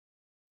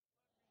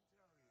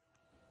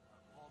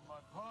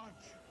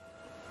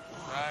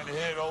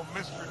Oh,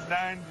 Mr.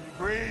 90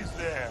 degrees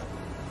there.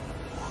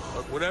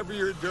 Look, whatever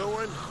you're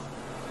doing,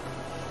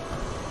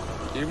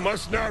 you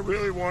must not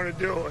really want to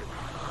do it.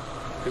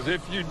 Because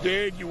if you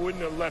did, you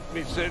wouldn't have left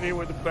me sitting here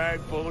with a bag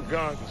full of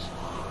guns.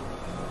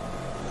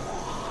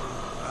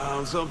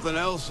 Found something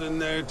else in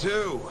there,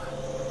 too.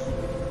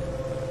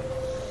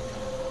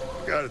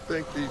 Gotta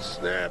think these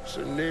snaps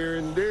are near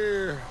and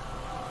dear.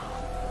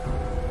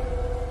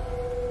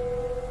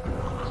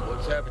 So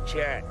let's have a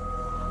chat.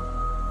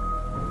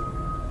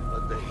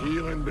 Let the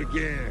healing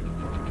begin.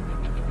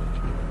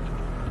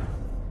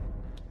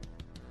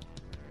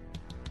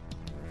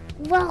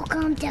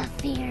 Welcome to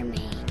Fear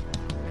Me.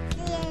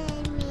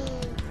 Fear Me.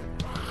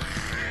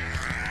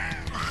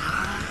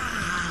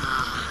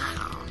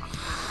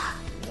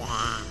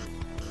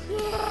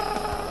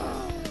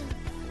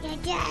 You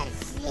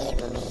just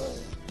fear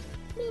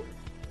me.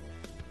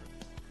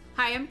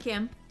 Hi, I'm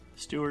Kim.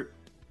 Stuart.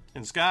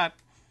 And Scott.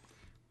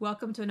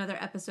 Welcome to another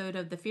episode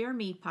of the Fear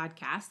Me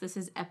podcast. This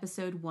is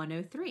episode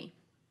 103.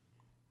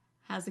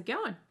 How's it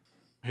going?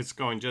 It's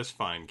going just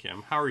fine,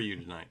 Kim. How are you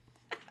tonight?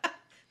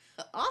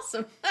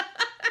 Awesome.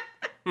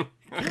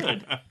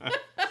 Good. Good.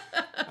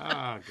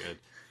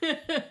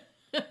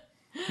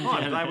 Oh,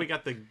 I'm glad we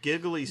got the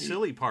giggly,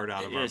 silly part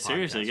out of our podcast. Yeah,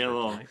 seriously, you got a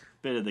little tonight.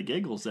 bit of the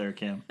giggles there,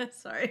 Kim.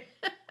 Sorry.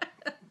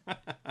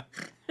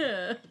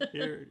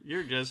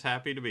 You're just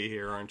happy to be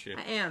here, aren't you?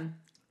 I am.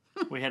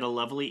 We had a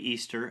lovely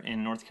Easter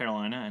in North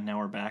Carolina, and now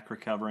we're back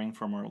recovering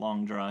from our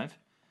long drive.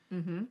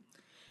 Mm-hmm.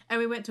 And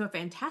we went to a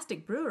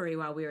fantastic brewery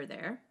while we were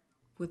there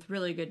with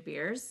really good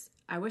beers.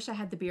 I wish I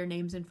had the beer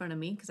names in front of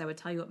me because I would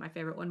tell you what my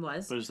favorite one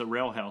was. But it's the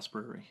Rail House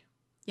Brewery.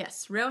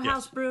 Yes, Rail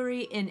House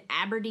Brewery in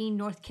Aberdeen,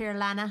 North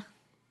Carolina.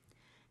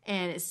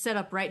 And it's set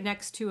up right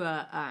next to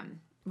a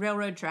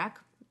railroad track,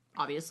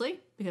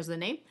 obviously, because of the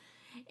name.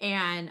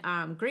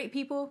 And great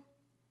people,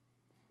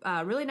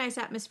 really nice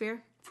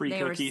atmosphere. Free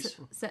cookies.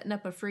 They were setting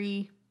up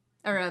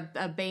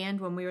a band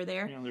when we were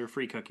there. Yeah, they were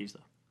free cookies, though.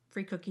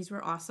 Free cookies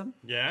were awesome.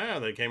 Yeah,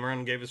 they came around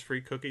and gave us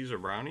free cookies or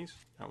brownies.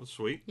 That was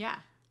sweet. Yeah.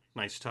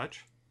 Nice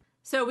touch.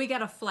 So we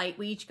got a flight.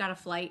 We each got a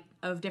flight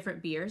of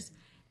different beers.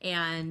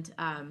 And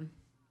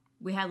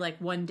we had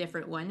like one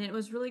different one. And it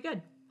was really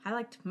good. I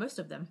liked most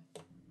of them.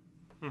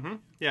 Mm-hmm.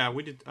 Yeah,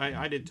 we did.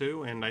 I did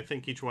too. And I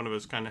think each one of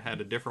us kind of had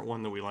a different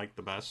one that we liked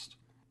the best.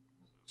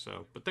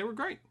 So, but they were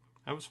great.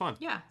 That was fun.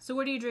 Yeah. So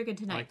what are you drinking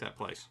tonight? I like that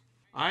place.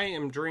 I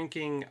am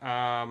drinking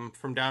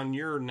from down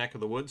your neck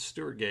of the woods.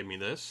 Stuart gave me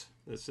this.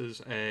 This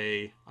is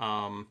a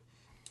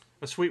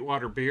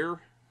Sweetwater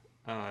beer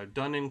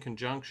done in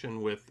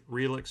conjunction with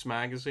Relix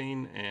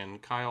Magazine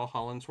and Kyle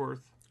Hollinsworth,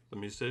 the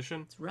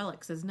musician. It's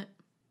Relics, isn't it?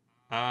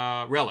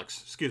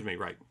 Relics. Excuse me.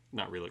 Right.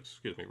 Not Relix.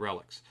 Excuse me.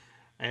 Relics.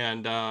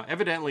 And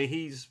evidently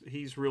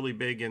he's really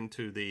big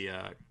into the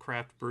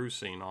craft brew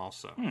scene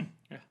also.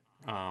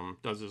 Yeah.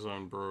 Does his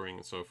own brewing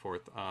and so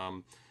forth.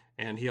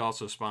 And he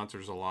also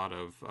sponsors a lot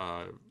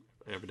of,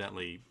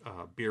 evidently,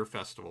 beer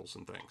festivals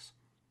and things.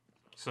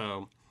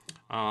 So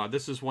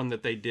this is one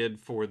that they did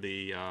for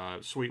the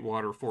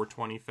Sweetwater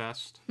 420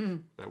 Fest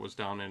that was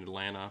down in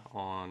Atlanta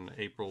on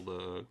April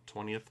the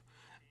 20th.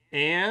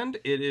 And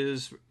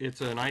it's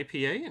an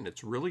IPA, and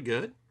it's really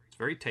good. It's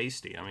very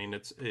tasty. I mean,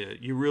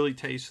 you really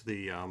taste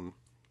the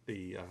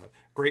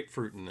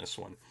grapefruit in this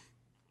one.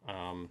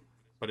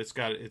 But it's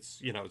got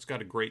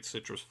a great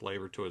citrus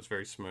flavor to it. It's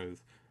very smooth.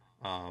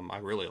 I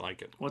really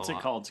like it. What's it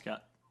called,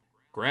 Scott?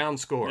 Ground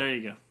Score. There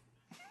you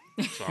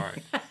go.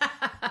 Sorry.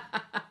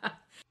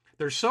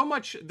 There's so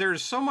much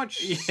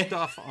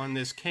stuff on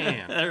this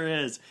can.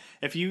 There is.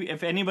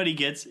 If anybody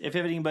gets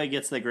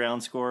the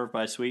Ground Score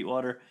by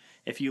Sweetwater,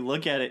 if you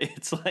look at it,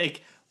 it's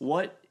like,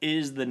 what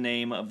is the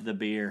name of the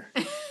beer?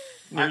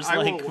 There's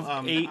I'll labels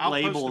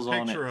post a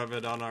on picture it. of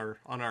it on our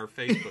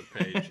Facebook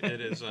page.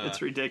 It is.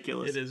 It's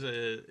ridiculous.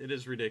 It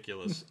is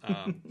ridiculous.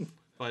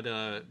 But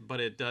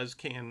it does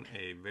can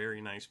a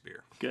very nice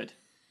beer. Good.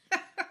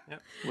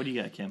 Yep. What do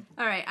you got, Kim?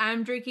 All right,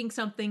 I'm drinking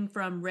something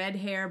from Red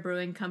Hair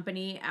Brewing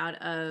Company out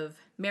of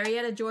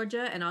Marietta,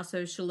 Georgia, and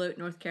also Charlotte,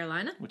 North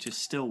Carolina. Which is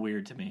still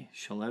weird to me.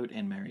 Charlotte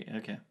and Marietta.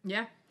 Okay.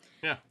 Yeah.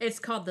 Yeah. It's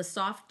called the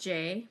Soft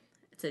J.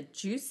 It's a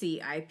juicy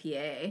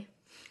IPA.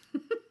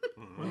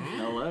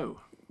 Hello.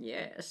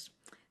 Yes.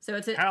 So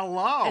it's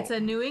Hello. It's a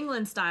New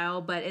England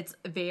style, but it's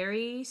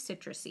very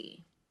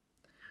citrusy.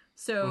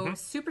 So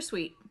super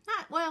sweet.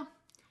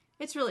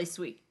 It's really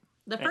sweet.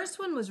 The first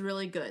one was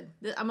really good.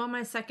 I'm on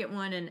my second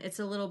one, and it's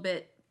a little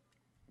bit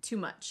too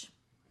much.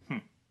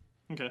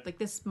 Okay. Like,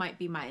 this might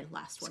be my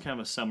last one. It's kind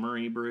of a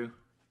summery brew.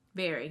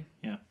 Very.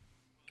 Yeah.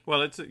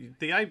 Well, it's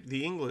the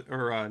England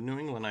or New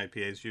England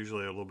IPA is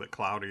usually a little bit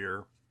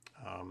cloudier,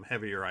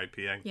 heavier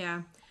IPA.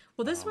 Yeah.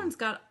 Well, this one's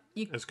got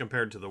as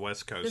compared to the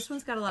West Coast. This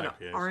one's got a lot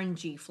IPAs. of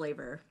orangey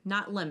flavor,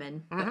 not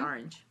lemon, but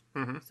orange.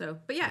 So,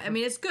 but yeah, I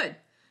mean, it's good.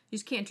 You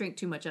just can't drink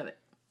too much of it.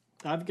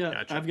 I've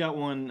got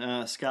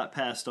one Scott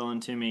passed on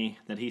to me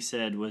that he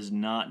said was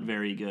not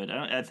very good.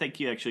 I think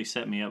you actually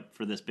set me up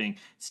for this being,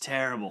 it's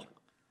terrible.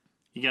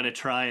 You got to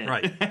try it.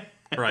 Right.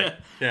 Right.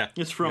 Yeah.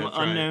 It's from That's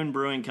right. Unknown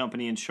Brewing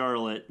Company in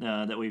Charlotte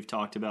that we've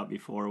talked about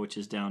before, which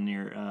is down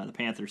near the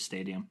Panthers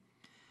Stadium.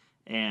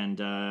 And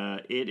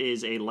it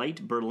is a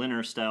light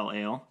Berliner style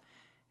ale.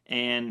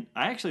 And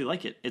I actually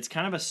like it. It's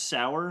kind of a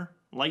sour,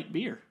 light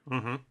beer.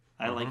 Mm-hmm.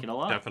 I like it a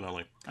lot.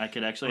 Definitely. I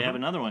could actually have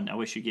another one. I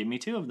wish you gave me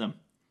 2 of them.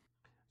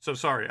 So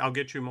sorry, I'll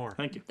get you more.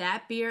 Thank you.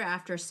 That beer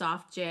after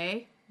Soft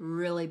J,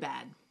 really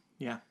bad.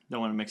 Yeah,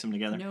 don't want to mix them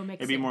together. No mixing.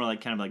 It'd be more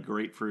like kind of like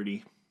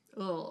grapefruity.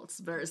 Oh, it's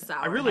very sour.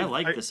 I I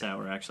like the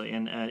sour actually,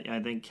 and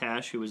I think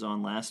Cash, who was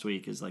on last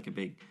week, is like a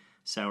big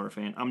sour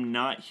fan. I'm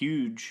not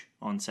huge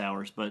on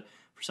sours, but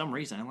for some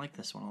reason I like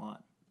this one a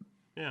lot.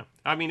 Yeah,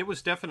 I mean, it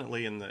was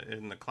definitely in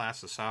the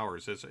class of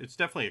sours. It's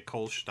definitely a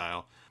Kolsch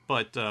style,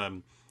 but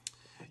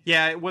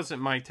yeah, it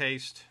wasn't my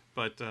taste.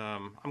 But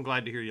I'm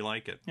glad to hear you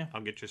like it. Yeah. I'll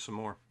get you some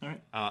more. All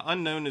right.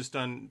 Unknown has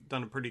done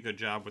a pretty good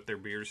job with their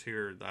beers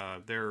here.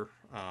 Their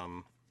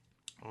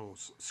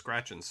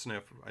Scratch and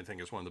Sniff, I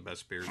think, is one of the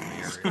best beers in the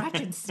area. Scratch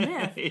and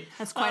Sniff.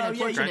 That's quite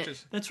unfortunate.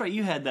 Scratches. That's right.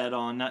 You had that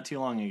on not too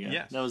long ago.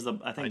 Yes, that was the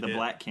I the did.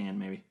 black can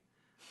maybe.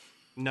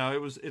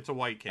 No, it's a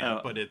white can,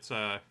 but it's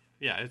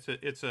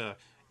it's a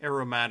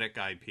aromatic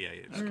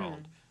IPA. It's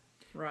called,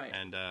 Right.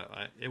 and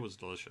it was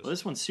delicious. Well,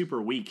 this one's super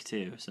weak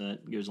too, so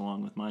that goes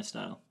along with my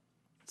style.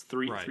 It's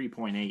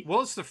 3.8.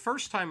 Well, it's the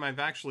first time I've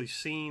actually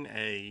seen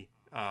a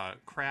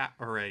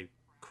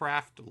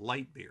craft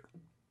light beer,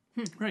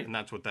 Right. and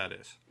that's what that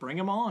is. Bring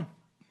them on.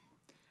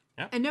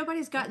 And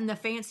nobody's gotten the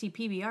fancy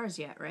PBRs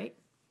yet, right?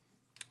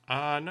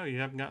 No, you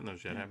haven't gotten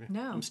those yet, have you?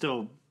 No. I'm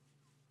still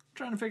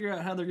trying to figure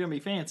out how they're going to be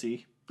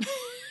fancy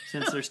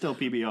since they're still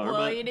PBR. Well,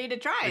 but you need to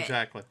try it.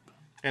 Exactly.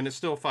 And it's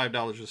still $5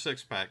 a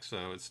 6-pack,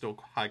 so it's still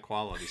high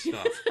quality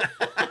stuff.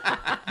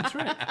 that's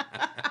right.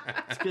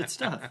 It's good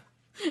stuff.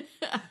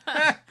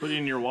 Put it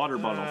in your water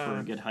bottle for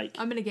a good hike.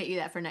 I'm going to get you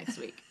that for next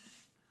week.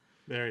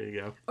 There you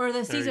go. Or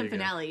the season you go.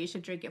 finale. You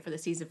should drink it for the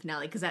season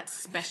finale because that's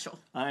special.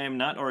 I am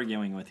not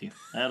arguing with you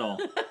at all.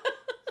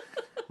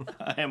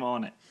 I am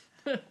on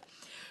it.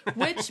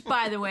 Which,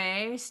 by the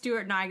way,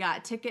 Stuart and I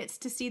got tickets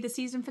to see the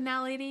season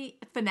finale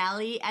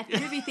at the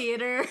movie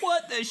theater.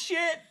 What the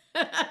shit?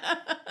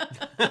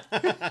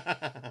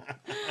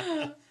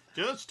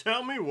 Just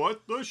tell me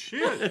what the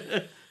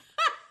shit.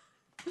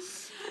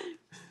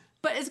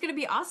 But it's going to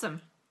be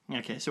awesome.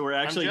 Okay, so we're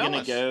actually going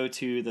to jealous. go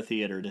to the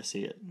theater to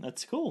see it.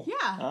 That's cool.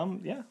 Yeah.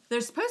 Yeah.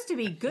 There's supposed to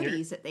be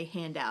goodies that they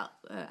hand out.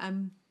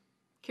 I'm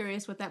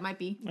curious what that might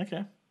be.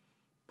 Okay.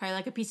 Probably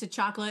like a piece of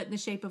chocolate in the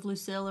shape of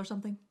Lucille or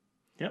something.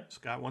 Yep.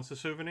 Scott wants a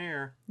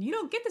souvenir. You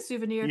don't get the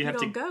souvenir if You you have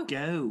to don't go.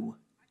 go.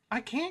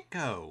 I can't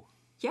go.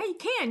 Yeah, you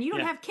can. You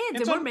don't Yeah. have kids,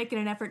 It's and we're on- making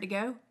an effort to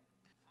go.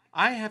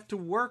 I have to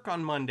work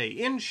on Monday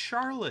in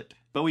Charlotte.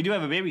 But we do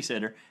have a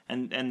babysitter,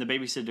 and the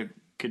babysitter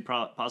could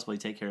possibly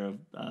take care of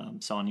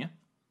Sonia.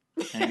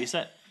 And be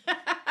set.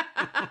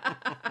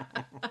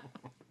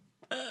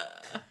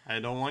 I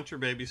don't want your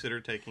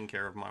babysitter taking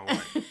care of my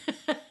wife.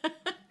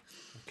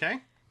 Okay?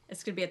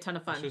 It's going to be a ton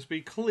of fun. Let's just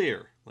be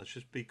clear. Let's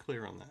just be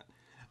clear on that.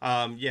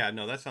 Yeah,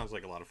 no, that sounds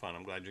like a lot of fun.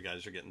 I'm glad you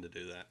guys are getting to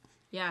do that.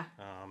 Yeah.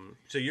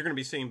 So you're going to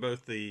be seeing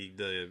both the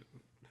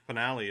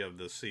finale of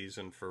the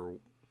season for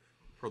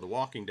The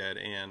Walking Dead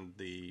and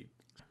the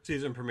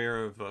season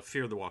premiere of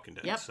Fear the Walking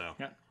Dead. Yep. So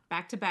Yeah.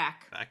 Back to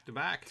back. back to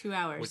back. 2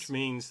 hours. Which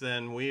means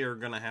then we are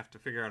going to have to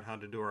figure out how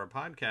to do our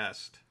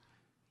podcast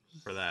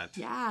for that.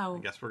 Yeah. I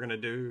guess we're going to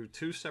do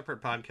 2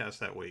 separate podcasts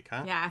that week,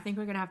 huh? Yeah, I think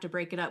we're going to have to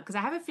break it up because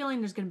I have a feeling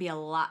there's going to be a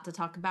lot to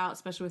talk about,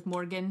 especially with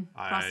Morgan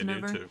crossing I do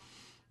over. too.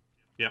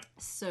 Yep.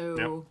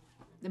 So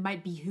it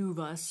might behoove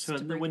us So to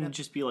there break it wouldn't up.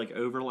 just be like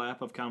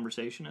overlap of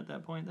conversation at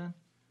that point then?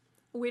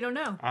 We don't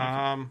know.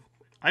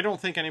 I don't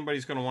think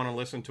anybody's going to want to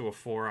listen to a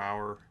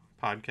 4-hour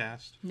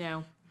podcast.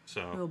 No.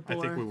 So It'll I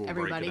think bore we will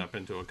everybody. break it up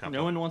into a couple.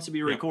 No one wants to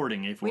be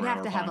recording a 4-hour We'd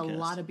have to have a podcast.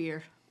 lot of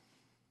beer.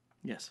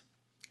 Yes.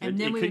 And it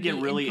then we could would get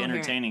be really incoherent.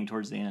 entertaining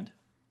towards the end.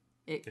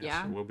 Yes,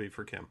 Yeah. it will be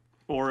for Kim.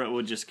 Or it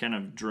would just kind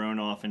of drone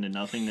off into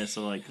nothingness,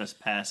 so like us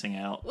passing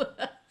out.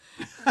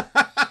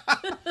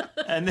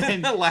 And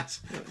then The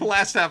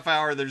last half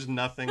hour, there's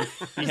nothing.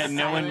 yeah,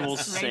 no one will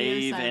Silence, radio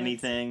save silence.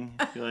 anything.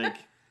 Like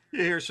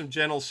You hear some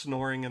gentle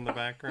snoring in the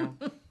background.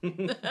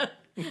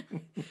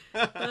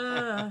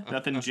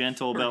 nothing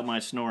gentle about my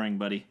snoring,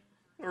 buddy.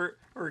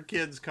 or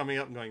kids coming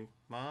up and going,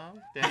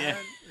 Mom, Dad,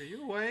 are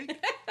you awake?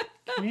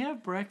 Can we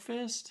have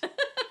breakfast?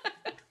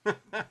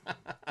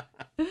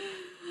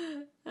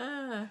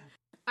 All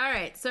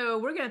right, so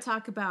we're going to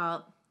talk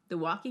about The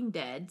Walking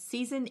Dead,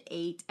 Season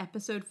 8,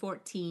 Episode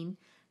 14,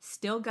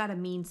 Still Gotta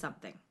Mean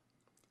Something.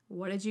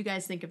 What did you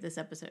guys think of this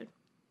episode?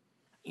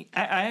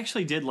 I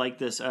actually did like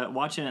this.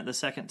 Watching it the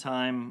second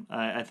time,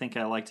 I think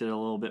I liked it a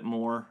little bit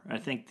more. I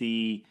think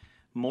the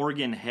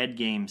Morgan head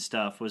game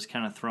stuff was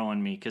kind of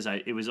throwing me because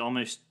it was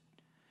almost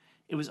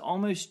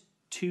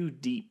too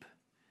deep.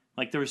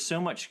 Like there was so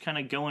much kind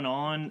of going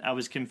on. I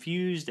was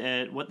confused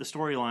at what the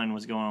storyline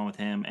was going on with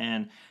him.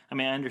 And I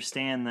mean, I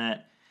understand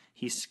that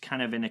he's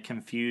kind of in a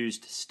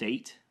confused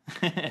state.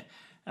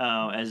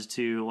 as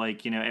to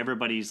like, you know,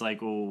 everybody's like,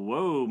 oh,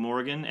 whoa,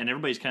 Morgan, and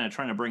everybody's kind of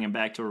trying to bring him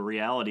back to a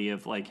reality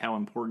of like how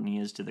important he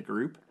is to the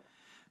group.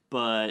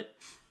 But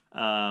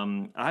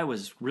I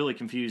was really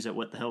confused at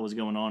what the hell was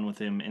going on with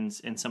him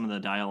in some of the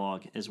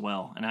dialogue as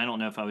well. And I don't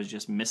know if I was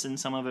just missing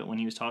some of it when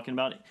he was talking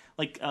about it.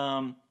 Like,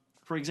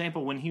 for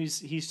example, when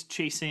he's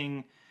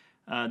chasing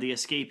the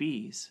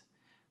escapees,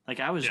 like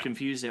I was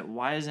confused at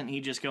why isn't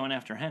he just going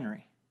after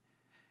Henry?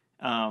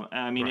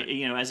 I mean,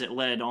 you know, as it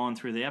led on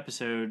through the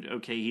episode,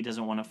 okay, he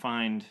doesn't want to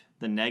find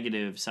the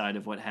negative side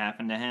of what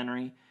happened to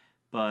Henry,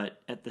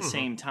 but at the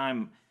same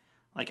time,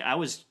 like I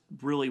was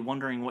really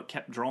wondering what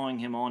kept drawing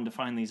him on to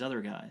find these other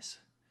guys.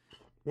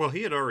 Well,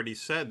 he had already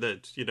said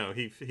that, you know,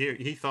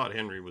 he thought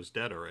Henry was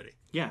dead already.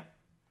 Yeah.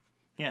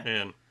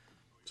 And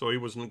so he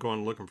wasn't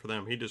going looking for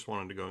them. He just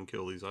wanted to go and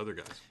kill these other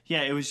guys.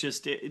 Yeah, it was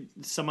just,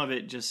 some of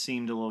it just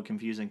seemed a little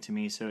confusing to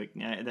me, so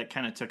that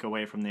kind of took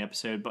away from the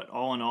episode. But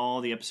all in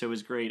all, the episode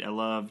was great. I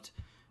loved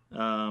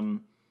the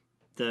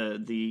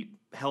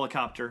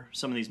helicopter,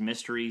 some of these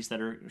mysteries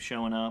that are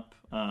showing up,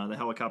 the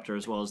helicopter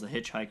as well as the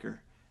hitchhiker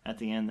at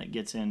the end that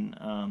gets in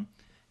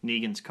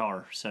Negan's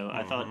car. So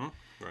I thought,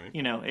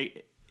 you know,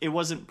 it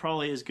wasn't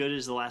probably as good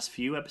as the last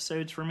few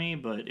episodes for me,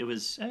 but it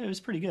was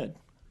pretty good.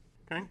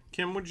 Okay.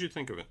 Kim, what did you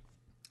think of it?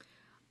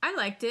 I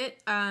liked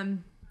it.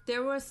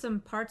 There were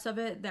some parts of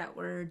it that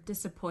were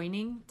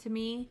disappointing to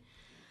me.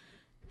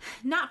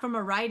 Not from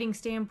a writing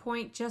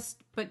standpoint,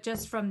 but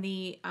just from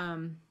the,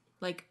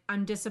 like,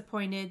 I'm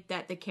disappointed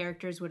that the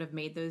characters would have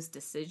made those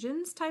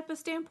decisions type of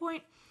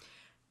standpoint.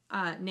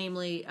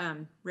 Namely,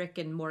 Rick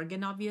and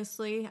Morgan,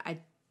 obviously. I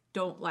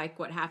don't like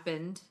what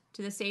happened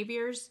to the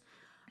Saviors.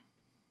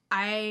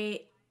 Now,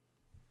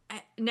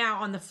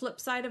 on the flip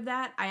side of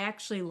that, I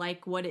actually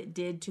like what it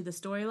did to the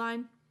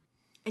storyline.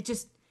 It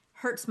just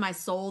hurts my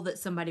soul that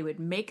somebody would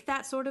make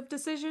that sort of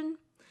decision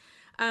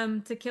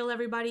to kill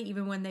everybody,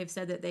 even when they've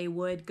said that they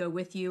would go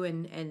with you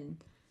and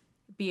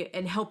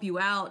help you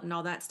out and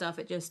all that stuff.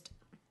 It just,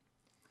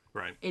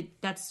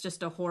 that's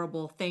just a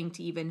horrible thing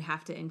to even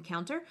have to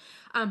encounter.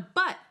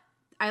 But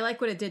I like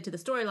what it did to the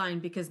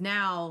storyline because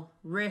now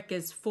Rick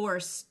is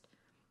forced,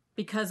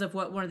 because of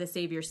what one of the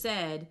Saviors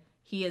said,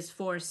 he is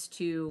forced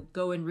to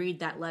go and read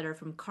that letter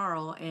from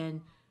Carl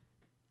and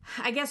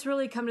I guess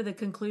really come to the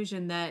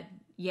conclusion that,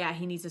 yeah,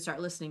 he needs to start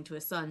listening to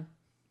his son.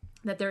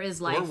 That there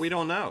is life. Or we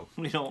don't know.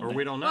 We don't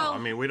know. Well, I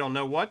mean, we don't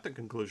know what the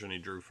conclusion he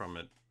drew from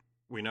it.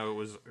 We know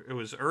it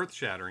was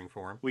earth-shattering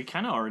for him. We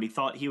kind of already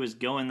thought he was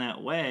going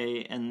that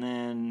way, and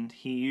then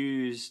he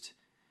used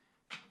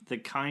the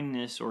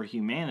kindness or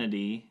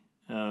humanity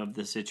of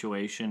the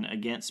situation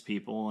against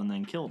people and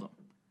then killed them.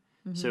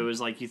 Mm-hmm. So it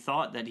was like you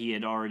thought that he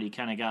had already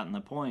kind of gotten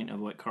the point of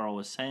what Carl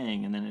was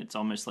saying, and then it's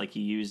almost like he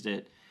used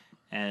it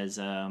as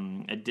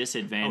a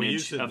disadvantage. Oh, he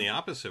used it in the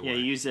opposite way. Yeah,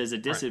 he used it as a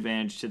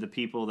disadvantage to the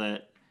people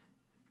that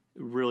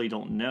really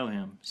don't know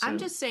him. So. I'm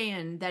just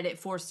saying that it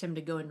forced him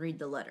to go and read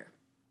the letter.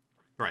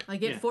 Right.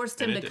 Like it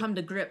forced him to come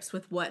to grips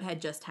with what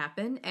had just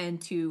happened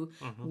and to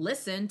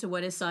listen to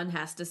what his son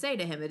has to say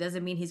to him. It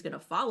doesn't mean he's going to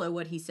follow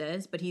what he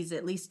says, but he's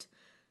at least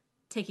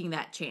taking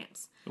that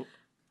chance. Oh.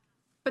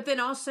 But then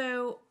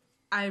also,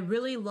 I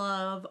really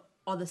love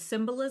all the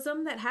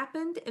symbolism that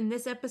happened in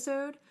this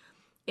episode.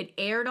 It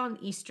aired on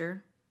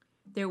Easter.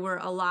 There were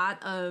a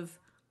lot of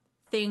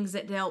things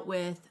that dealt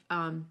with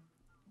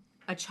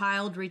a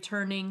child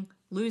returning,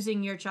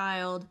 losing your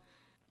child,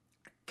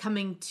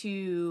 coming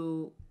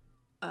to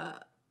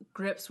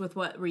grips with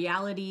what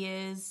reality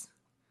is.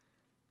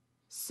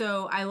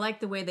 So I like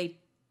the way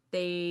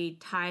they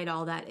tied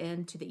all that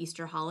into the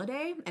Easter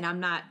holiday. And I'm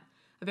not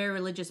a very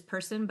religious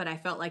person, but I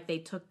felt like they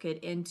took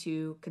it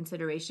into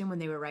consideration when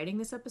they were writing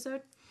this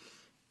episode.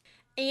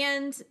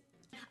 And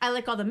I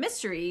like all the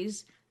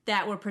mysteries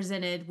that were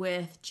presented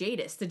with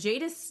Jadis. The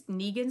Jadis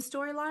Negan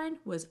storyline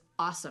was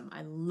awesome.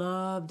 I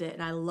loved it.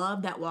 And I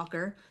loved that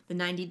walker, the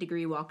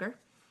 90-degree walker.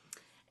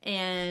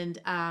 And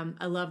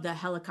I love the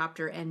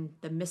helicopter and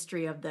the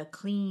mystery of the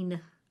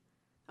clean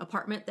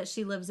apartment that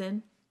she lives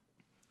in.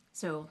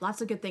 So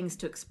lots of good things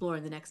to explore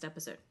in the next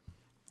episode.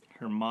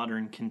 Her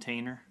modern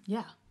container.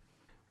 Yeah.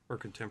 Or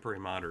contemporary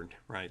modern,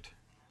 right.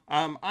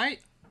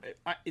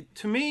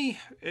 To me,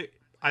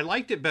 I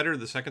liked it better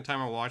the second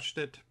time I watched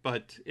it,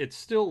 but it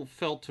still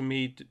felt to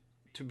me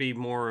to be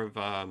more of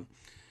an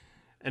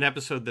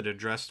episode that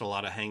addressed a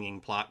lot of hanging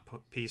plot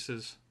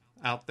pieces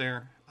out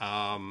there.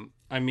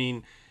 I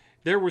mean,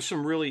 there were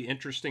some really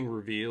interesting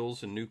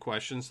reveals and new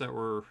questions that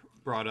were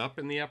brought up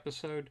in the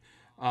episode.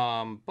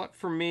 But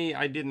for me,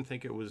 I didn't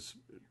think it was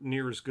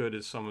near as good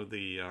as some of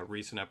the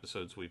recent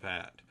episodes we've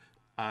had.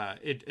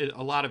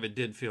 A lot of it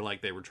did feel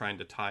like they were trying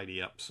to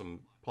tidy up some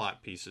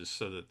plot pieces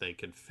so that they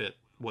could fit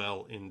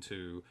well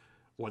into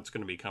what's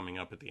going to be coming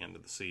up at the end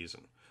of the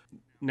season.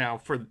 Now,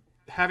 for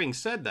having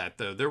said that,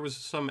 though, there was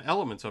some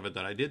elements of it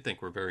that I did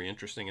think were very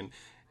interesting, and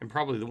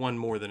probably the one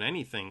more than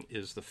anything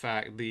is the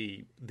fact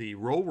the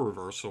role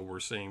reversal we're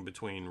seeing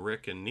between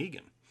Rick and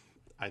Negan.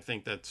 I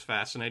think that's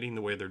fascinating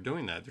the way they're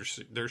doing that.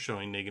 They're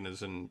showing Negan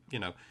as an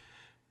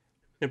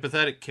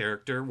empathetic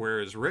character,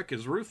 whereas Rick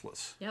is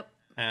ruthless. Yep.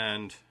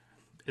 And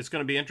it's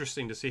going to be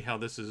interesting to see how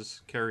this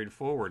is carried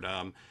forward.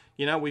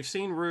 We've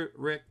seen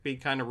Rick be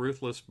kind of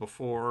ruthless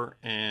before,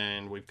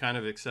 and we've kind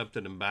of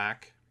accepted him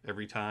back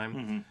every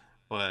time.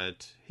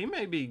 But he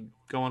may be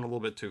going a little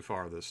bit too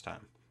far this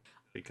time,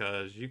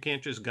 because you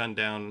can't just gun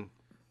down,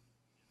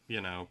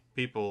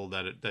 people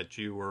that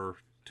you were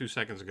 2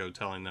 seconds ago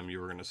telling them you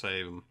were going to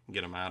save them,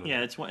 get them out of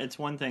Yeah, there. it's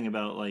one thing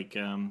about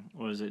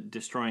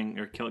destroying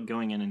or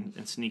going in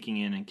and sneaking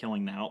in and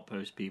killing the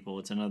outpost people.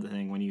 It's another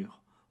thing when you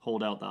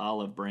hold out the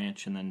olive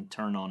branch and then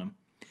turn on them.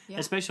 Yeah.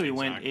 Especially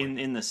when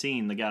in the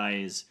scene the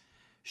guy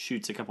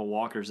shoots a couple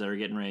walkers that are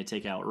getting ready to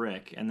take out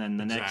Rick, and then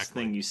the next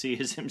thing you see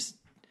is him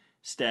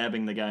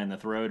stabbing the guy in the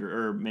throat,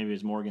 or maybe it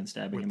was Morgan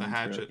stabbing him with the in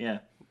hatchet. the throat. Yeah.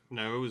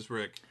 No, it was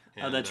Rick.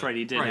 And, that's right.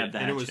 He did have the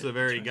hatchet. And it was the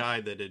very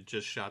guy that had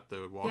just shot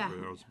the walker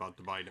that was about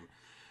to bite him.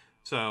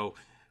 So,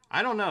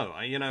 I don't know.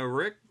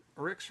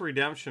 Rick's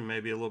redemption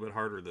may be a little bit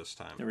harder this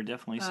time. There were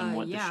definitely some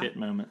what the shit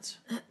moments.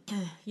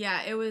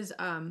 Yeah, it was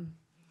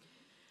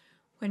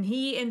when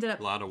he ended up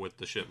a lot of what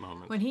the shit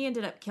moments. When he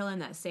ended up killing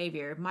that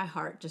savior, my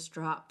heart just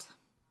dropped.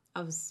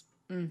 It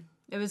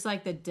was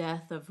like the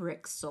death of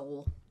Rick's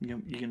soul. You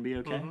gonna be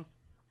okay? Mm-hmm.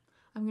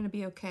 I'm gonna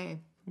be okay.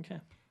 Okay.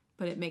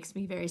 But it makes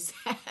me very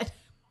sad.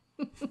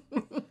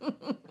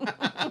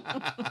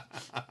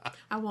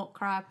 I won't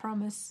cry, I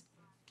promise.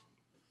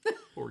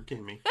 Poor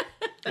Kimmy.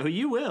 Oh,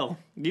 you will.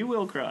 You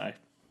will cry.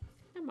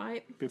 I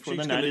might. Before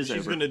the night is over.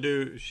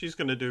 She's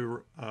gonna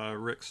do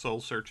Rick's soul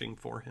searching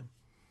for him.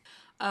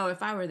 Oh,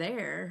 if I were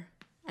there,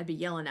 I'd be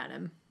yelling at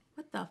him.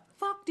 What the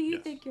fuck do you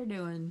think you're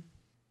doing?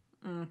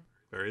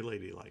 Very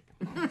ladylike.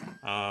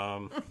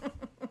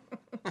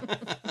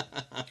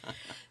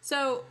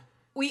 So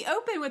we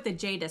open with the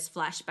Jadis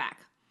flashback,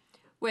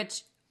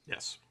 which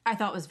I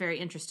thought was very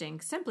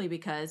interesting, simply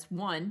because,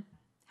 one,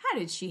 how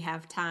did she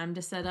have time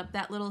to set up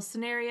that little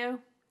scenario,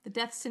 the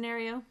death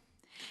scenario?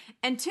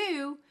 And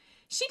two,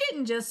 she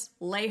didn't just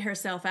lay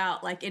herself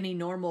out like any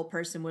normal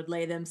person would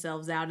lay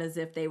themselves out as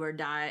if they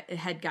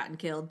had gotten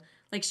killed.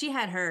 Like, she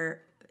had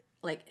her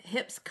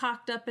hips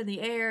cocked up in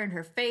the air and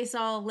her face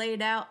all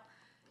laid out.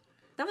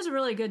 That was a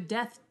really good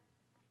death,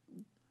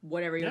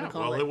 whatever you want to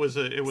call it. It was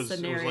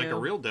like a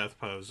real death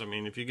pose. I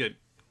mean, if you get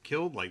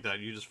killed like that,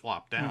 you just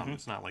flop down.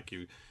 It's not like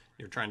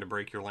you're trying to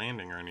break your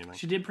landing or anything.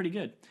 She did pretty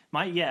good.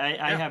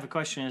 I have a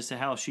question as to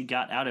how she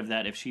got out of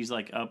that. If she's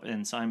up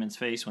in Simon's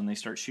face when they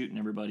start shooting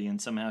everybody,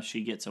 and somehow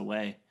she gets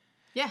away.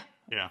 Yeah.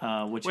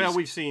 Yeah.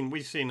 We've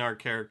seen our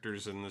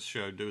characters in this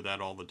show do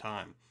that all the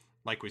time.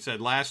 Like we said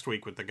last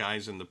week with the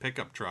guys in the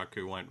pickup truck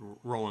who went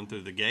rolling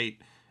through the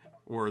gate,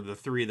 were the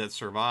three that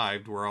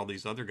survived, where all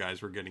these other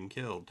guys were getting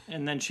killed.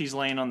 And then she's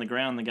laying on the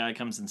ground. The guy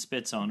comes and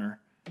spits on her,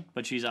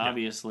 but she's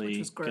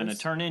obviously going to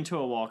turn into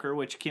a walker,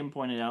 which Kim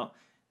pointed out.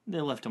 They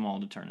left them all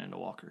to turn into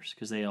walkers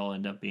because they all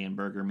end up being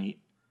burger meat.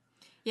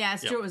 Yeah,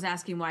 Stuart was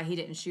asking why he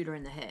didn't shoot her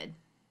in the head.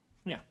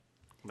 Yeah.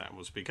 That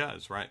was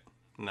because, right?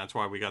 And that's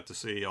why we got to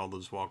see all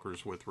those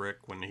walkers with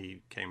Rick when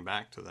he came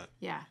back to that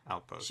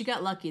outpost. She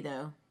got lucky,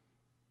 though,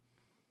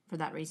 for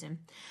that reason.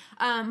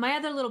 My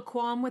other little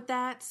qualm with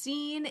that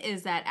scene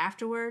is that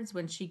afterwards,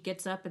 when she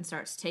gets up and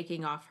starts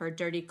taking off her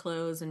dirty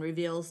clothes and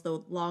reveals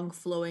the long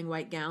flowing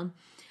white gown.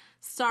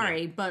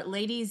 Sorry, but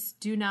ladies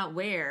do not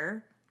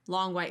wear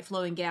long white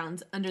flowing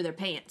gowns under their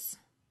pants.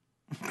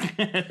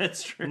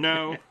 That's true.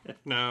 No,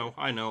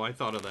 I know. I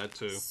thought of that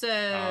too.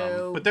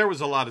 So, but there was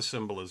a lot of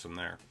symbolism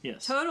there.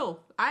 Yes, total.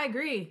 I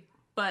agree,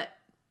 but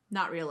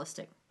not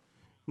realistic.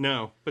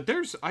 No, but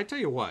I tell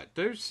you what,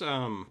 there's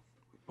a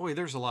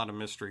lot of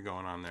mystery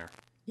going on there.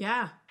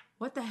 Yeah,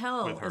 what the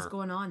hell is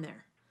going on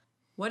there?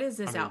 What is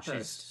this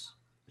outpost?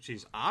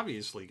 She's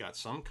obviously got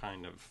some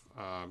kind of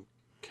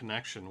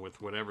connection with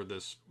whatever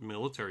this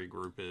military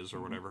group is, or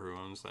whatever who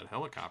owns that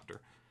helicopter.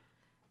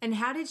 And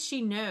how did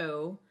she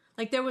know?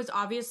 Like, there was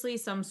obviously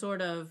some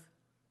sort of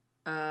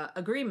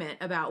agreement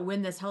about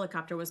when this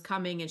helicopter was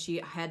coming, and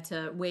she had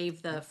to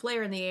wave the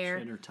flare in the air.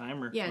 She had her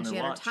timer. Yeah, and she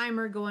had her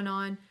timer going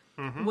on.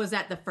 Mm-hmm. Was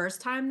that the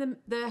first time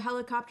the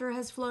helicopter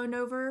has flown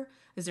over?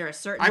 Is there a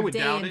certain day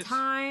and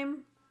time?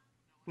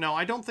 No,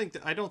 I don't think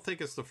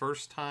it's the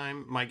first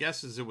time. My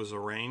guess is it was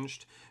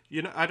arranged.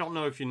 I don't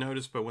know if you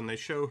noticed, but when they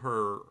show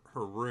her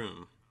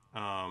room,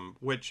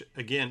 which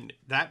again,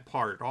 that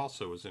part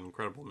also is an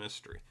incredible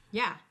mystery.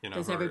 Yeah.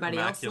 Does everybody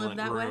else live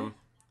that way?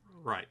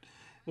 Right.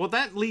 Well,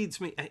 that leads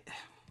me.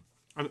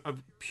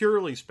 I'm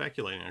purely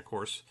speculating, of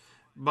course,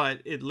 but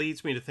it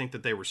leads me to think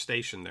that they were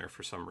stationed there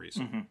for some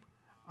reason.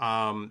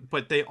 Mm-hmm.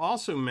 But they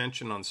also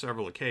mention on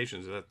several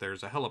occasions that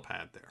there's a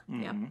helipad there.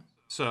 Mm-hmm. Yep.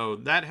 So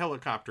that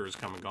helicopter has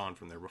come and gone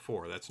from there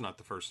before. That's not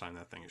the first time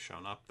that thing has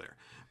shown up there.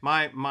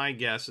 My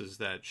guess is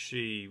that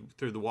she,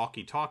 through the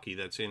walkie-talkie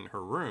that's in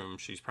her room,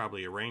 she's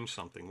probably arranged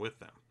something with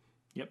them.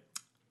 Yep.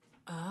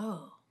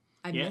 Oh,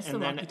 I missed the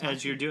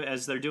walkie-talkie.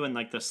 As they're doing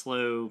like the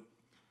slow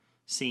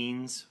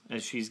scenes,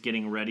 as she's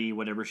getting ready,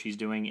 whatever she's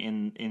doing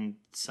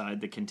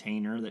inside the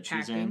container that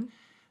she's in.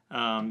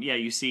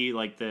 You see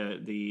like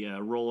the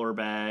roller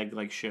bag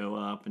like show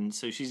up, and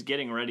so she's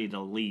getting ready to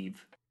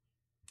leave.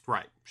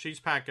 Right. She's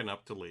packing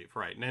up to leave.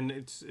 Right. And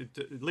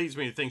it leads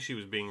me to think she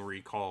was being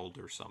recalled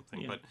or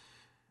something. Yeah. But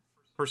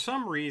for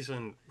some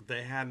reason,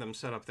 they had them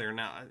set up there.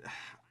 Now,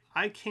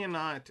 I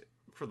cannot,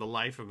 for the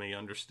life of me,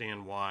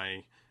 understand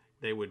why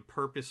they would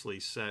purposely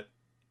set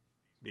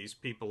these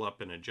people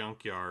up in a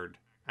junkyard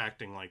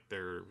acting like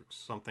they're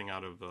something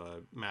out of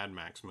a Mad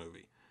Max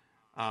movie.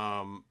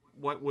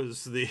 What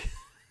was the...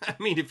 I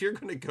mean, if you're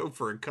going to go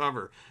for a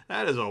cover,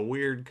 that is a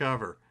weird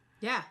cover.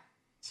 Yeah.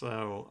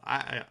 So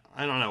I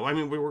don't know. I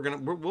mean,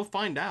 we'll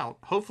find out.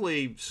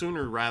 Hopefully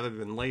sooner rather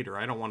than later.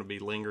 I don't want to be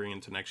lingering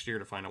into next year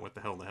to find out what the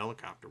hell the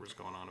helicopter was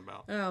going on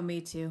about. Oh, me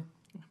too.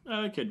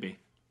 It could be.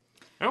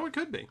 Oh, it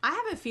could be. I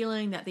have a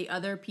feeling that the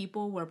other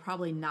people were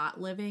probably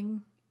not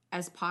living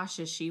as posh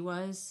as she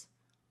was.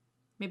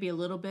 Maybe a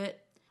little bit.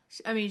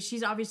 I mean,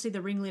 she's obviously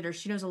the ringleader.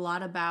 She knows a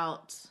lot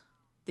about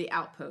the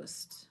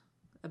outpost,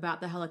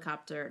 about the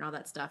helicopter and all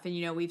that stuff. And,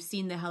 you know, we've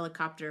seen the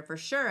helicopter for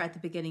sure at the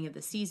beginning of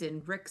the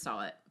season. Rick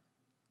saw it.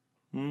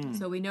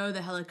 So we know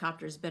the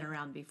helicopter's been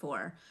around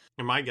before.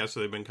 And my guess is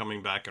they've been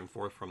coming back and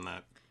forth from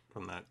that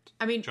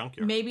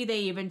junkyard. Maybe they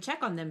even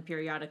check on them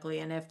periodically.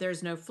 And if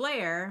there's no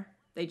flare,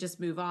 they just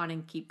move on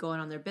and keep going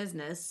on their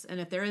business. And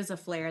if there is a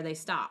flare, they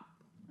stop.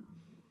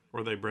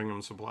 Or they bring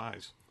them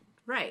supplies.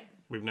 Right.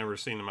 We've never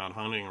seen them out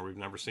hunting, or we've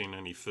never seen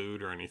any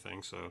food or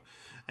anything. So,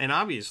 and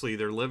obviously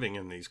they're living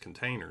in these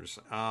containers.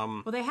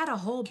 Well, they had a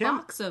whole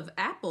box of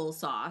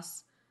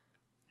applesauce.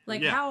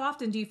 Like, how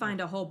often do you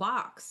find a whole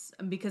box?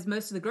 Because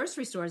most of the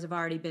grocery stores have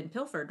already been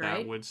pilfered, right?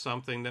 That was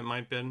something that might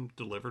have been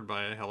delivered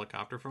by a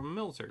helicopter from a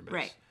military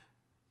base.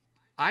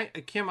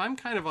 Right. Kim, I'm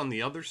kind of on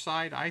the other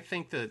side. I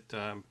think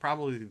that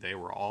probably they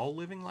were all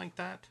living like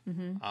that.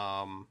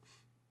 Mm-hmm.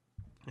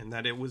 And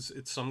that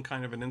it's some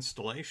kind of an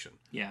installation.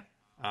 Yeah.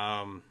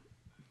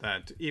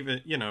 That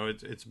even, you know,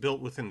 it's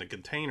built within the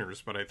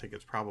containers, but I think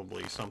it's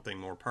probably something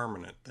more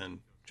permanent than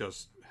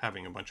just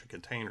having a bunch of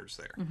containers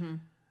there. Mm-hmm.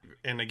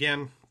 And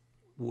again,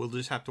 we'll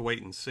just have to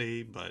wait and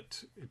see,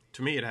 but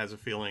to me it has a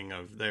feeling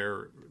of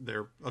they're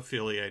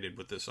affiliated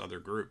with this other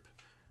group,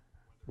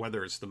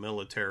 whether it's the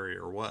military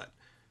or what,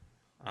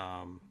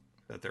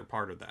 that they're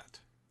part of that.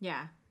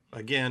 Yeah.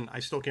 Again, I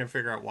still can't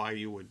figure out why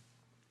you would,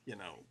 you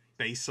know,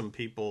 base some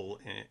people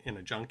in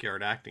a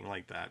junkyard acting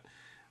like that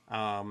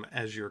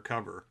as your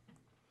cover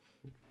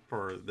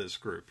for this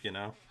group, you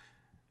know?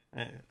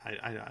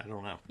 I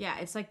don't know. Yeah,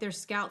 it's like they're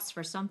scouts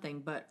for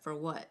something, but for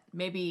what?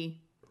 Maybe...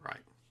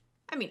 Right.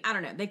 I mean, I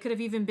don't know. They could have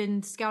even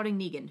been scouting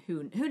Negan.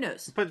 Who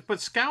knows?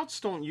 But scouts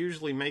don't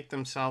usually make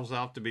themselves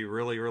out to be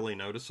really, really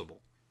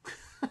noticeable.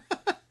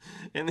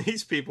 And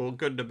these people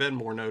couldn't have been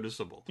more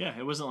noticeable. Yeah,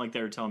 it wasn't like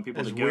they were telling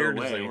people to go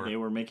away. They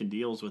were making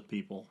deals with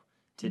people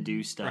to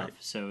do stuff. Right.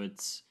 So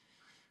it's,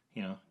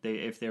 you know,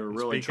 if they were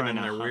really trying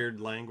to... Speaking in their weird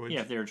language.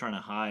 Yeah, if they were trying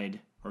to hide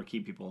or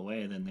keep people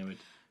away, then they would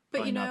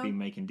probably not be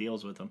making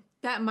deals with them.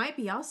 That might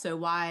be also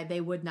why they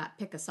would not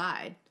pick a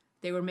side.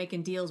 They were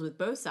making deals with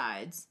both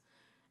sides.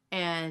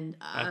 And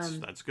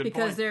that's a good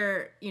because point.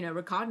 They're, you know,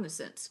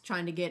 reconnaissance,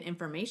 trying to get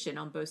information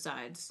on both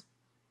sides.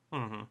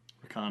 Mm-hmm.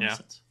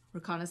 Reconnaissance. Yeah.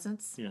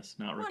 Reconnaissance? Yes,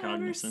 not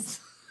recognizance.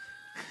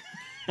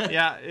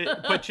 Yeah,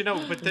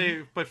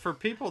 but for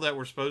people that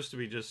were supposed to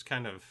be just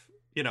kind of,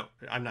 you know,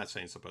 I'm not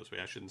saying supposed to be.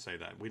 I shouldn't say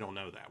that. We don't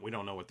know that. We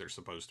don't know what they're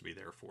supposed to be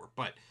there for.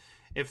 But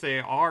if they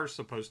are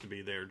supposed to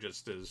be there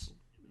just as,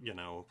 you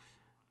know,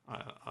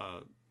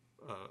 a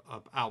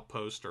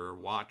outpost or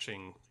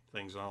watching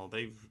things,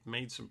 they've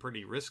made some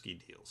pretty risky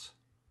deals.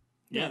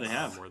 Yeah, they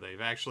have. Where they've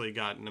actually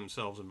gotten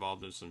themselves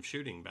involved in some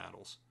shooting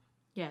battles.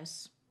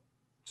 Yes.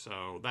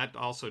 So that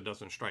also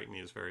doesn't strike me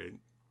as very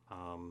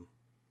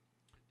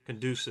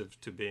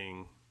conducive to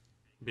being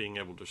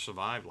able to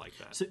survive like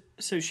that.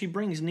 So she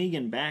brings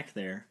Negan back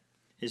there.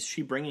 Is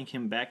she bringing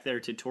him back there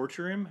to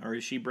torture him, or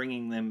is she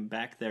bringing them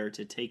back there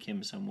to take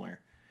him somewhere?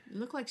 It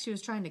looked like she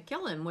was trying to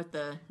kill him with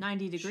the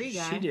 90-degree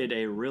guy. She did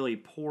a really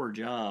poor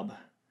job.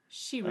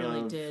 She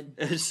really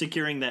did.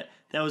 Securing that.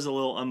 That was a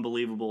little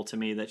unbelievable to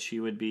me that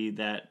she would be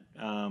that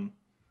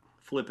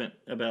flippant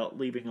about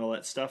leaving all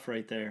that stuff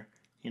right there.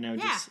 You know,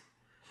 just...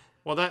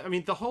 Well,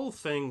 the whole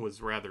thing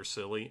was rather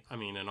silly. I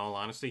mean, in all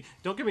honesty,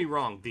 don't get me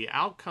wrong. The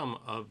outcome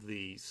of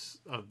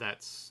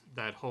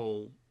that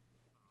whole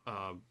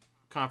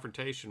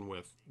confrontation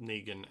with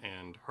Negan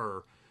and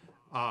her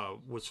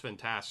was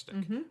fantastic.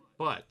 Mm-hmm.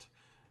 But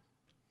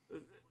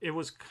it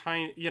was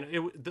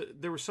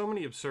there were so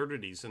many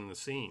absurdities in the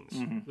scenes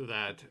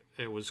that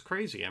it was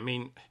crazy. I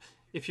mean,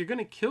 if you're going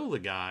to kill the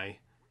guy,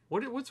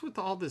 what's with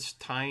all this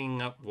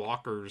tying up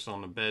walkers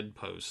on a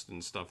bedpost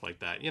and stuff like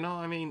that? You know,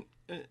 I mean,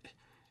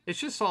 it's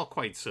just all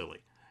quite silly,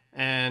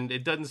 and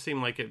it doesn't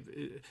seem like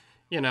it.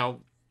 You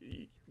know,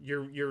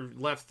 you're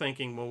left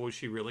thinking, well, was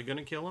she really going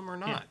to kill him or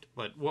not?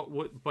 Yeah.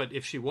 But But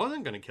if she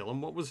wasn't going to kill him,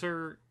 what was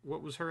her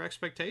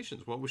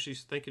expectations? What was she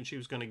thinking she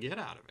was going to get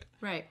out of it?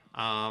 Right.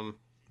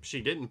 She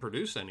didn't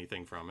produce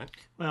anything from it.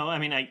 Well, I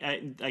mean,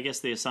 I guess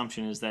the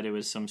assumption is that it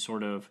was some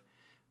sort of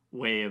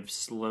way of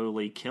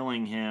slowly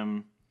killing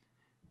him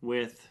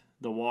with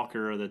the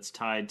walker that's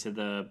tied to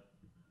the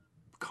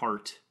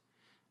cart.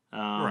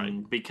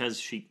 Right. because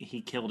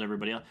he killed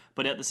everybody else.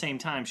 But at the same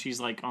time, she's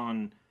like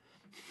on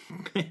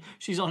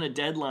she's on a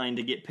deadline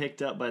to get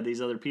picked up by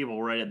these other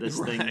people right at this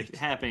thing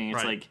happening. It's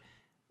Right. like,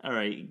 all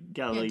right,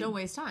 gotta Don't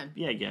waste time.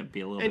 yeah, you gotta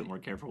be a little bit more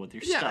careful with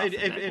your Yeah, stuff at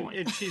that point.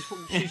 and she's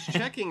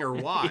checking her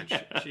watch.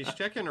 She's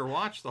checking her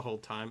watch the whole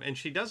time, and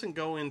she doesn't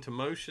go into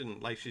motion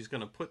like she's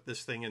going to put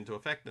this thing into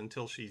effect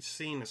until she's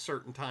seen a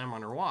certain time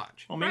on her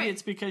watch. Well, maybe Right.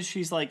 it's because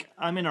she's like,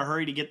 I'm in a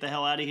hurry to get the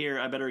hell out of here.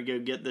 I better go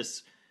get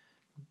this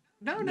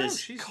No, this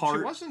she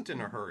cart wasn't in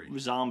a hurry.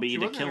 zombie She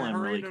to wasn't kill in a him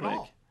hurry really at quick.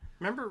 all.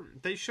 Remember,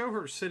 they show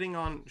her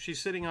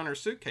she's sitting on her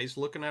suitcase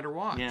looking at her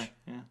watch. Yeah.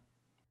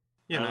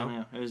 You I know, don't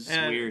know. It was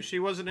and weird. she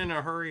wasn't in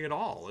a hurry at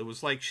all. It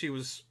was like she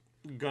was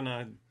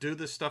gonna do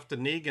this stuff to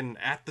Negan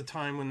at the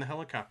time when the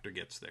helicopter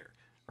gets there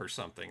or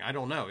something. I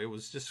don't know. It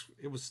was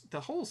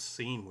the whole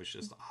scene was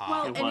just odd.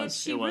 Well, It and was-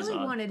 if she it was really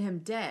odd. wanted him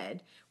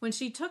dead, when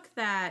she took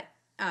that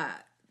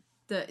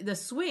the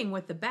swing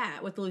with the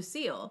bat with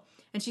Lucille,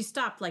 and she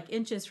stopped like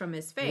inches from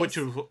his face, Which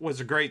was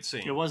a great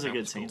scene. It was a That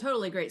good scene.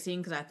 totally great scene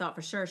because I thought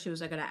for sure she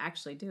was going to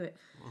actually do it.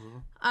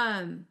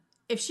 Mm-hmm.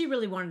 If she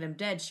really wanted him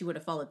dead, she would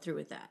have followed through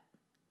with that.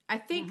 I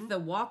think Mm-hmm. the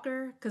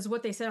walker, because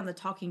what they said on The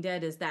Talking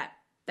Dead is that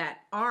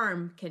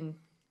arm can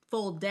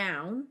fold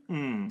down,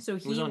 so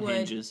It was he on would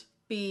hinges.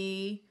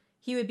 be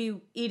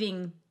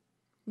eating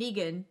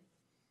Negan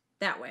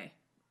that way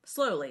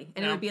slowly,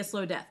 and it Yeah. would be a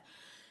slow death.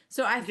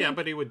 So I think Yeah,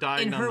 but he would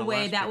die in her nonetheless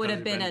way that would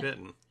because have he'd been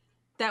bitten.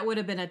 that would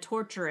have been a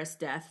torturous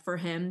death for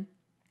him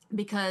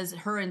because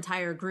her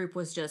entire group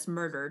was just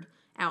murdered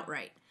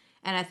outright.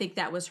 And I think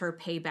that was her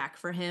payback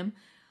for him.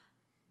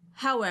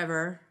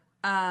 However,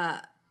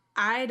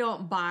 I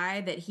don't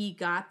buy that he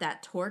got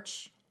that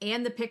torch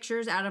and the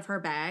pictures out of her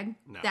bag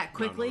that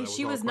quickly. that was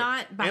she all was quick.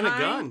 not behind. And a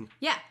gun.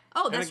 Yeah.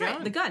 Oh, And a that's right.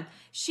 gun. The gun.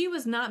 She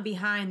was not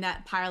behind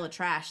that pile of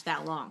trash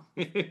that long.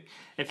 If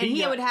And he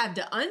got, would have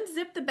to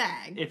unzip the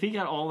bag. if he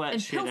got all that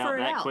and shit out pilfer it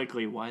that out.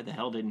 quickly, why the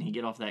hell didn't he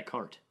get off that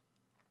cart?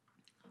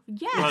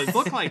 Yes. Well,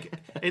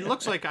 it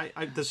looks like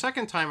I the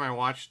second time I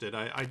watched it,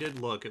 I did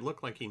look. It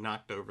looked like he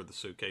knocked over the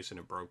suitcase and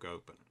it broke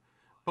open.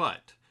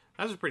 But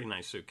that was a pretty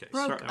nice suitcase.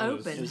 Broke That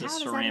was- open. It was a How does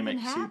that ceramic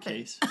even happen?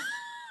 suitcase.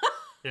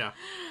 Yeah,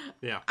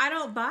 yeah. I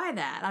don't buy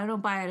that. I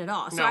don't buy it at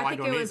all. So No, I I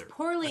think don't it was either. I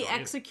poorly don't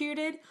either.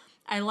 executed.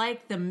 I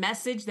like the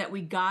message that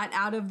we got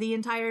out of the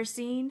entire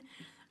scene,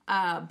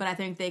 but I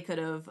think they could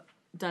have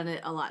done it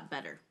a lot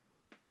better.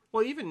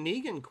 Well, even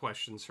Negan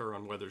questions her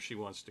on whether she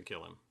wants to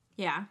kill him.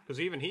 Yeah, Because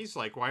even he's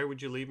like, why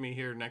would you leave me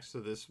here next to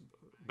this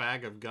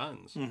bag of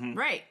guns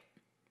right.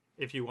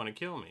 if you want to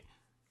kill me?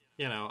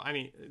 You know, I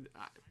mean,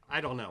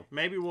 I don't know.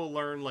 Maybe we'll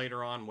learn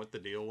later on what the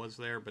deal was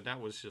there, but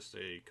that was just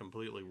a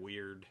completely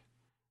weird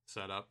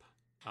setup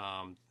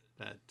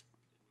that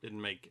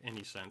didn't make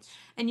any sense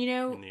And you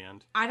know, in the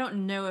end. I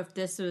don't know if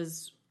this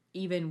was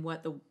even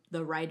what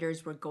the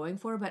writers were going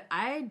for, but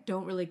I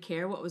don't really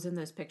care what was in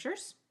those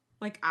pictures.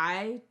 Like,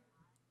 I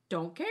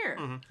don't care.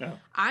 Oh.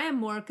 I am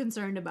more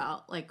concerned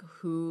about like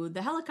who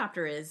the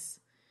helicopter is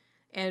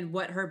and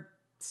what her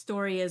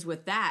story is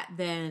with that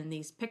than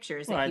these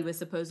pictures that Well, he was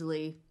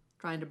supposedly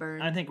trying to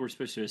burn. I think we're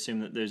supposed to assume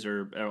that those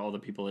are all the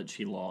people that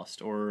she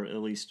lost, or at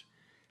least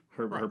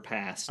her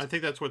past. I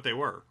think that's what they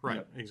were. Right,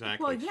 Yep.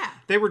 exactly. Well, yeah.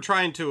 They were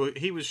trying to,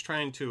 he was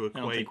trying to I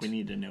don't equate think we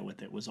need to know what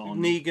that was on.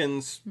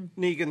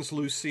 Negan's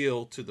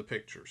Lucille to the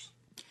pictures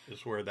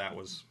is where that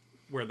was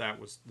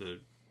the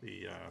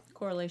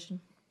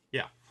Correlation.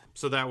 yeah.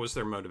 So that was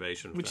their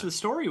motivation. Which for the that.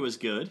 story was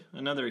good.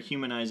 Another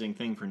humanizing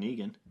thing for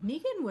Negan.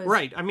 Negan was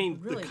Right. I mean,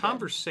 really the good.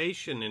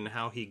 conversation and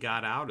how he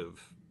got out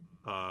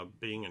of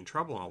being in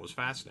trouble and all was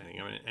fascinating.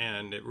 I mean,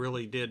 and it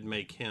really did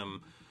make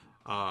him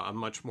a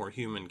much more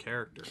human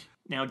character.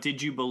 Now,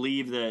 did you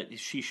believe that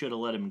she should have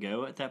let him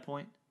go at that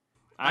point?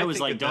 I was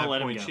think like, at don't that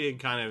let him point,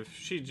 go.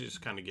 She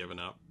just kind of given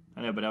up.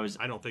 I know, but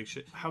I don't think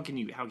she. how can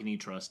you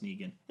trust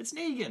Negan? It's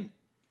Negan.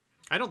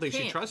 I don't think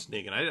she Can't. trusts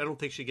Negan. I don't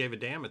think she gave a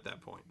damn at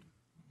that point.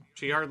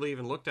 She hardly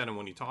even looked at him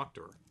when he talked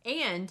to her.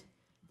 And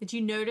did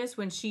you notice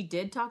when she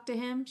did talk to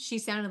him, she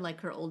sounded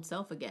like her old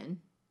self again.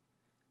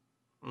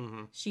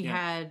 Mm-hmm. She Yeah.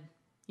 had,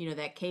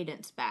 that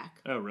cadence back.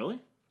 Oh, really?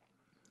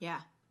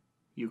 Yeah.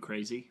 You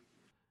crazy?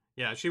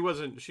 Yeah, she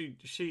wasn't. She.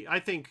 I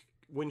think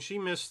when she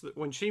missed the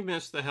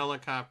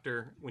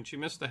helicopter,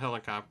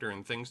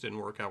 and things didn't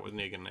work out with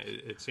Negan,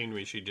 it seemed to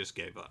me she just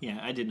gave up. Yeah,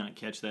 I did not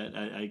catch that.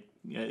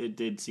 It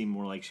did seem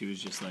more like she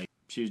was just like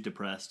she was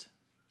depressed.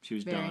 She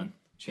was Very, done.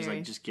 She's very.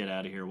 like, just get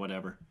out of here,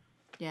 whatever.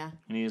 Yeah.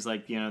 And he was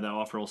like, that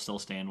offer will still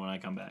stand when I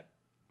come back.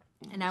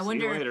 And I See you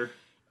wonder, later.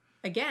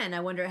 again, I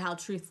wonder how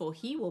truthful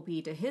he will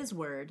be to his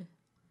word.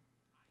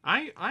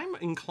 I'm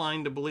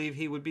inclined to believe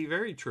he would be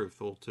very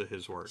truthful to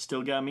his word.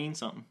 Still gotta mean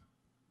something.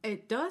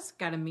 It does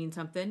gotta mean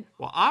something.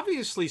 Well,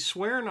 obviously,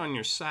 swearing on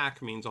your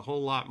sack means a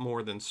whole lot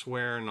more than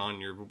swearing on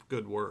your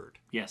good word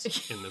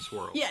Yes. in this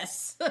world.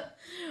 Yes.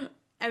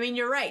 I mean,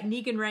 you're right.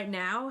 Negan right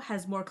now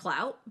has more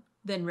clout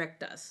than Rick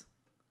does.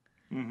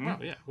 Well,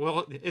 yeah.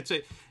 Well,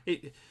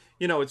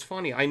 it's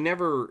funny. I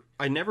never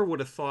would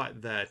have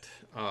thought that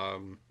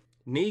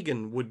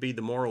Negan would be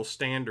the moral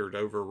standard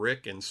over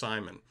Rick and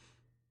Simon.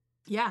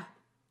 Yeah.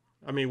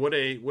 I mean, what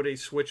a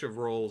switch of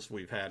roles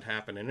we've had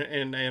happen,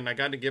 and I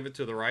got to give it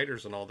to the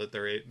writers and all that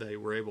they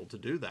were able to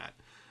do that.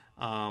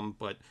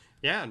 But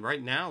yeah, and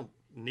right now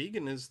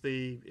Negan is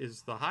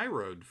the high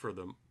road for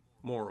the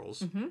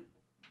morals,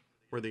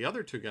 where the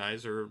other two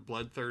guys are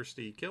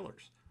bloodthirsty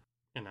killers.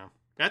 You know,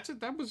 it's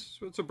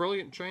a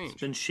brilliant change.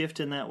 It's been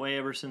shifting that way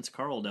ever since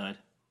Carl died.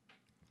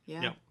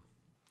 Yeah. Yep.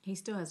 He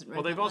still hasn't read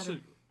Well, they've that also,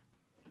 letter.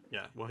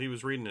 yeah. Well, he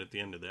was reading it at the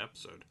end of the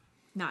episode.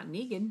 Not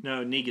Negan.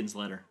 No, Negan's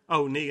letter.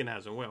 Oh, Negan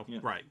hasn't. Well, Yeah.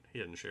 right. He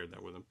hadn't shared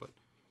that with him, but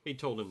he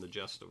told him the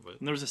gist of it.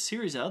 And there was a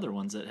series of other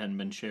ones that hadn't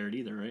been shared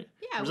either, right?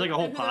 Yeah, There was we like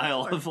a don't whole know who they're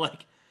pile for. of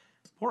like,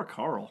 poor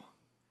Carl.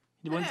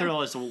 He went through all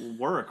this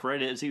work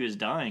right as he was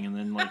dying, and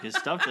then like his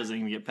stuff doesn't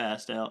even get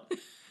passed out.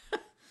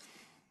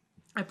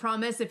 I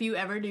promise if you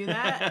ever do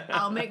that,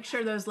 I'll make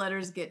sure those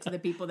letters get to the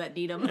people that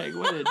need them. Like,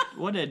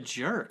 what a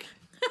jerk.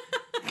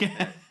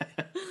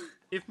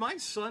 If my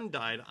son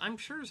died, I'm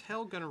sure as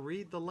hell going to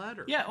read the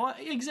letter. Yeah, well,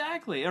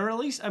 exactly. Or at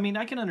least, I mean,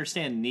 I can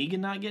understand Negan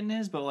not getting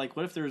his, but like,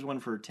 what if there was one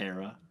for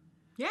Tara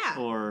Yeah.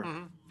 or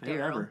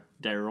whoever,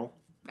 Daryl?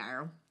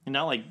 Daryl. And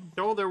not like,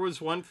 Oh, there was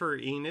one for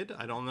Enid.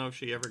 I don't know if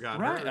she ever got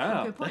right? hers.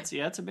 Oh, Good point.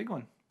 that's a big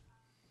one.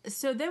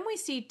 So then we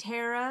see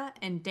Tara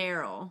and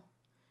Daryl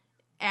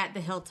at the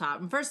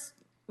hilltop. And first,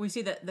 we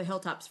see that the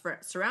hilltop's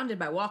surrounded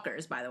by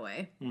walkers, by the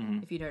way,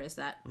 if you noticed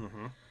that.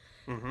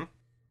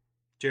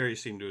 Jerry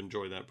seemed to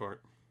enjoy that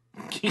part.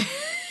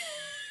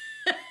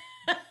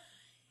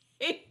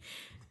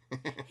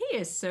 He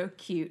is so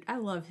cute. I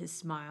love his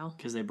smile.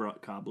 Because they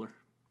brought Cobbler.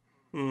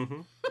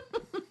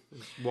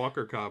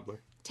 Walker Cobbler.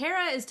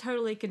 Tara is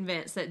totally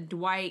convinced that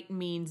Dwight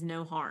means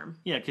no harm.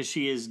 Yeah, because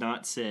she is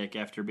not sick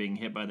after being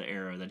hit by the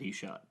arrow that he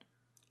shot.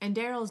 And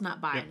Daryl's not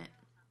buying it.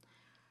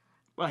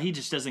 Well, he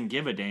just doesn't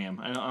give a damn.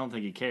 I don't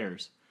think he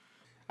cares.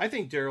 I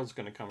think Daryl's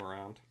going to come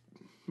around.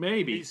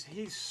 Maybe.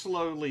 He's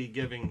slowly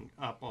giving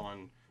up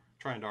on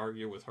trying to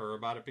argue with her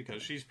about it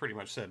because she's pretty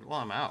much said, "Well,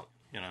 I'm out."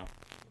 You know,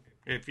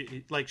 if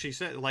you, like she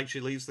said, like she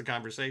leaves the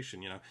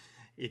conversation. You know,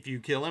 if you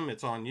kill him,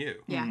 it's on you.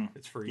 Yeah.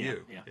 It's for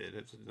you. yeah.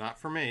 It's not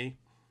for me.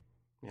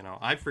 You know,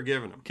 I've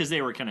forgiven him. Because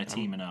they were kind of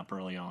teaming up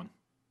early on.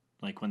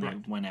 Like when they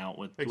went out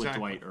with Exactly.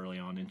 Dwight early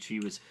on, and she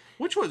was...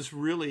 Which was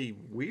really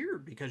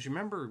weird because you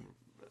remember,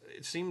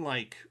 it seemed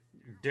like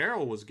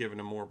Daryl was giving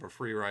him more of a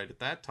free ride at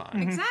that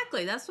time.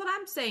 Exactly. That's what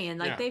I'm saying.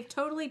 Like, Yeah. they've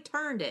totally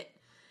turned it.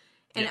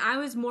 And Yeah. I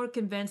was more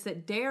convinced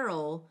that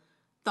Daryl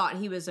thought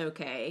he was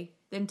okay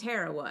than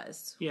Tara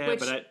was. Yeah, which,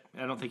 but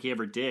I don't think he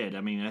ever did. I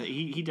mean,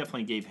 he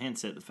definitely gave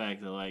hints at the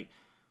fact that, like,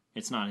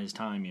 it's not his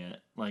time yet.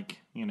 Like,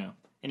 you know...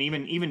 And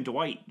even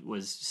Dwight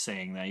was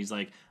saying that. He's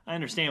like, I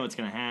understand what's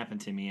going to happen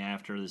to me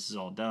after this is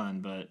all done,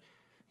 but,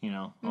 you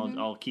know,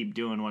 I'll keep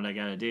doing what I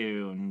got to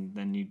do, and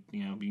then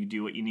you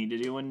do what you need to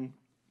do when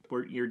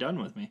you're done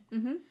with me.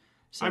 Mm-hmm.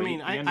 So I mean,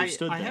 he I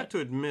understood that. have to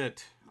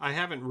admit, I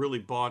haven't really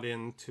bought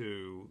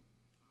into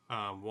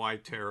why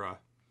Tara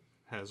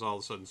has all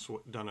of a sudden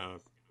done a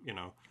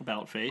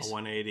About face.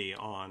 180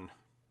 on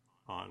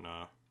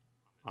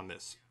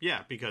this.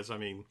 Yeah, because I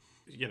mean,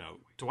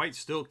 Dwight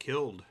still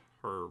killed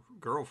her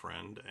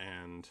girlfriend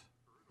and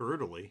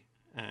brutally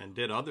and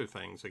did other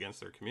things against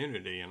their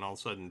community, and all of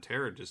a sudden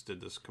Tara just did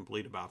this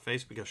complete about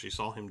face because she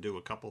saw him do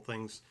a couple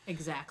things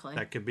exactly.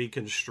 that could be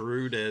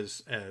construed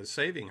as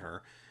saving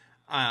her.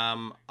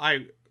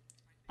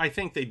 I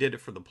think they did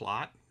it for the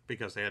plot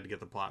because they had to get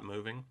the plot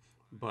moving,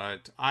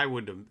 but I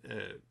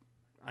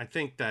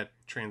think that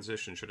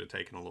transition should have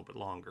taken a little bit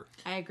longer.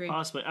 I agree.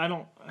 Possibly.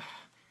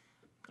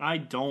 I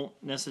don't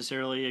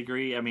necessarily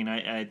agree. I mean,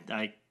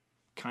 I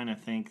kind of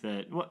think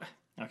that... Well,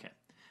 okay.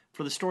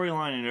 For the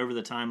storyline and over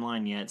the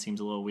timeline, yeah, it seems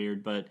a little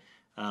weird, but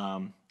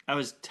I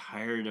was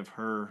tired of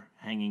her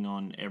hanging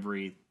on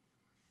everything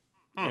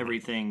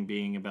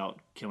being about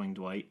killing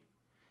Dwight.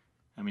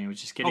 I mean, it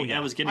was just getting... yeah. I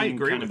was I getting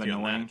agree kind of with you on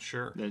annoying. that,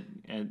 sure.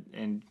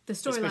 And The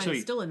storyline especially-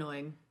 is still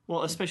annoying.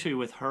 Well, especially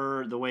with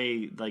her, the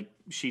way like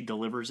she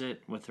delivers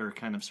it with her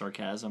kind of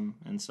sarcasm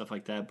and stuff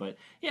like that. But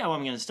yeah, well,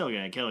 I'm still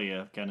gonna kill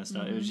you, kind of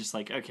stuff. It was just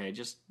like, okay,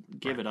 just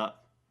give it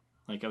up.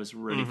 Like I was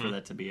ready for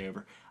that to be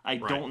over. I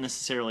don't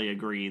necessarily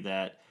agree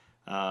that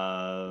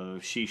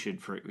she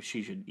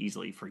should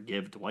easily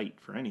forgive Dwight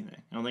for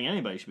anything. I don't think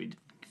anybody should be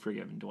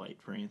forgiving Dwight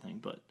for anything.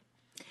 But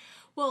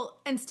Well,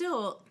 and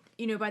still,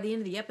 by the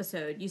end of the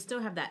episode, you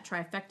still have that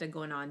trifecta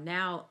going on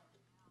now,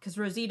 because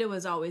Rosita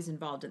was always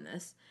involved in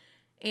this.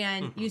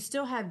 And you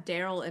still have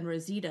Daryl and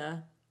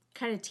Rosita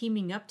kind of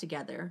teaming up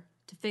together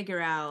to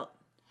figure out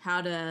how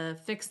to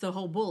fix the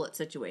whole bullet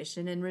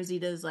situation. And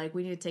Rosita's like,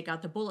 we need to take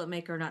out the bullet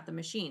maker, not the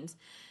machines.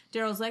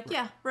 Daryl's like,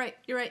 yeah, right,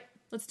 you're right.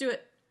 Let's do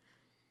it.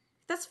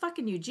 That's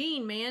fucking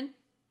Eugene, man.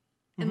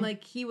 And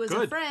like, he was a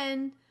Good.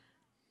 friend.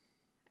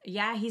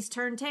 Yeah, he's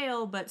turned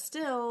tail, but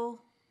still...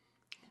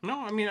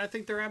 No, I mean, I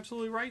think they're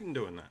absolutely right in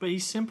doing that.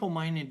 he's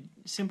simple-minded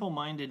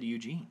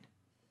Eugene.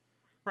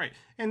 Right.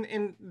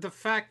 And the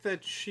fact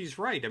that she's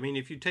right. I mean,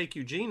 if you take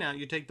Eugene out,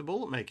 you take the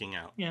bullet making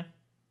out. Yeah.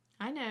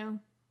 I know.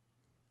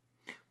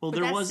 Well,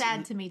 But that's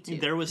sad to me, too.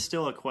 There was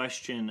still a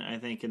question, I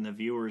think, in the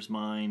viewer's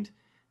mind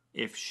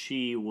if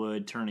she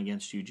would turn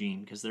against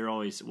Eugene, because there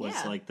always was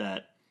Yeah. like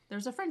that.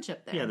 There's a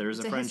friendship there. Yeah, there's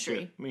It's a friendship.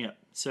 history. Yeah,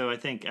 so I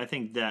think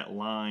that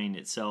line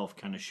itself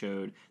kind of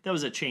showed that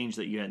was a change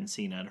that you hadn't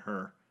seen out of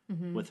her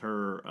with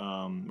her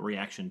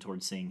reaction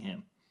towards seeing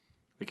him,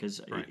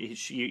 because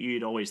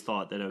you'd always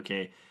thought that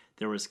okay,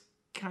 there was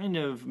kind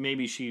of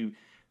maybe she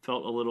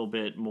felt a little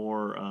bit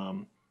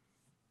more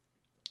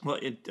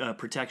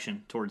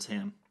protection towards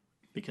him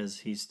because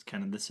he's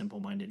kind of the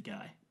simple-minded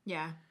guy.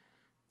 Yeah.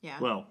 Yeah.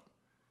 Well,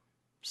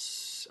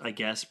 I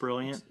guess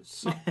brilliant,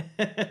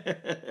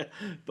 but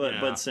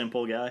Yeah.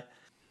 simple guy.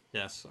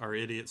 Yes, our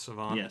idiot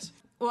savant. Yes.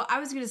 Well, I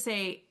was going to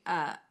say,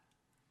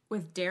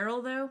 with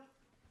Daryl, though,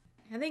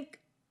 I think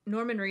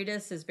Norman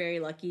Reedus is very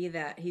lucky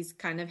that he's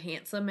kind of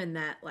handsome in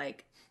that,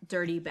 like,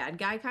 dirty bad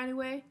guy kind of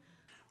way.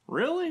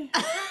 Really?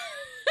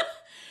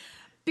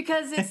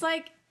 Because it's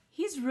like,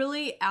 he's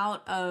really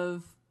out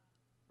of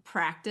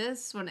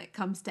practice when it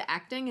comes to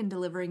acting and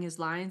delivering his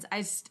lines.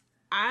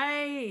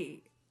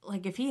 I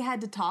like, if he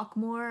had to talk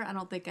more, I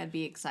don't think I'd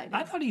be excited.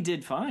 I thought he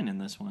did fine in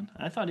this one.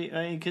 I thought he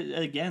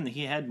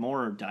had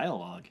more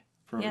dialogue.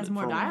 He has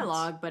more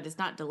dialogue, but it's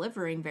not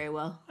delivering very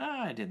well.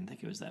 I didn't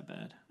think it was that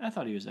bad. I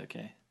thought he was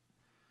okay.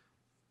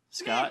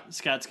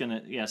 Scott's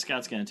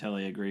gonna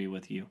totally agree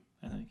with you,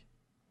 I think.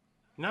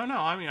 No,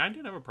 I mean, I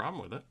didn't have a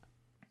problem with it.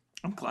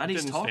 I'm glad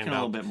he's talking a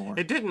little bit more.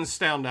 It didn't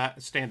stand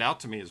out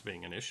to me as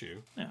being an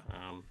issue. Yeah.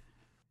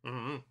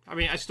 I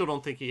mean, I still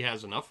don't think he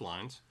has enough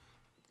lines.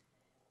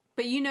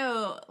 But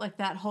like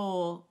that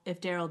whole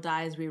 "if Daryl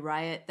dies, we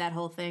riot," that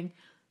whole thing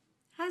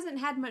hasn't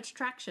had much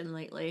traction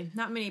lately.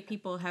 Not many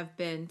people have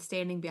been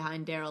standing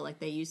behind Daryl like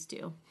they used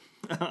to.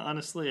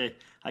 Honestly,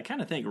 I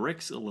kind of think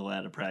Rick's a little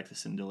out of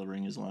practice in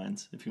delivering his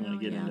lines, if you want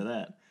to get into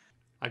that.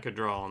 I could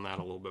draw on that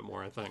a little bit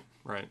more, I think.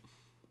 Right.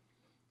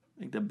 I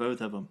think that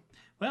both of them.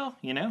 Well,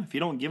 if you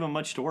don't give him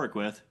much to work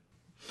with,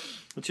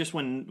 it's just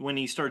when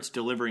he starts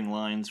delivering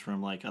lines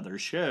from, like, other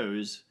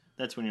shows,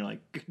 that's when you're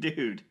like,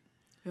 dude.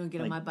 You want to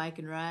get on my bike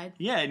and ride?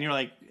 Yeah, and you're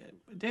like,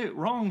 dude,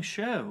 wrong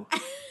show.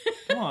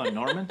 Come on,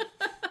 Norman.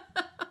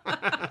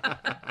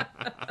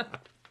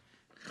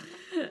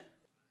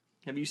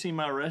 Have you seen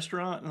my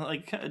restaurant?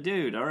 Like,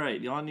 dude, all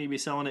right, y'all need to be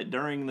selling it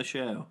during the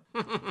show.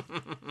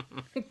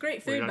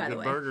 Great We food, got by the good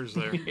way. burgers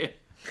there.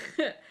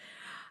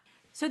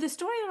 So the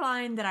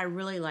storyline that I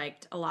really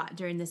liked a lot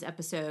during this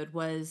episode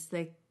was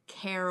the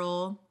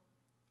Carol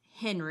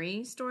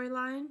Henry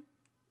storyline.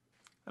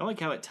 I like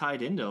how it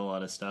tied into a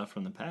lot of stuff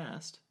from the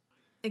past.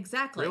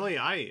 Exactly. Really,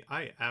 I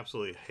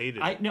absolutely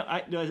hated it.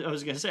 I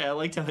was gonna say I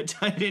liked how it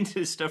tied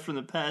into stuff from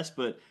the past,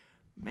 but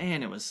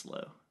man, it was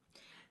slow.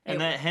 And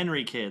that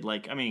Henry kid,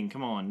 like, I mean,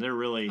 come on, they're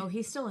really. Oh,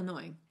 he's still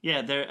annoying.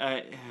 Yeah,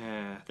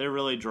 they're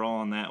really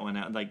drawing that one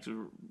out, like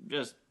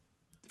just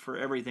for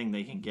everything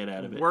they can get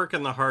out of it.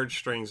 Working the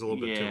heartstrings a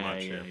little bit too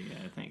much Yeah, here.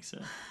 I think so.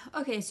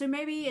 Okay, so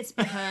maybe it's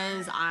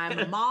because I'm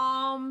a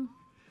mom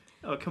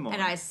Oh, come on.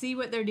 and I see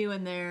what they're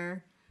doing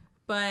there,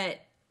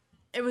 but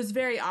it was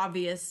very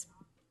obvious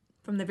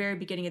from the very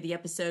beginning of the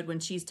episode when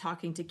she's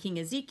talking to King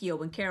Ezekiel,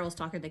 when Carol's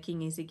talking to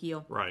King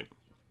Ezekiel, Right.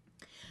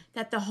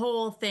 that the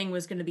whole thing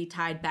was going to be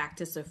tied back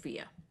to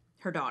Sophia,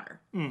 her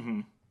daughter. Mm-hmm.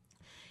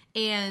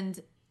 And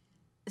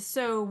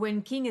so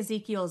when King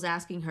Ezekiel is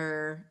asking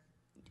her,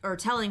 or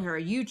telling her,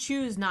 you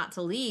choose not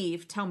to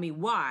leave, tell me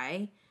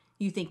why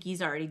you think he's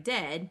already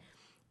dead.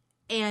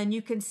 And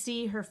you can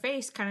see her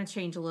face kind of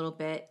change a little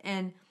bit.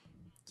 And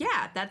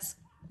yeah, that's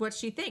what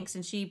she thinks.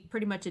 And she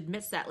pretty much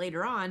admits that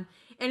later on.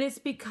 And it's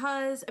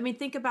because, I mean,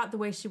 think about the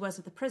way she was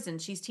at the prison.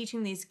 She's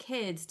teaching these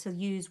kids to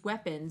use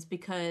weapons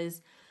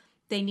because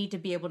they need to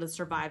be able to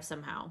survive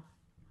somehow.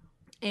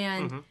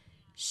 And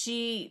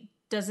she's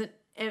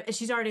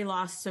already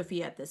lost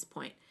Sophia at this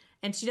point.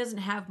 And she doesn't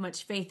have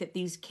much faith that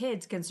these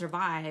kids can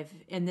survive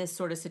in this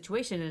sort of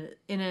situation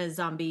in a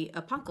zombie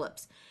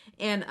apocalypse.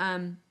 And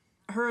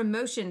her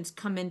emotions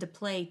come into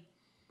play,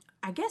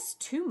 I guess,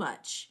 too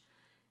much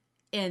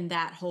in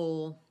that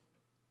whole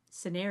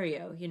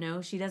scenario.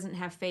 She doesn't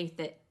have faith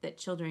that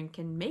children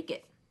can make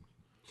it.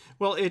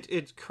 Well,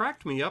 it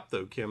cracked me up,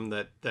 though, Kim,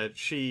 that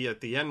she,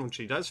 at the end, when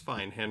she does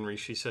find Henry,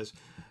 she says,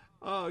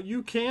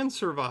 you can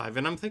survive.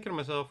 And I'm thinking to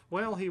myself,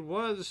 well, he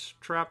was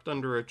trapped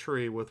under a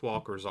tree with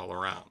walkers all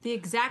around. The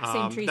exact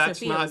same tree that's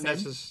Sophia not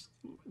was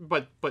in.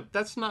 But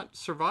that's not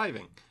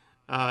surviving.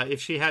 If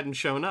she hadn't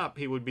shown up,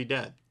 he would be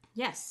dead.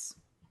 Yes.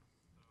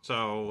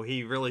 So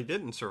he really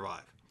didn't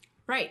survive.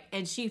 Right,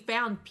 and she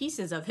found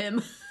pieces of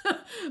him,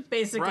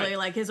 basically, Right.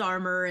 like his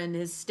armor and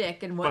his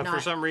stick and whatnot. But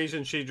for some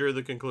reason, she drew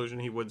the conclusion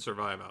he would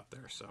survive out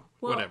there. So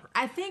Well, whatever.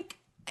 I think,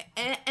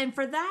 and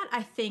for that,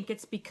 I think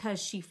it's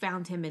because she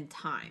found him in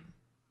time.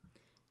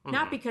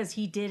 Not because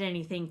he did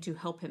anything to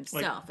help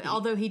himself.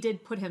 Although he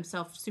did put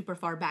himself super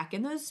far back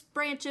in those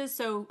branches,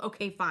 so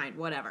okay, fine,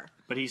 whatever.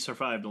 But he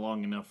survived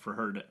long enough for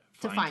her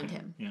to find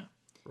him. Yeah.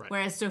 Right.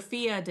 Whereas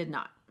Sophia did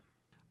not.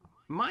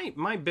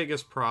 My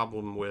biggest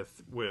problem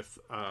with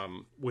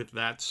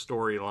that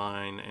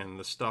storyline and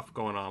the stuff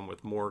going on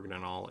with Morgan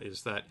and all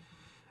is that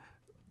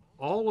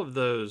all of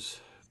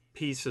those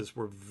pieces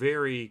were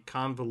very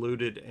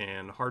convoluted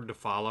and hard to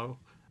follow.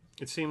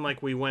 it seemed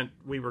like we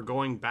were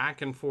going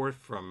back and forth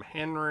from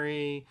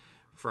Henry,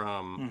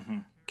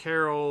 from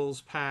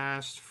Carol's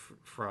past,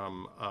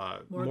 from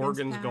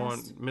Morgan's past. going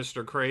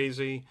Mr.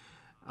 Crazy.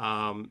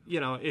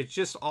 It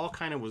just all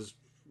kind of was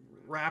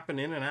wrapping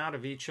in and out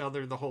of each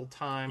other the whole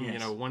time.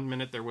 Yes. 1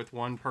 minute they're with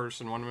one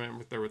person, 1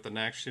 minute they're with the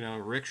next.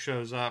 Rick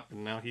shows up,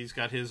 and now he's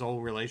got his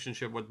old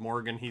relationship with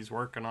Morgan he's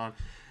working on.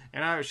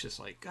 And I was just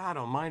like, God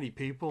almighty,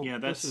 people,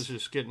 this is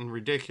just getting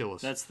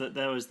ridiculous.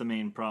 That was the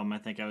main problem I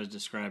think I was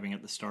describing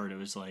at the start. It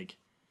was like,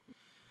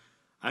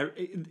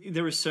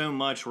 there was so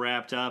much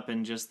wrapped up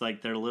in just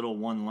like their little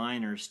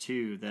one-liners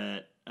too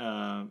that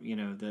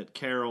that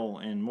Carol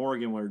and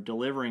Morgan were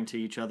delivering to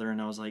each other,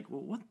 and I was like,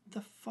 well, what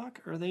the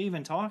fuck are they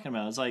even talking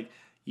about? It's like,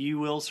 you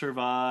will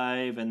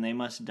survive, and they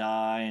must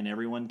die, and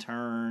everyone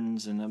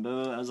turns, and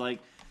I was like,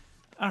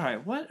 all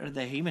right, what are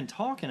they even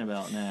talking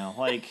about now?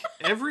 Like,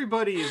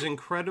 everybody is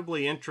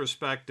incredibly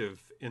introspective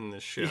in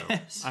this show.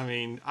 Yes. I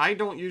mean, I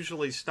don't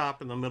usually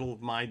stop in the middle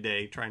of my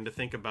day trying to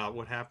think about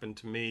what happened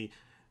to me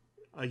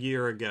a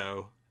year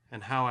ago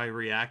and how I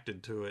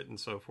reacted to it and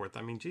so forth.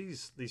 I mean,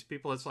 geez, these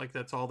people, it's like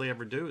that's all they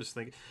ever do is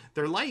think.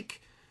 They're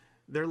like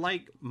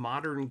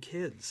modern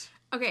kids.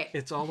 Okay.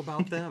 It's all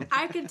about them.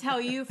 I can tell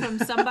you from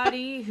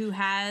somebody who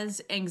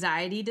has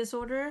anxiety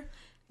disorder,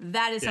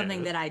 that is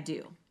something that I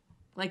do.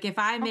 Like, if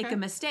I make a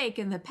mistake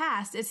in the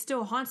past, it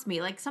still haunts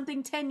me. Like,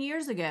 something 10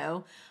 years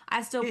ago,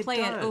 I still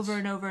play it over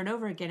and over and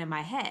over again in my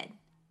head.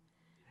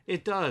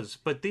 It does,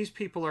 but these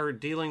people are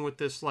dealing with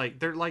this, like,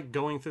 they're, like,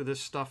 going through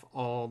this stuff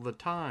all the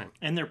time.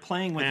 And they're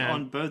playing with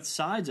on both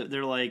sides.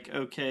 They're like,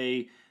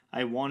 okay,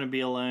 I want to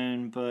be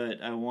alone,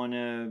 but I want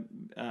to,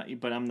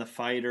 but I'm the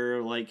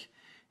fighter, like,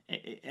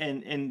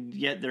 and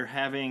yet they're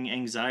having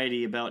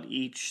anxiety about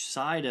each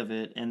side of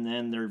it, and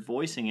then they're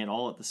voicing it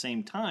all at the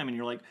same time, and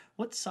you're like,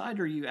 what side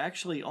are you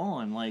actually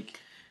on? Like,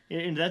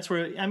 and that's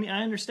where, I mean,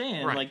 I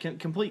understand, like,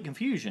 complete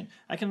confusion.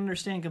 I can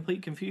understand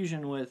complete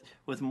confusion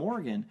with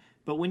Morgan,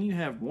 but when you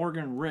have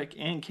Morgan, Rick,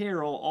 and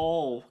Carol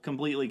all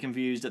completely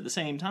confused at the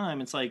same time,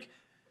 it's like,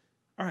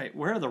 all right,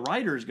 where are the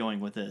writers going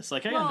with this?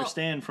 Like, I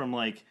understand from,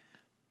 like,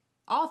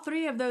 all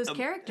three of those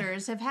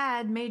characters have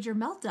had major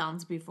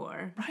meltdowns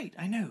before. Right,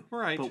 I know.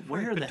 Right, but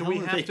where the do hell we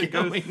are have they to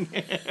going?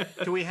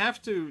 Do we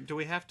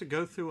have to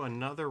go through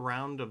another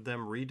round of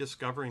them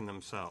rediscovering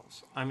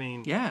themselves? I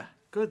mean, Yeah.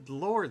 good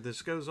Lord,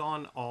 this goes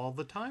on all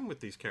the time with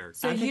these characters.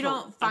 So you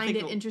don't find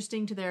it think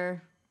interesting to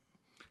their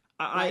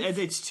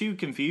it's too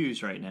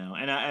confused right now,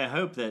 and I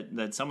hope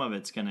that some of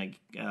it's gonna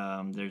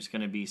there's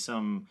gonna be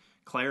some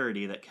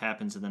clarity that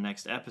happens in the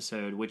next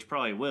episode, which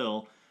probably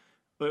will,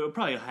 but it will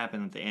probably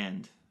happen at the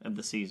end of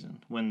the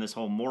season when this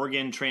whole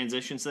Morgan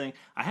transitions thing.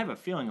 I have a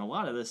feeling a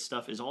lot of this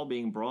stuff is all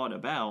being brought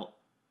about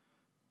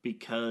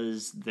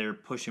because they're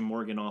pushing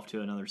Morgan off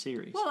to another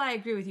series. Well, I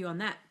agree with you on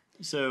that.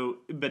 So,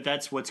 but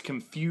that's what's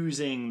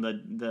confusing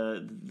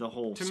the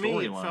whole storyline. To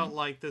me, it felt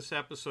like this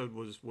episode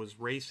was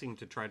racing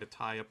to try to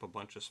tie up a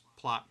bunch of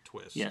plot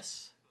twists.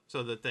 Yes.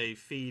 So that they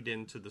feed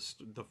into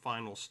the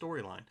final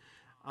storyline.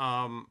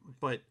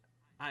 But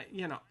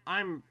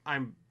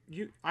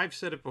I've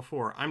said it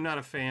before. I'm not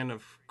a fan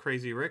of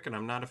Crazy Rick, and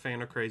I'm not a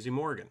fan of Crazy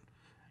Morgan.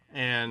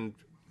 And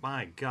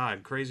my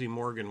God, Crazy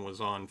Morgan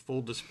was on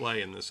full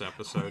display in this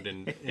episode,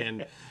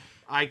 and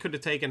I could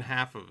have taken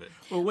half of it.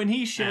 Well, when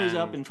he shows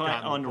up and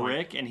on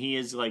Rick, and he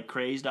is like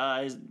crazed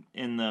eyes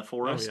in the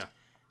forest,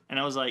 and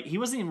I was like, he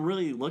wasn't even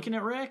really looking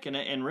at Rick,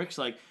 and Rick's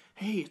like,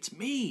 "Hey, it's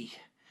me,"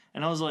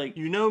 and I was like,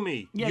 "You know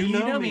me, yeah, you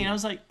know me," and I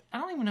was like, I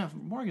don't even know if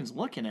Morgan's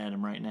looking at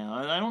him right now.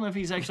 I don't know if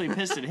he's actually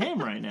pissed at him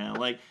right now.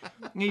 Like,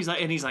 he's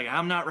like,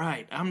 I'm not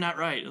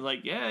right.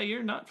 Like, yeah,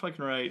 you're not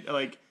fucking right.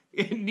 Like,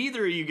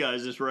 neither of you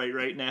guys is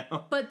right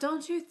now. But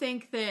don't you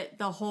think that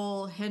the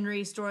whole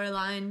Henry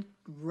storyline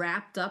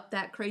wrapped up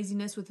that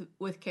craziness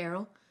with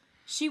Carol?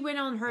 She went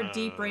on her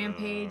deep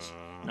rampage.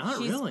 Not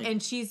really.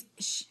 And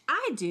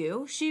I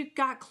do. She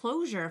got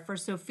closure for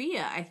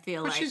Sophia, I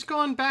feel But like. she's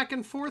gone back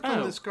and forth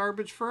on this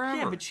garbage forever.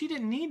 Yeah, but she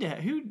didn't need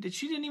to.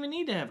 She didn't even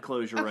need to have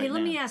closure right now. Okay,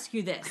 let me ask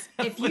you this.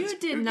 If you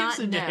did who not gives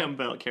a know... damn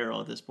about Carol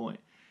at this point?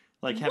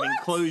 Like, having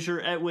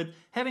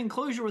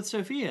closure with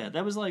Sophia.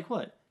 That was like,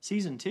 what,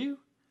 season 2?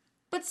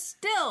 But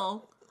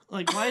still...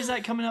 Like, why is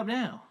that coming up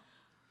now?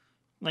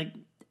 Like...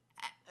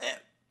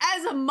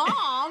 As a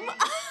mom...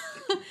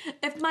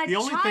 If my the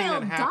only thing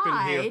that happened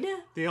died... here,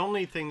 the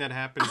only thing that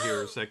happened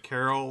here is that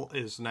Carol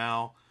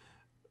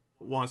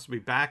wants to be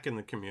back in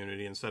the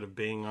community instead of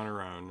being on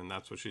her own, and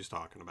that's what she's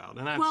talking about.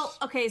 And that's, well,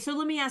 okay, so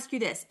let me ask you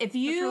this: if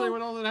you really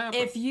what all that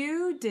happened. If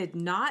you did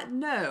not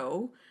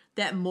know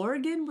that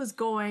Morgan was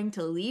going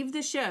to leave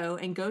the show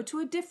and go to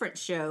a different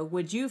show,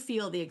 would you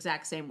feel the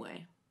exact same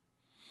way?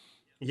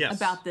 Yes.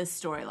 About this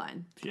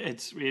storyline?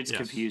 It's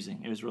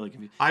confusing. It was really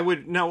confusing. I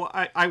would.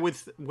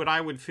 What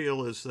I would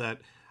feel is that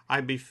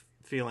I'd be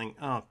feeling,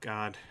 oh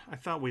God, I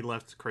thought we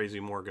left Crazy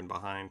Morgan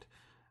behind.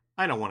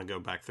 I don't want to go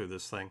back through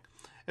this thing.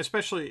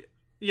 Especially,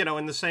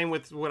 and the same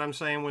with what I'm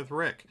saying with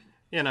Rick.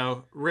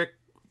 Rick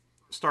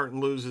starting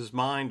to lose his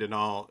mind and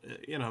all.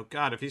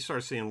 God, if he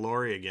starts seeing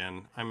Lori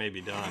again, I may be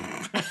done.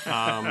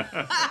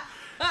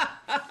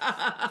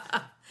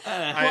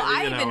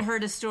 I even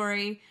heard a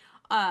story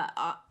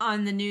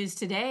on the news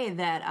today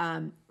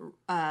that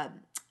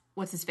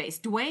what's his face,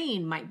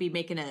 Dwayne might be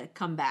making a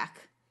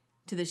comeback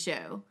to the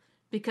show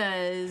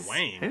because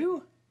Dwayne.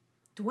 Who?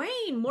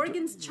 Dwayne,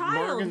 Morgan's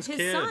child, Morgan's his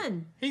kid.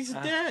 son. He's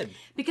dead.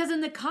 Because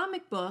in the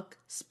comic book,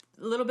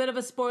 a little bit of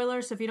a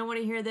spoiler, so if you don't want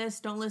to hear this,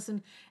 don't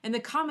listen. In the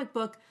comic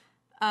book,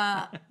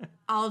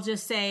 I'll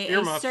just say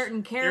Earmuffs. a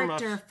certain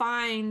character Earmuffs.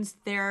 finds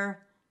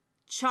their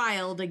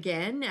child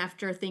again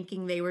after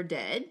thinking they were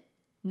dead.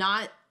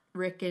 Not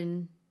Rick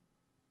and,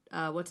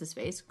 what's his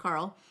face?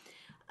 Carl.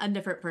 A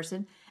different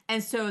person.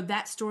 And so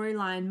that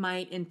storyline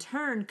might in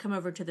turn come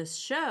over to this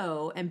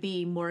show and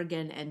be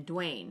Morgan and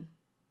Dwayne.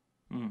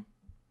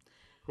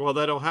 Well,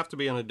 that'll have to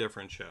be on a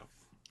different show.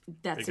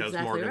 That's Because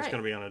exactly Morgan's right.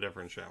 going to be on a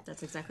different show.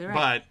 That's exactly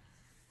right.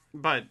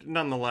 But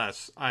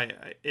nonetheless,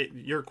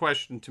 your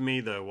question to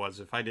me, though, was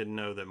if I didn't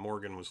know that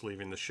Morgan was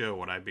leaving the show,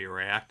 would I be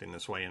reacting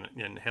this way?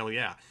 And hell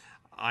yeah.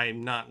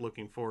 I'm not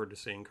looking forward to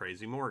seeing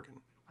Crazy Morgan.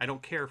 I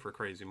don't care for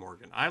Crazy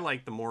Morgan. I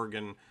like the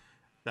Morgan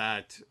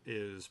that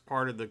is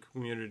part of the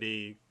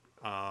community,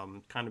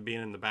 kind of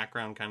being in the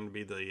background, kind of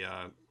be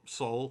the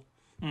soul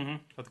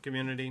of the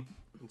community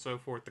and so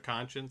forth, the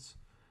conscience.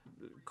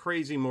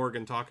 Crazy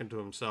Morgan talking to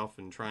himself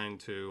and trying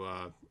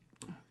to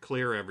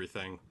clear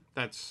everything.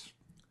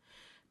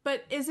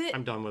 But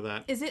I'm done with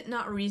that. Is it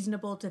not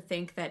reasonable to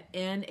think that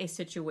in a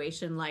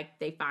situation like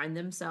they find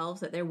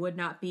themselves, that there would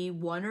not be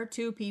one or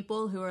two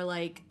people who are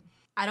like,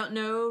 I don't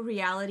know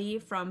reality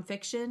from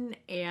fiction,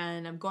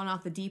 and I'm going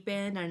off the deep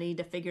end. I need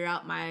to figure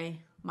out my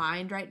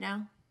mind right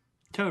now.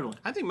 Totally.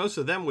 I think most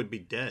of them would be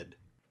dead.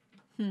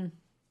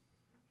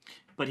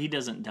 But he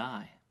doesn't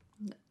die.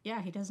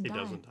 Yeah, he doesn't die. He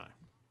doesn't die.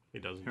 He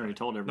doesn't I already die.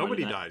 told everybody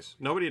Nobody that. dies.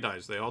 Nobody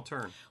dies. They all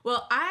turn.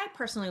 Well, I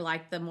personally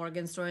like the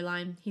Morgan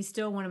storyline. He's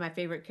still one of my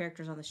favorite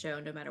characters on the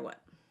show, no matter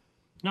what.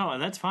 No,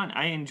 that's fine.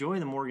 I enjoy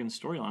the Morgan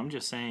storyline. I'm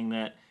just saying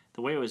that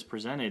the way it was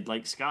presented,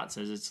 like Scott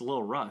says, it's a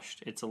little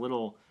rushed. It's a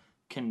little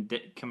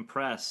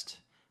compressed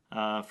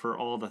for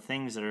all the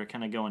things that are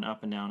kind of going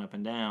up and down, up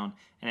and down.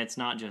 And it's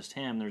not just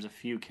him. There's a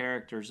few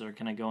characters that are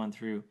kind of going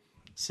through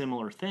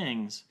similar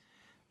things.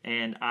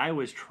 And I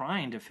was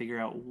trying to figure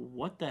out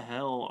what the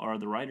hell are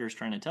the writers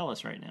trying to tell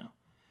us right now,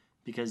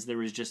 because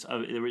there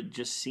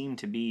just seemed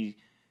to be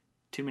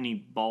too many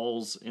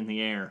balls in the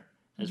air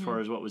as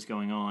far as what was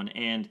going on.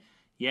 And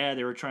yeah,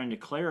 they were trying to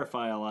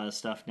clarify a lot of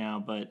stuff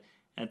now, but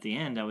at the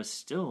end I was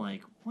still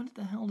like, what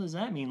the hell does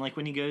that mean? Like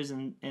when he goes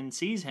and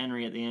sees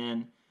Henry at the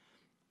end,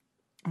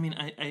 I mean,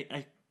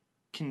 I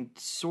can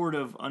sort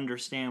of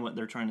understand what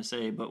they're trying to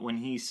say, but when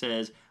he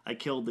says, I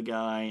killed the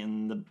guy,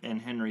 and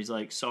Henry's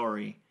like,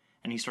 sorry,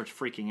 and he starts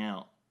freaking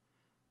out.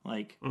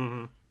 Like,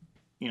 you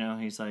know,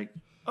 he's like,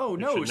 oh,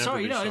 no,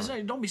 sorry,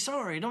 don't be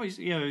sorry. Don't be,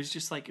 you know, it was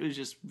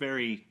just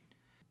very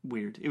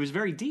weird. It was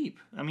very deep.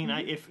 I mean,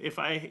 if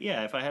I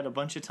had a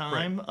bunch of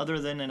time other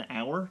than an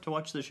hour to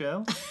watch the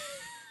show,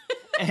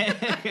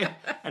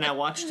 and I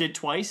watched it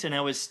twice, and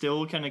I was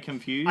still kind of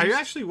confused. I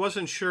actually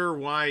wasn't sure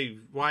why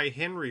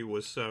Henry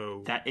was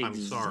so. I'm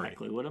sorry.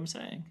 Exactly what I'm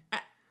saying.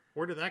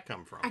 Where did that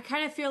come from? I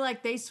kind of feel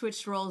like they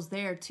switched roles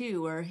there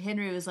too, where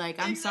Henry was like,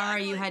 I'm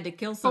sorry you had to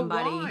kill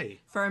somebody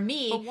for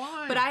me. But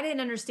why? But I didn't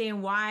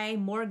understand why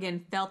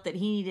Morgan felt that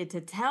he needed to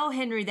tell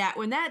Henry that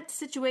when that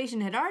situation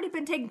had already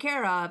been taken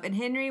care of and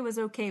Henry was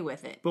okay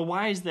with it. But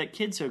why is that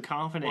kid so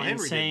confident in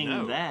Henry saying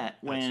didn't know that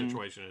when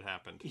situation had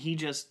happened? he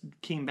just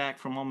came back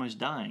from almost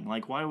dying?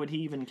 Like, why would he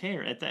even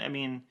care? I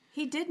mean...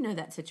 He did know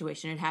that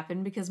situation had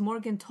happened because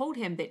Morgan told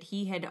him that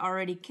he had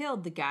already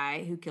killed the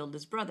guy who killed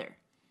his brother.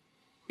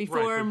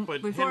 Before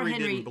Henry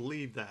didn't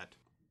believe that.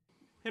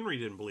 Henry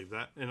didn't believe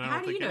that, and I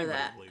don't think anybody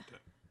believed it.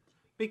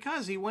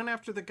 Because he went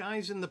after the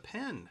guys in the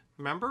pen.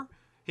 Remember,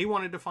 he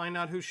wanted to find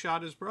out who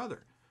shot his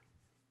brother.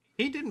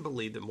 He didn't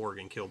believe that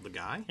Morgan killed the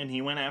guy, and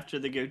he went after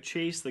to go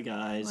chase the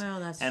guys. Well,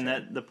 that's and true.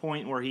 that the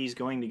point where he's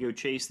going to go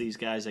chase these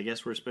guys, I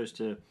guess we're supposed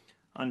to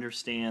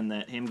understand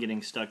that him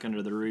getting stuck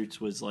under the roots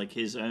was like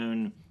his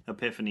own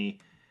epiphany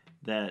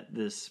that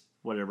this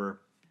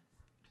whatever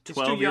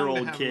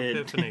 12-year-old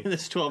kid,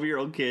 this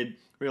 12-year-old kid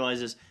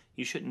realizes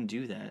you shouldn't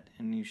do that,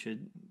 and you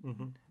should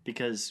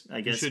because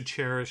I guess you should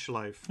cherish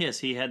life. Yes,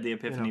 he had the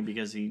epiphany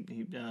because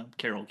he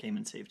Carol came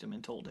and saved him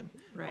and told him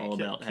all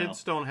about how.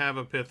 Kids don't have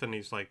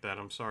epiphanies like that.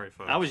 I'm sorry,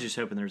 folks. I was just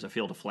hoping there was a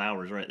field of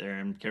flowers right there,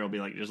 and Carol would be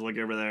like, "Just look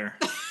over there."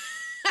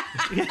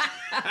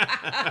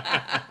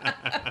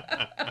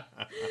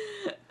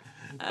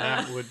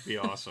 That would be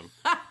awesome.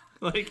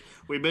 Like,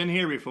 we've been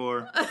here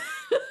before.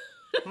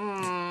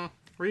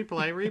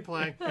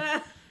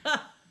 Replay.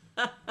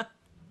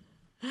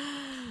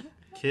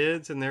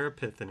 Kids and their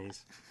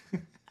epiphanies.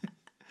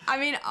 I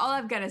mean, all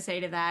I've got to say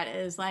to that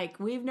is, like,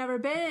 we've never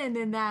been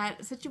in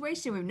that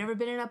situation. We've never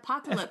been in an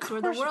apocalypse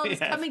where the world is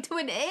coming to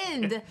an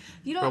end.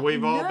 You don't know. But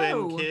we've all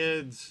been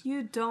kids.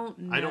 You don't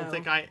know. I don't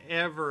think I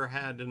ever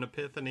had an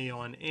epiphany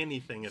on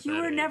anything at that age.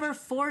 You were never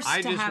forced to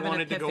have an epiphany. I just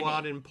wanted to go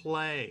out and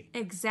play.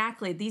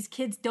 Exactly. These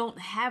kids don't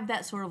have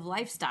that sort of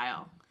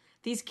lifestyle.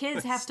 These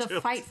kids have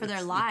to fight for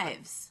their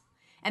lives.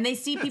 and they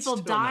see people still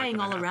not dying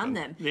gonna all around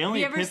happen. them. The Have only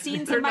you ever epiphany-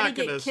 seen They're somebody not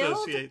going to get killed?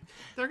 associate.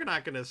 They're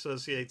not going to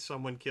associate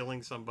someone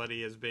killing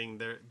somebody as being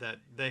there. That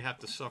they have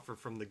to suffer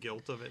from the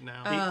guilt of it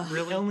now.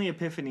 The only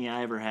epiphany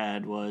I ever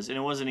had was, and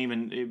it wasn't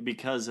even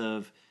because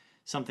of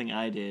something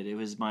I did. It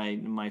was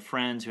my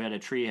friends who had a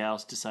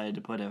treehouse decided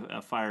to put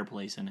a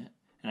fireplace in it,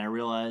 and I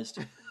realized,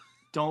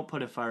 don't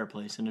put a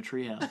fireplace in a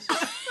treehouse.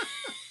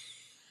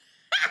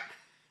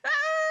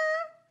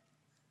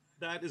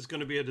 That is going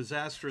to be a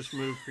disastrous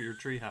move for your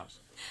treehouse.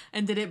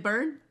 And did it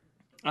burn?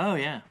 Oh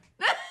yeah,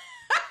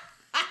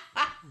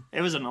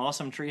 it was an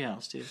awesome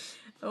treehouse too.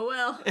 Oh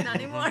well, not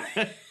anymore.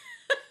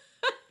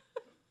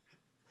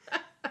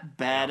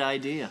 Bad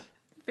idea.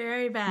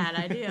 Very bad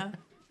idea.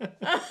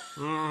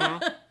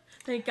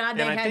 Thank God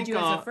they And I had think, you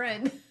as a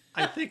friend.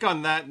 I think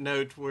on that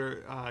note,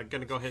 we're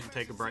going to go ahead and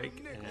take a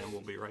break, and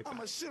we'll be right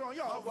back. Shit on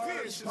y'all. My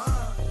word is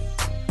bond.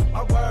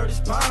 My word is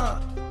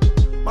bond.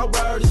 My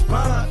word is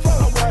bond.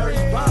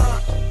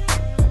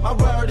 My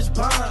word is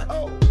bond.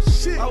 Oh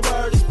shit. My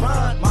word is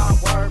bond. My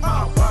word.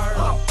 My word.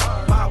 My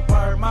word. My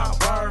word. My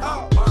word.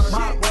 My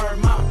word.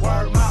 My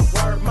word. My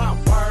word. My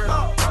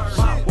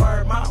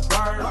word. My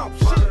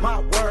word. My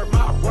word.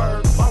 My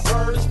word. My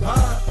word is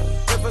bond.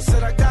 If I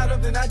said I got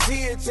him, then I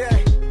did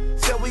that.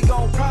 Said we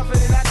gon'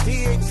 profit, and I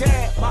did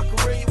that. My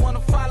career you wanna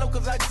follow,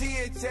 cause I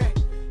did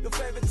that. Your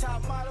favorite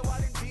top model,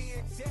 I done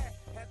did that.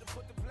 Had to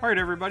put the All right,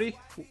 everybody,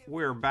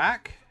 we're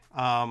back.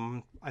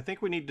 I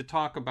think we need to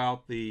talk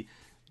about the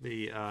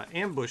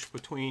ambush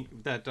between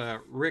that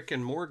Rick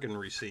and Morgan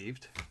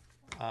received.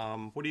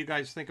 What do you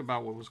guys think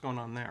about what was going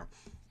on there?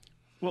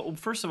 Well,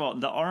 first of all,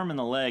 the arm and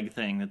the leg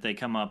thing that they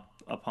come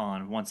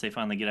upon once they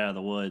finally get out of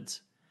the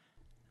woods.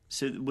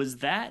 So was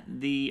that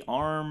the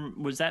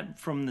arm? Was that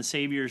from the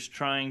Saviors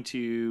trying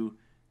to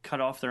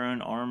cut off their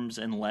own arms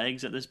and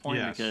legs at this point?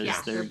 Yes. Because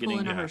Yeah, they're pulling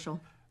getting a Herschel.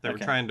 They were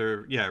Okay. trying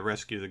to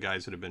rescue the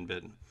guys that have been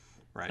bitten.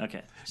 Right.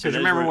 Okay. Because So those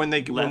remember were when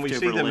we see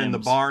leftover them in the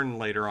limbs. barn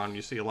later on,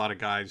 you see a lot of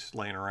guys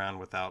laying around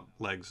without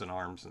legs and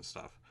arms and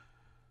stuff.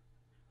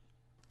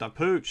 The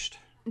pooched.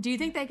 Do you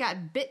think they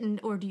got bitten,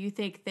 or do you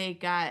think they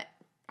got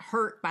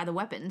hurt by the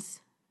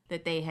weapons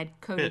that they had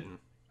coated? Bitten.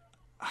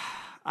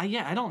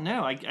 Yeah, I don't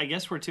know. I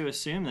guess we're to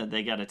assume that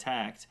they got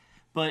attacked,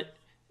 but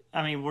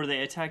I mean, were they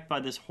attacked by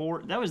this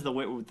horde? That was the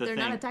They're thing.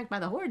 not attacked by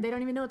the horde. They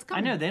don't even know it's I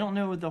coming. know they don't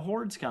know the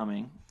horde's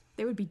coming.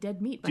 They would be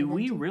dead meat by Do then,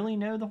 we too. really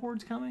know the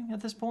horde's coming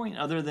at this point,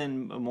 other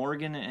than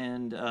Morgan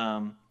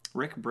and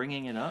Rick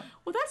bringing it up?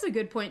 Well, that's a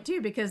good point, too,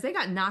 because they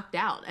got knocked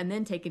out and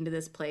then taken to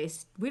this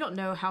place. We don't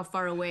know how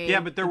far away Yeah,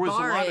 but there the was a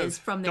bar lot is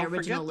of. from their Don't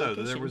original forget though,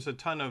 location. there was a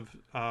ton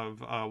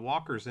of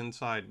walkers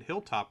inside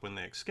Hilltop when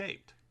they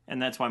escaped.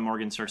 And that's why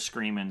Morgan starts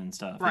screaming and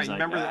stuff. Right. He's like,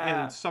 Remember, "Ah."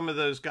 and some of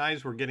those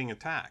guys were getting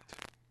attacked.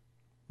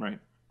 Right.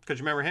 Because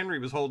remember, Henry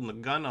was holding the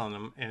gun on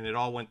them, and it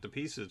all went to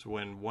pieces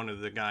when one of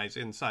the guys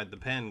inside the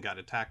pen got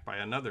attacked by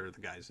another of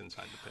the guys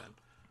inside the pen.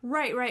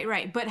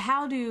 Right. But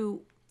how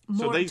do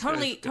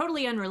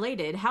totally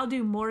unrelated? How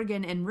do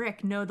Morgan and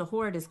Rick know the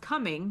horde is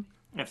coming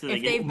After if they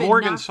they've get been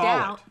Morgan knocked saw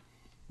out? it.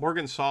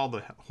 Morgan saw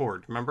the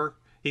horde. Remember,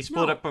 he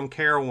split No. up on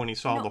Carol when he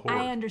saw No, the horde.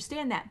 I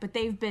understand that, but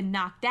they've been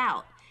knocked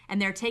out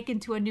and they're taken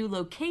to a new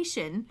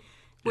location.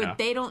 Where Yeah.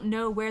 they don't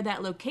know where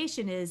that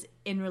location is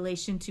in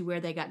relation to where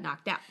they got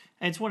knocked out.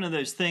 And it's one of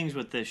those things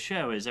with this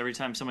show is every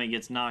time somebody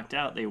gets knocked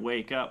out, they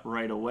wake up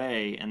right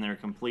away and they're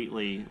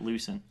completely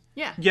loosened.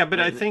 Yeah. Yeah, but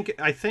I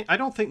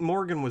don't think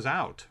Morgan was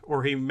out,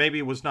 or he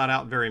maybe was not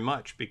out very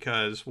much,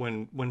 because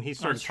when he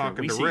started That's true.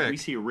 talking we to see, Rick, we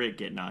see Rick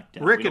get knocked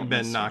out. Rick We had don't been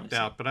necessarily knocked see-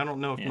 out, but I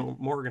don't know if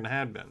Morgan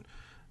had been,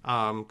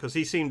 because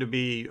he seemed to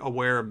be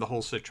aware of the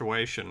whole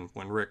situation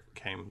when Rick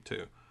came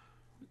to.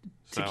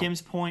 To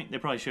Kim's point, they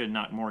probably should have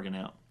knocked Morgan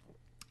out.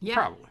 Yeah.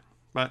 Probably,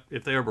 but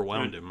if they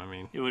overwhelmed him, I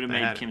mean, It would have they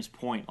made had him. Kim's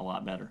point a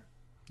lot better.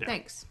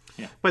 Thanks.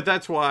 But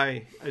that's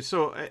why.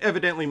 So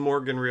evidently,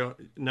 Morgan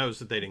knows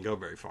that they didn't go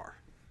very far.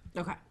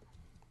 Okay.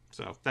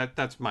 So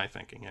that's my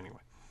thinking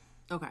anyway.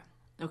 Okay.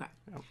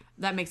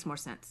 That makes more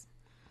sense.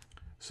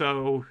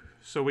 So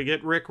we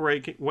get Rick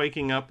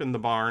waking up in the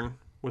barn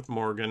with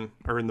Morgan,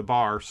 or in the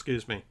bar,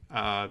 excuse me,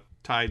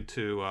 tied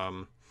to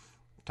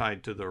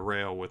the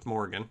rail with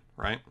Morgan,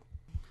 right?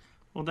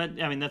 Well,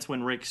 that's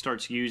when Rick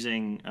starts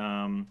using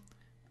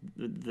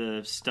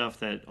the stuff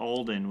that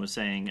Alden was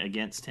saying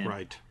against him,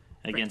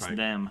 against Right.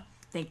 them.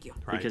 Thank you.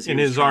 Right. Because he in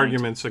was his trying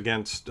arguments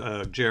against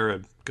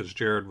Jared, because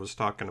Jared was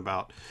talking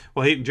about,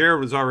 Jared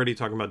was already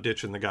talking about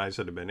ditching the guys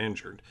that had been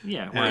injured.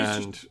 Yeah,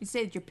 and You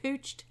said you're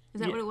pooched? Is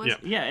that what it was? yeah.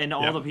 Yeah, and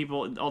all the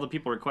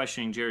people are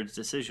questioning Jared's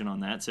decision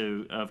on that.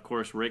 So of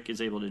course Rick is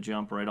able to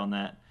jump right on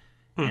that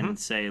and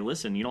say,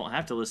 "Listen, you don't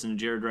have to listen to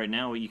Jared right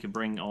now. You can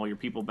bring all your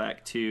people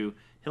back to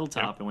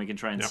Hilltop, and we can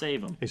try and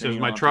save them." He says,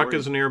 "My truck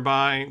is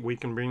nearby. We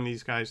can bring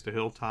these guys to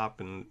Hilltop,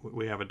 and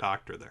we have a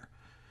doctor there."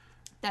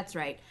 That's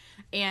right.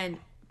 And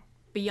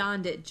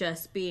beyond it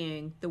just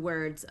being the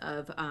words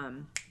of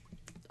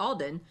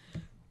Alden,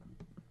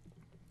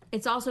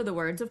 it's also the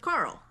words of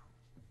Carl.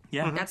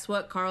 Yeah, That's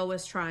what Carl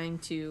was trying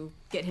to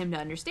get him to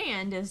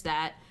understand, is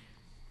that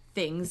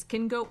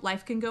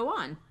life can go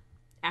on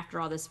after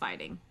all this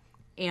fighting.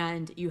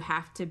 and you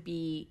have to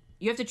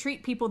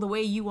treat people the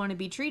way you want to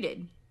be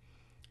treated.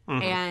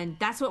 And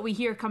that's what we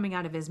hear coming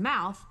out of his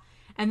mouth.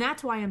 And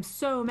that's why I'm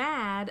so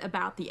mad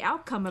about the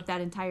outcome of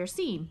that entire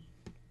scene.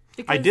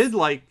 Because I did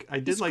like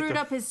screwed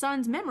up his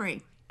son's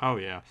memory. Oh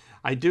yeah,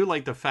 I do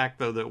like the fact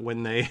though that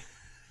when they,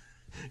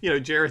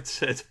 Jared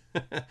said,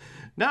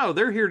 "No,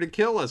 they're here to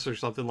kill us" or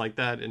something like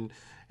that, and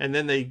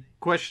then they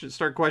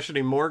start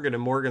questioning Morgan,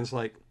 and Morgan's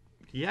like,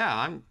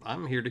 "Yeah,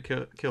 I'm here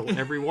to kill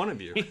every one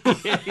of you."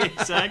 Yeah,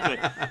 exactly.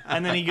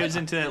 And then he goes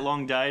into that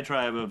long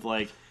diatribe of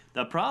like,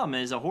 the problem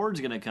is the horde's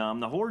gonna come.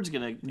 The horde's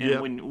gonna,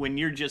 and when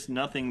you're just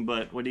nothing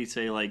but, what do you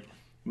say, like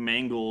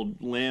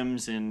mangled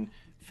limbs and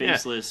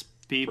faceless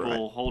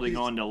people holding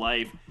on to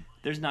life,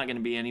 there's not going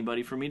to be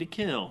anybody for me to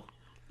kill.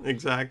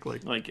 Exactly.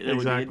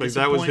 Exactly.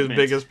 That was his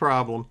biggest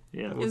problem.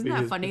 Yeah. Isn't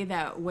that funny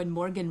that when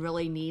Morgan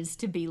really needs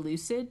to be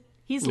lucid,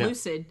 he's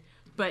lucid,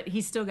 but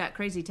he's still got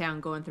Crazy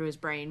Town going through his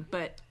brain.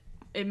 But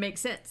it makes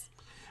sense.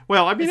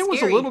 Well, I mean, It's it was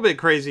scary. a little bit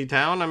Crazy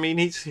Town. I mean,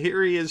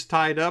 he is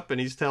tied up,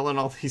 and he's telling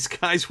all these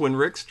guys when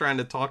Rick's trying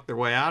to talk their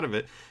way out of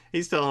it.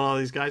 He's telling all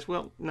these guys,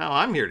 "Well, no,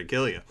 I'm here to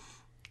kill you."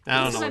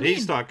 I don't know what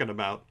he's talking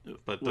about,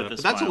 but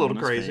that's a little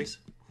crazy.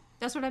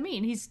 That's what I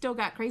mean. He's still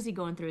got crazy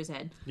going through his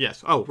head.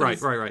 Yes. Oh, right.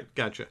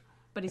 Gotcha.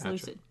 But he's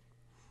lucid.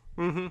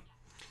 Mm-hmm.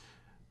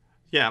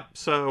 Yeah.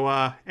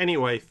 So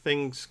anyway,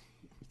 things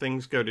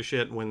go to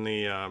shit when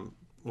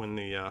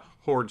the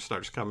horde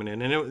starts coming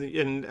in,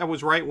 and that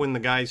was right when the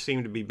guys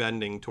seemed to be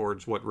bending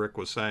towards what Rick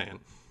was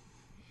saying.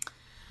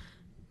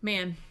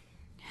 Man,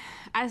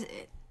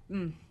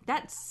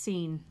 that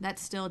scene, that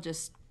still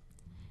just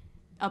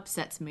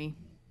upsets me.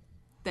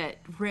 That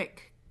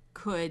Rick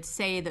could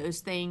say those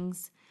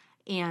things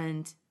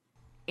and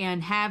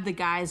have the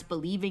guys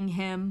believing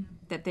him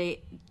that they're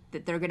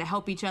going to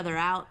help each other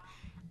out,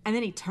 and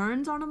then he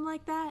turns on them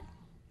like that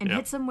and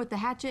hits them with the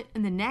hatchet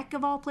in the neck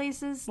of all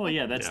places. Well,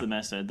 yeah, that's the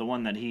mess. The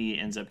one that he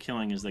ends up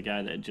killing is the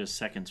guy that just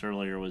seconds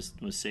earlier was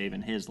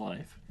saving his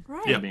life,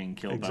 right? Being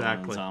killed by one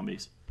of the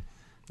zombies.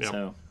 Yep.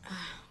 So,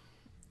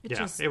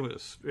 it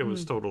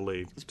was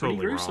totally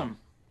gruesome. Wrong.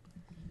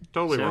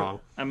 Totally wrong.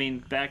 I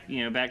mean, back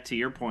to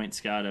your point,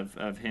 Scott,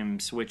 of him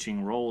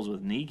switching roles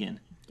with Negan.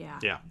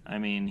 Yeah. I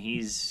mean,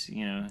 he's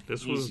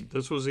this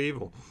was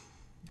evil.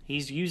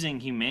 He's using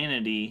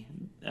humanity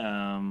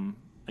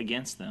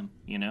against them.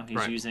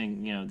 He's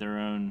using their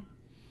own,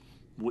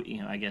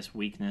 I guess,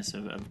 weakness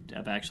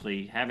of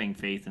actually having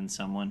faith in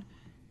someone,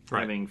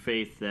 having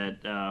faith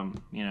that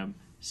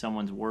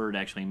someone's word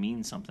actually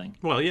means something.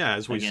 Well, yeah,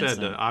 as we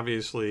said,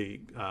 obviously.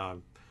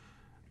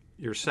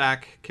 Your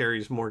sack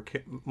carries more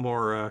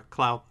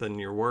clout than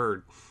your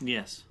word.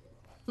 Yes.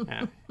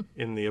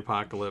 In the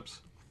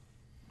apocalypse.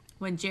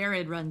 When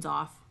Jared runs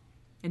off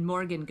and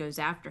Morgan goes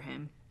after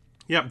him.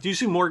 Yeah. Do you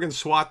see Morgan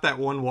swat that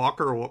one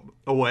walker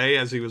away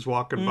as he was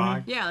walking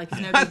by? Yeah, like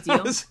it's no big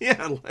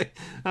deal.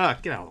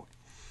 Get out.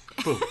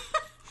 Boom.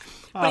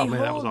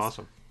 That was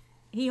awesome.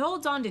 He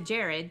holds on to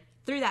Jared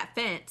through that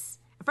fence.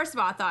 First of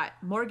all, I thought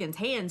Morgan's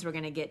hands were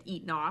going to get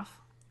eaten off.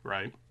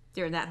 Right.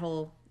 During that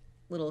whole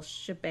little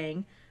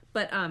shebang.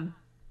 But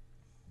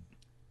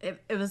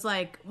it was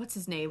like, what's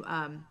his name?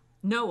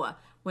 Noah.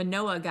 When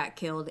Noah got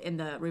killed in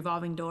the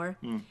revolving door.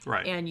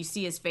 Right. And you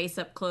see his face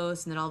up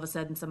close, and then all of a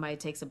sudden somebody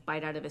takes a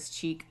bite out of his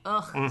cheek.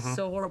 Ugh,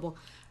 so horrible.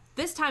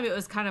 This time it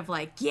was kind of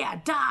like,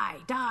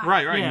 die.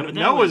 Right. Yeah,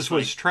 Noah's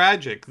was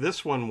tragic.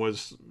 This one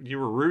was, you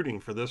were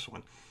rooting for this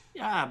one.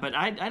 Yeah, but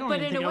I don't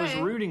even think I was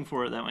rooting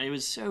for it that way. It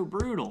was so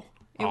brutal.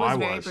 It was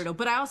very brutal.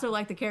 But I also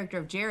like the character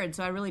of Jared,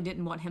 so I really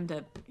didn't want him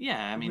to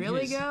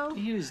really go.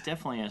 He was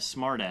definitely a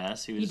smart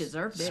ass. He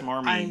deserved it.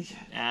 Smarmy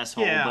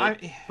asshole. Yeah,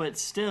 but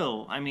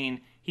still, I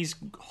mean, he's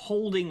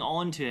holding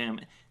on to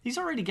him. He's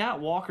already got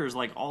walkers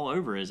like all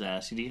over his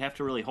ass. Do you have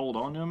to really hold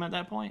on to him at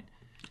that point?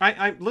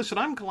 Listen,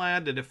 I'm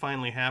glad that it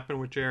finally happened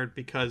with Jared,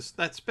 because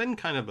that's been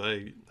kind of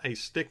a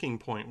sticking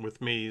point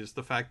with me, is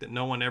the fact that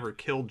no one ever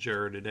killed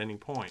Jared at any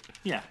point.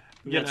 Yeah.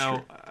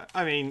 True.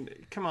 I mean,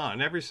 come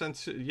on. Ever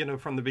since,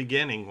 from the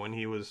beginning when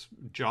he was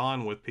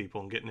jawing with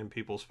people and getting in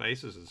people's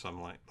faces and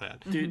something like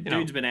that.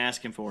 Dude's been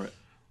asking for it.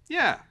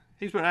 Yeah.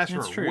 He's been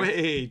asking for it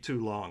way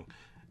too long.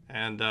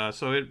 And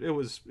so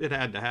it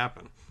had to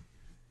happen.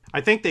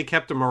 I think they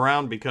kept him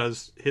around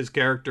because his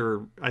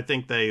character, I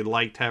think they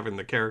liked having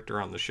the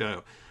character on the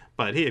show.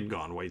 But he had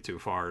gone way too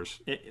far.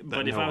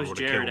 But if I was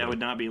Jared, I would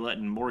not be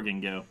letting Morgan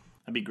go.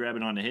 I'd be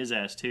grabbing onto his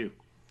ass too.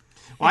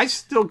 Well, I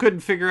still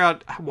couldn't figure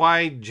out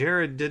why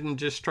Jared didn't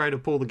just try to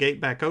pull the gate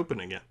back open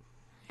again.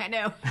 I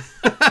know.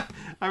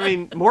 I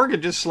mean,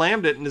 Morgan just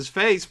slammed it in his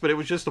face, but it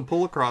was just a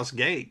pull-across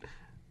gate.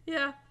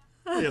 Yeah.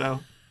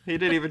 He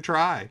didn't even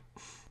try.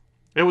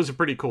 It was a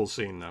pretty cool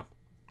scene, though.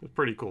 It was a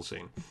pretty cool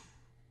scene.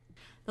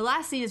 The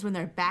last scene is when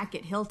they're back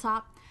at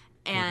Hilltop,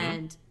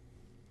 and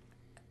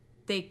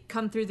they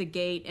come through the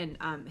gate,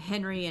 and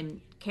Henry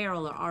and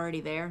Carol are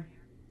already there.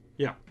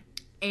 Yeah.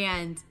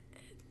 And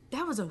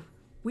that was a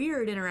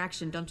weird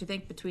interaction, don't you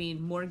think, between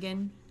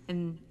Morgan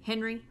and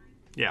Henry?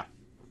 Yeah.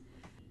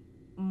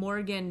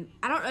 Morgan,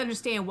 I don't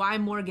understand why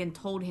Morgan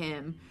told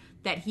him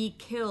that he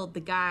killed the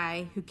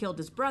guy who killed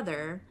his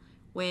brother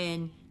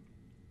when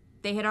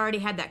they had already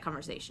had that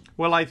conversation.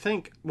 Well, I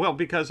think,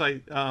 because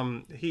it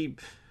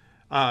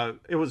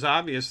was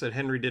obvious that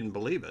Henry didn't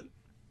believe it.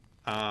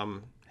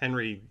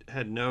 Henry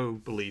had no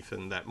belief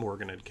in that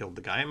Morgan had killed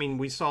the guy. I mean,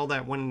 we saw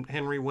that when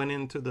Henry went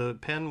into the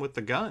pen with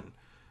the gun.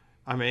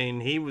 I mean,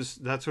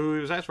 that's who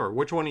he was asked for.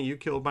 Which one of you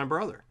killed my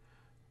brother?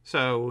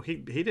 So he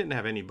didn't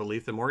have any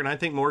belief in Morgan. I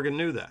think Morgan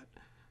knew that.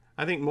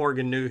 I think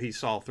Morgan knew he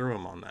saw through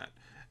him on that.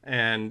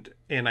 And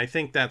I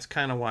think that's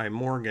kind of why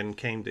Morgan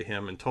came to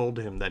him and told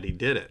him that he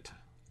did it.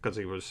 Because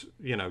he was,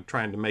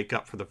 trying to make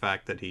up for the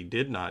fact that he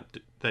did not,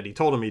 that he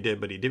told him he did,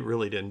 but he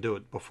really didn't do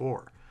it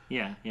before.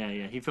 Yeah.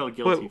 He felt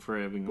guilty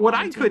for having. What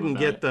I couldn't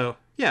get though,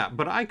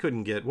 what I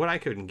couldn't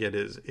get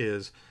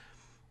is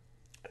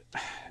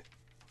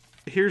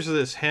here's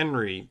this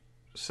Henry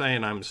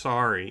saying I'm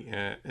sorry,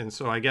 and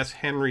so I guess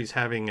Henry's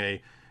having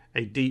a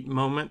deep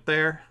moment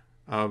there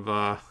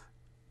of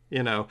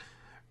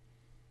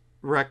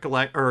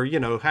recollect,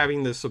 or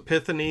having this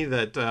epiphany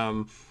that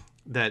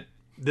that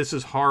this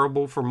is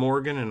horrible for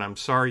Morgan and I'm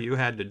sorry you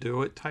had to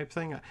do it type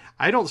thing.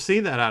 I don't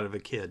see that out of a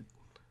kid.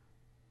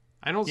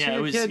 I don't see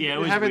a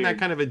kid having that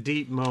kind of a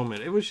deep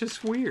moment. It was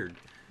just weird.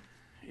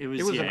 It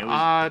was an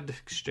odd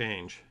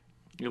exchange.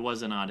 It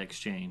was an odd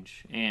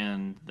exchange.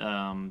 And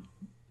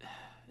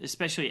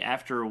especially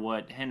after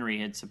what Henry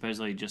had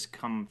supposedly just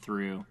come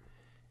through,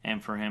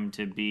 and for him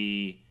to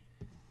be,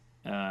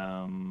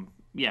 for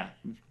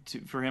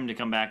him to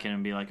come back in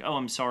and be like, oh,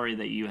 I'm sorry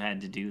that you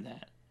had to do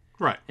that.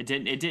 Right. It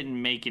didn't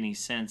make any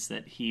sense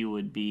that he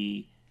would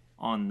be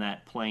on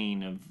that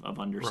plane of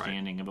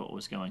understanding of what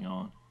was going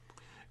on.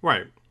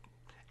 Right.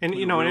 And,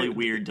 really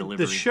weird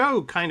delivery. The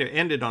show kind of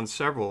ended on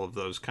several of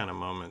those kind of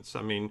moments.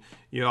 I mean,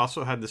 you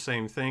also had the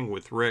same thing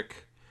with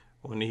Rick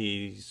when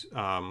he's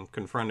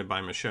confronted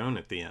by Michonne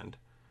at the end.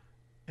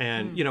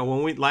 And,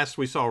 when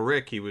we saw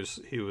Rick, he was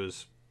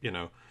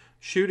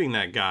shooting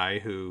that guy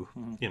who,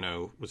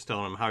 was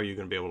telling him, how are you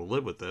going to be able to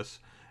live with this?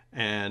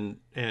 And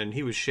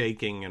he was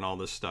shaking and all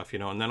this stuff,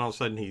 and then all of a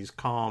sudden he's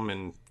calm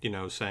and,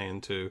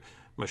 saying to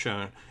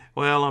Michonne,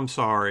 well, I'm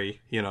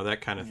sorry,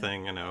 that kind of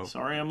thing,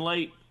 Sorry I'm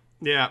late.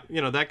 Yeah,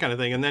 that kind of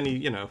thing. And then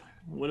he,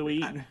 what are we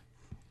eating?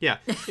 Yeah.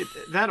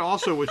 That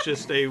also was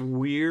just a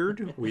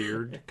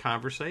weird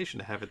conversation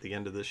to have at the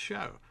end of this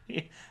show.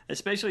 Yeah,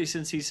 especially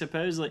since he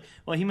supposedly,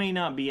 he may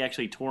not be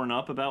actually torn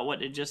up about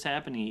what had just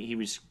happened. He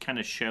was kind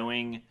of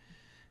showing,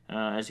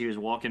 as he was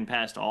walking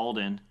past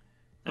Alden,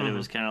 that it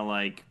was kind of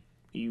like,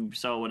 you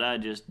saw what I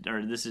just,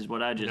 or this is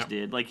what I just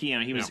did. Like,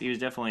 he was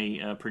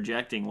definitely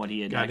projecting what he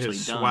had Got actually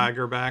his done.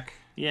 Swagger back.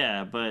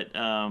 Yeah, but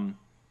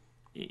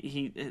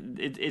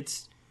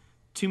it's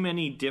too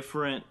many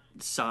different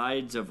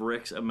sides of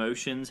Rick's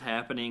emotions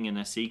happening in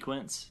a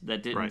sequence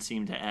that didn't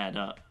seem to add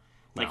up.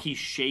 Like, he's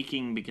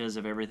shaking because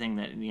of everything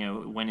that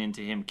went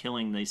into him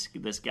killing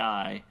this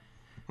guy.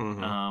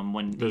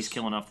 When he's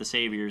killing off the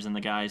saviors, and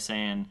the guy's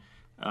saying,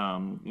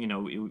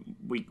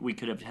 we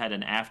could have had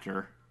an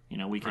after.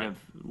 We could have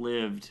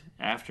lived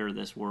after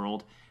this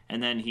world.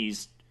 And then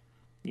he's,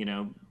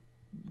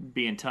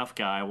 being tough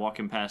guy,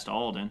 walking past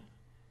Alden.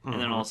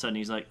 And then all of a sudden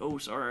he's like, oh,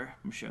 sorry,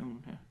 Michonne,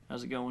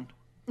 how's it going?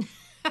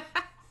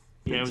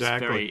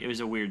 Exactly. It was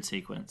a weird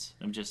sequence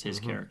of just his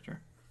character.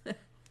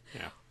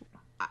 Yeah.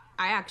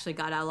 I actually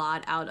got a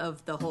lot out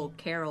of the whole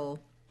Carol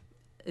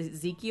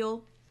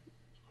Ezekiel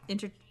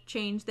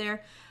interchange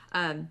there.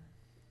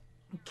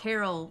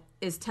 Carol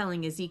is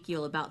telling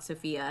Ezekiel about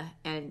Sophia,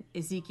 and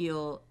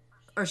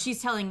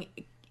she's telling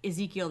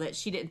Ezekiel that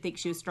she didn't think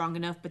she was strong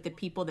enough, but the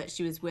people that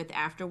she was with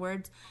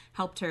afterwards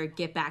helped her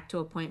get back to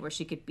a point where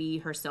she could be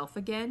herself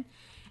again.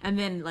 And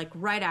then, like,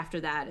 right after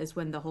that is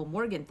when the whole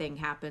Morgan thing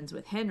happens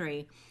with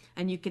Henry,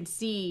 and you can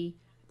see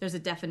there's a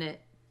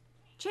definite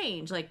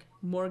change. Like,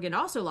 Morgan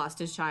also lost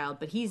his child,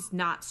 but he's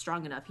not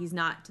strong enough. He's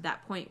not to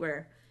that point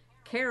where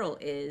Carol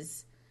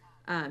is,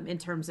 in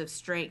terms of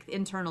strength,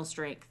 internal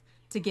strength,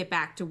 to get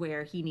back to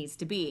where he needs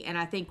to be. And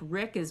I think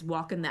Rick is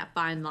walking that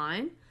fine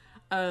line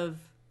of,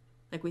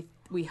 like,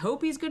 we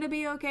hope he's going to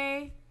be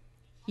okay.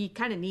 He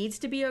kind of needs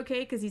to be okay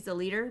because he's a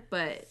leader,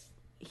 but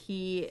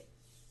he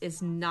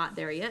is not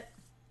there yet.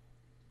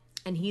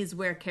 And he's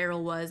where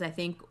Carol was, I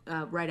think,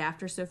 right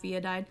after Sophia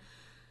died,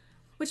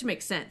 which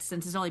makes sense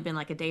since it's only been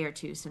like a day or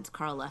two since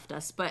Carl left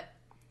us. But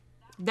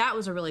that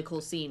was a really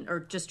cool scene,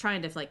 or just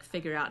trying to, like,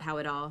 figure out how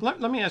it all...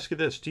 Let me ask you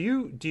this. Do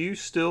you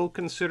still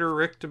consider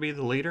Rick to be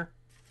the leader?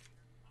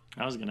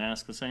 I was going to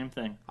ask the same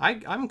thing.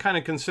 I'm kind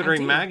of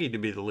considering Maggie to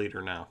be the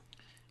leader now.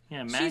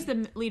 Yeah, she's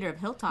the leader of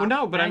Hilltop. Well,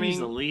 no, but Maggie's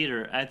the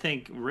leader. I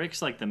think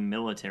Rick's like the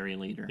military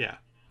leader. Yeah.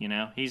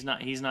 He's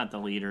not the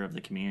leader of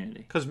the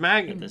community. Because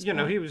Maggie,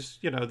 he was,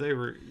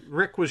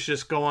 Rick was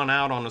just going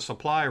out on a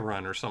supply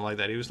run or something like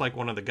that. He was like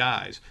one of the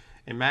guys.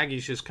 And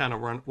Maggie's just kind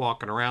of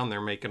walking around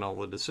there making all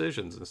the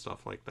decisions and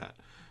stuff like that.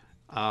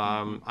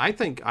 I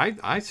think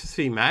I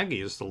see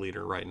Maggie as the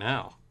leader right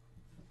now.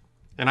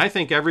 And I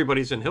think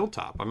everybody's in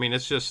Hilltop. I mean,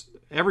 it's just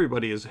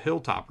everybody is a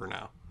Hilltopper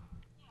now.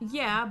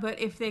 Yeah, but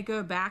if they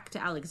go back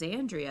to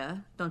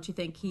Alexandria, don't you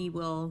think he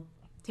will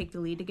take the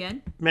lead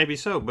again? Maybe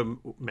so, but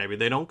maybe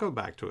they don't go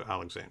back to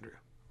Alexandria.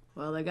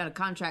 Well, they got a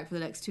contract for the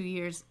next 2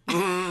 years.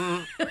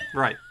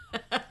 Right.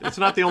 It's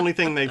not the only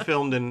thing they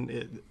filmed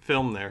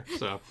there.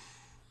 So,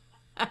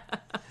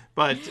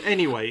 but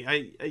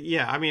anyway,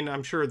 I mean,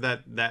 I'm sure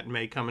that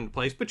may come into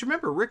place. But you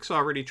remember, Rick's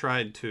already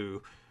tried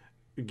to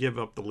give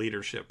up the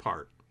leadership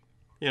part.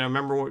 You know,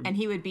 remember what? And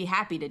he would be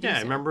happy to do so.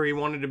 Yeah, remember he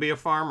wanted to be a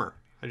farmer.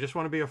 I just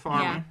want to be a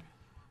farmer.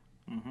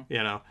 Yeah. Mm-hmm.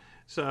 You know,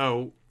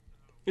 so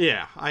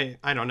yeah, I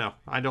don't know.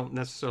 I don't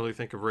necessarily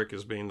think of Rick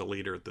as being the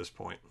leader at this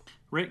point.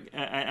 Rick,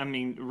 I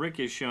mean, Rick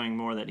is showing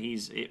more that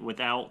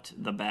without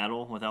the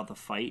battle, without the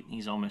fight,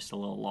 he's almost a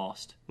little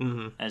lost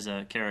as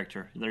a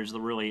character. There's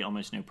really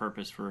almost no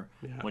purpose for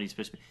what he's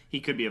supposed to be. He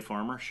could be a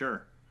farmer,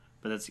 sure,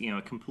 but that's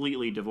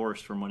completely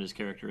divorced from what his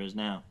character is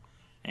now.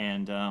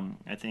 And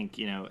I think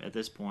at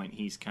this point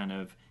he's kind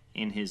of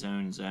in his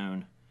own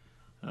zone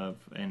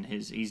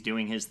he's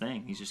doing his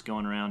thing. He's just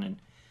going around and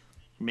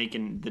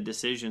making the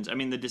decisions. I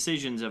mean, the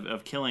decisions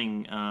of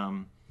killing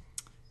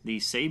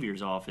these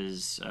saviors off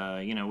is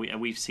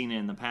we've seen it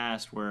in the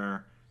past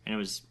where, and it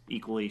was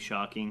equally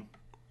shocking,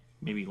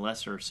 maybe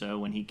lesser so,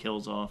 when he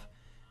kills off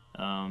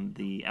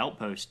the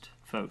outpost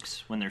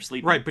folks when they're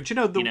sleeping. Right, but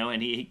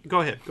and he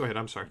go ahead.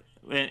 I'm sorry.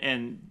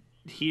 And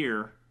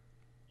here,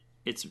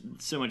 it's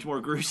so much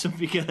more gruesome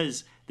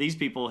because these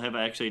people have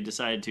actually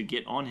decided to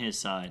get on his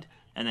side,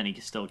 and then he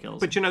still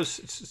kills them. But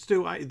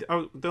Stu,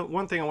 the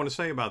one thing I want to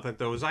say about that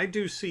though is I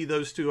do see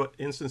those two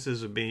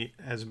instances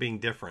as being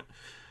different.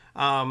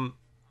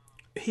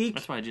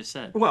 That's what I just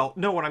said. Well,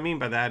 no, what I mean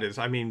by that is,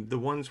 the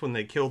ones when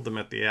they killed them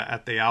at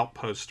the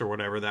outpost or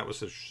whatever, that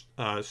was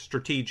a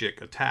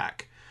strategic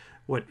attack.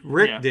 What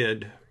Rick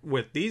did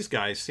with these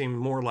guys seemed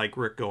more like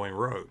Rick going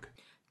rogue.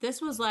 This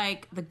was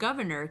like the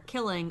governor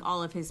killing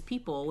all of his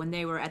people when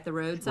they were at the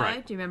roadside.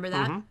 Right. Do you remember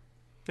that?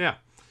 Mm-hmm. Yeah.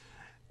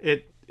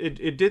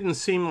 It didn't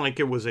seem like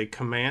it was a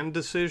command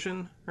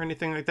decision or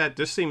anything like that.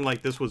 This seemed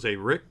like this was a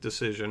Rick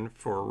decision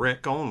for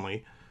Rick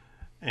only,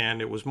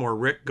 and it was more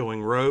Rick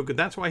going rogue, and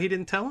that's why he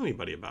didn't tell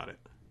anybody about it.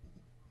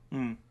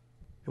 Mm.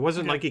 It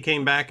wasn't like he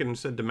came back and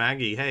said to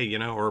Maggie, "Hey,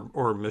 or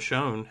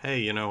Michonne,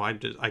 hey,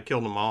 I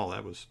killed them all."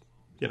 That was,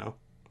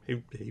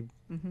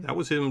 that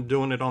was him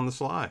doing it on the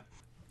sly.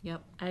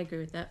 Yep, I agree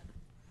with that.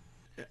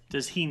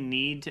 Does he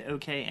need to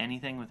okay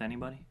anything with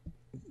anybody?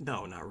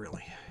 No, not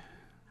really.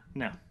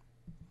 No.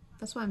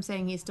 That's why I'm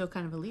saying he's still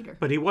kind of a leader.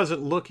 But he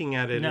wasn't looking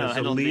at it as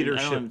a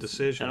leadership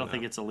decision. I don't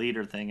think it's a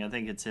leader thing. I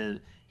think it's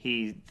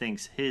he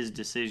thinks his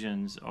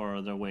decisions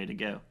are the way to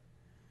go.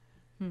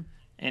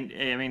 And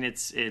I mean,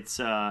 it's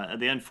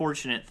the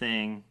unfortunate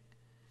thing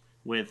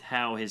with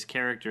how his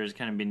character has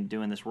kind of been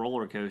doing this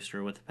roller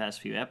coaster with the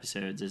past few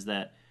episodes is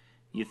that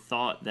you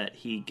thought that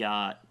he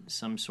got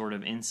some sort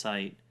of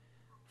insight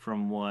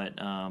from what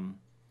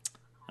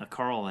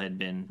Carl had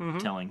been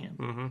telling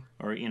him,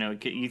 or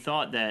you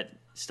thought that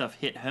stuff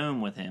hit home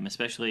with him,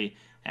 especially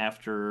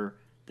after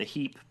the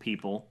Heap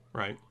people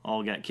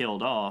all got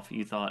killed off.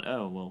 You thought,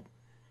 oh well,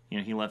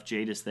 he left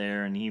Jadis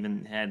there, and he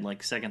even had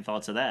like second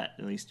thoughts of that.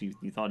 At least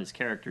you thought his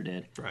character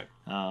did, right?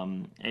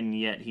 And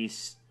yet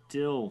he's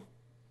still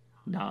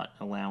not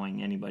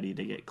allowing anybody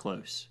to get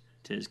close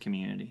to his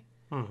community.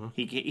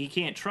 He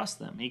can't trust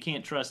them. He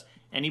can't trust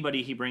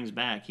anybody he brings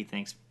back. He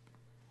thinks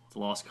it's a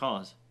lost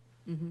cause.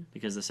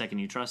 Because the second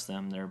you trust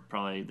them,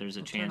 there's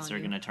a chance they're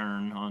going to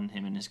turn on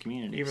him and his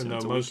community. Even though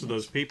most of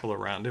those people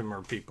around him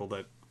are people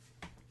that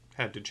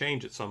had to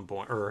change at some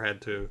point, or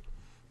had to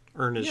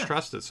earn his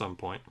trust at some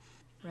point.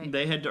 Right.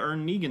 They had to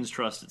earn Negan's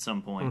trust at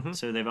some point,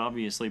 so they've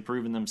obviously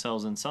proven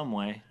themselves in some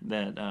way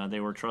that they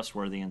were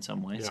trustworthy in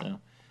some way. Yeah.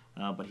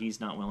 So, but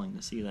he's not willing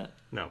to see that.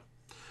 No.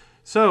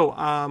 So,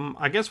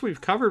 I guess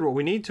we've covered what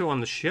we need to on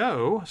the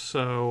show,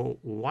 so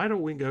why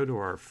don't we go to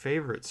our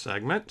favorite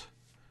segment,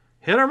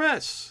 Hit or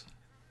Miss?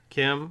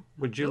 Kim,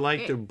 would you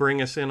like to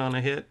bring us in on a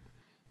hit?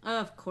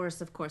 Of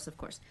course.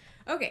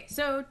 Okay,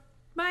 so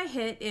my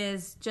hit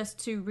is, just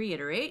to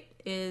reiterate,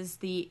 is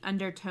the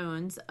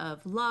undertones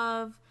of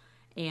love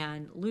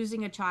and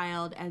losing a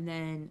child and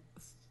then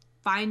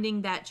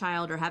finding that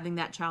child or having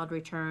that child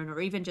return, or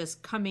even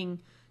just coming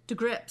to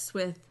grips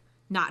with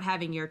not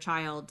having your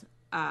child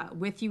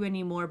with you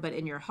anymore, but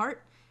in your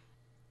heart.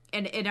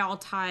 And it all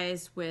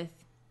ties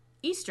with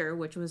Easter,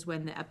 which was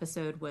when the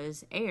episode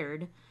was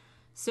aired.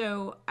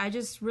 So I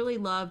just really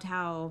loved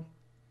how,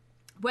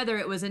 whether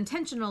it was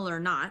intentional or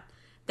not,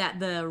 that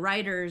the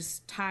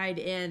writers tied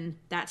in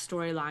that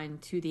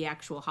storyline to the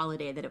actual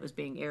holiday that it was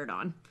being aired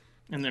on.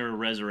 And they were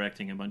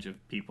resurrecting a bunch of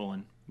people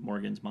in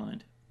Morgan's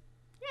mind.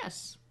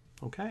 Yes.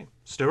 Okay.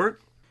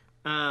 Stuart?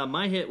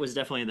 My hit was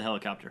definitely the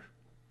helicopter.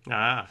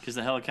 Because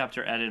the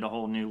helicopter added a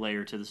whole new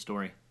layer to the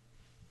story.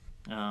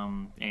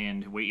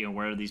 And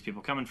where are these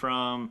people coming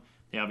from?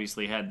 They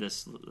obviously had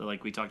this,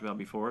 like we talked about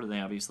before, they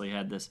obviously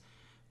had this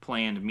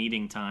planned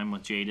meeting time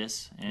with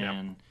Jadis,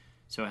 and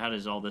so how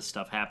does all this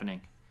stuff happening?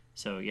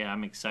 So yeah,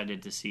 I'm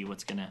excited to see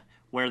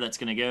where that's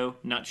gonna go.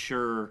 Not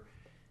sure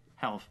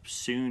how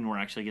soon we're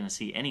actually going to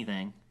see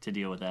anything to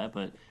deal with that.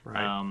 But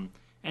Right.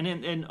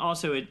 and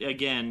also it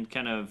again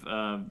kind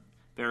of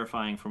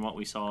verifying from what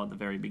we saw at the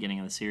very beginning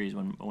of the series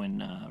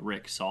when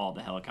Rick saw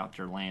the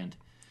helicopter land.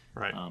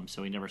 Right.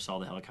 So we never saw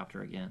the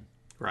helicopter again.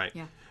 Right.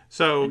 Yeah.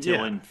 So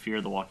Until in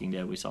Fear the Walking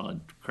Dead, we saw a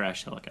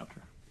crashed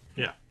helicopter.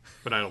 yeah,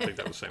 but I don't think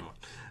that was the same one.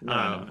 No,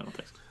 I don't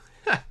think so.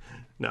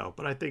 No,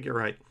 but I think you're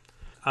right.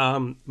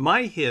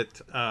 My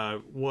hit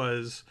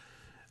was,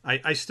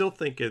 I still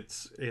think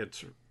it's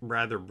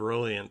rather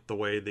brilliant the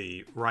way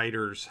the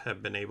writers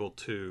have been able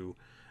to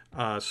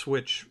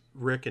switch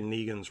Rick and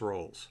Negan's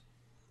roles.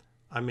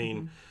 I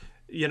mean,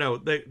 you know,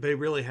 they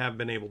really have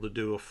been able to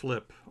do a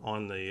flip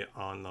on the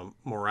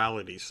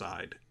morality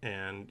side,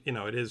 and you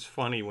know, it is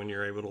funny when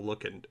you're able to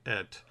look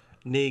at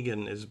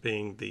Negan as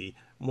being the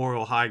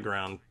moral high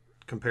ground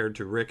compared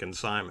to Rick and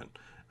Simon.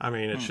 I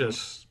mean, it's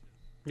just,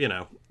 you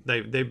know,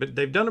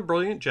 they've done a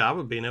brilliant job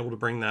of being able to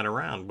bring that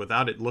around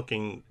without it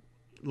looking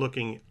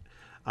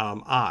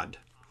odd.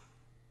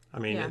 I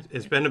mean,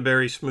 it's been a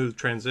very smooth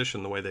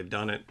transition the way they've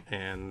done it,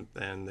 and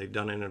they've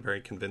done it in a very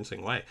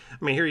convincing way.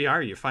 I mean, here you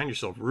are, you find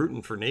yourself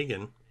rooting for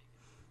Negan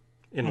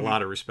in a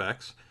lot of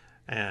respects,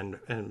 and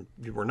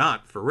you were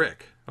not for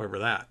Rick over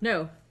that.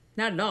 No,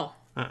 not at all.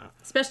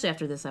 Especially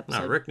after this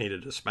episode. No, Rick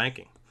needed a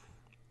spanking.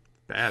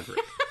 Bad Rick.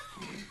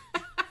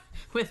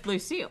 With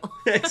Lucille.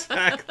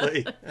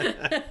 Exactly.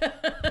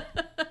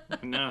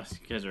 Now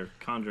you guys are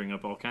conjuring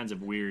up all kinds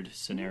of weird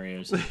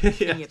scenarios.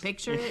 Can you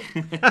picture it?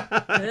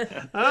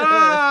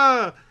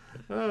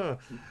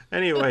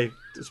 Anyway,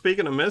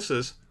 speaking of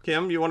misses,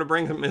 Kim, you want to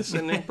bring a miss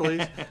in there,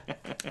 please?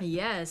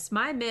 Yes,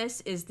 my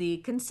miss is the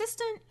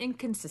consistent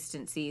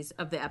inconsistencies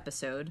of the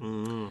episode.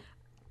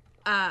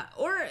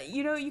 Or,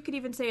 you know, you could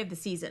even say of the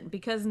season.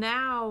 Because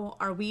now,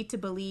 are we to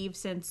believe,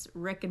 since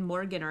Rick and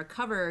Morgan are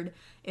covered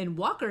in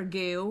walker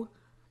goo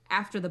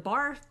after the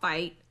bar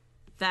fight,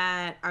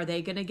 that are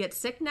they going to get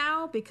sick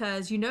now?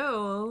 Because you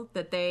know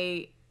that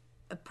they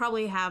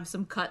probably have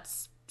some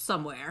cuts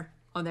somewhere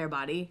on their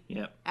body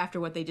after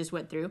what they just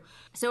went through.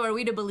 So are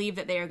we to believe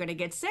that they are going to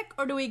get sick,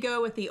 or do we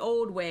go with the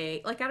old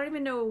way? Like, I don't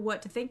even know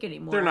what to think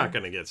anymore. They're not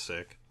going to get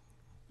sick.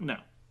 No.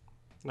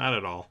 Not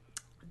at all.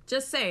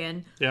 Just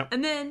saying. Yep.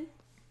 And then...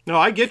 No,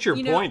 I get your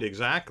point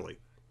exactly.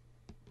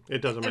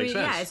 It doesn't make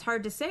sense. Yeah, it's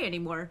hard to say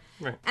anymore.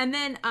 Right. And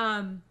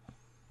then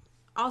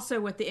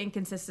also with the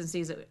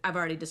inconsistencies that I've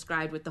already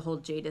described with the whole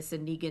Jadis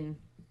and Negan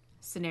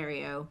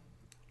scenario.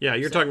 Yeah,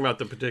 you're talking about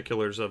the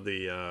particulars of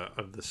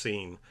the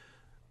scene.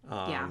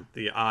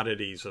 The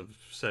oddities of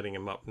setting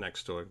him up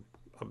next to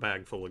a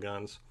bag full of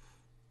guns.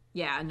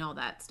 Yeah, and all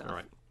that stuff. All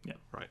right. Yeah.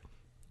 Right.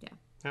 Yeah.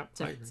 Yep.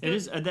 So, I agree. It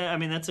is. I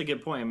mean, that's a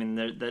good point. I mean,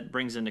 that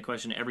brings into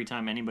question every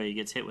time anybody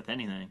gets hit with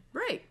anything.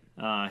 Right.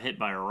 Hit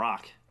by a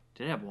rock.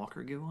 Did it have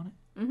walker goo on it?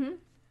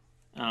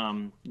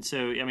 Mm-hmm.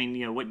 So, I mean,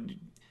 you know, what...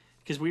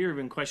 Because we were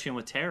even questioning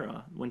with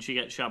Tara, when she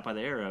got shot by the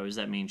arrow, does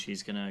that mean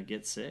she's going to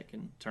get sick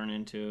and turn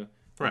into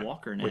a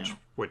walker now?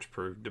 Which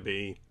proved to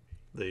be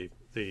the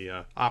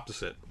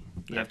opposite.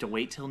 You have to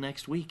wait till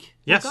next week.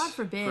 Yes. God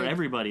forbid. For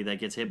everybody that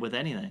gets hit with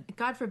anything.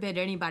 God forbid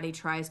anybody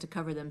tries to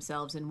cover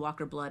themselves in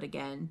walker blood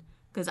again.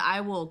 Because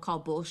I will call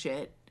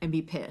bullshit and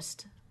be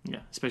pissed. Yeah,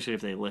 especially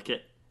if they lick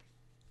it.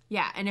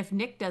 Yeah, and if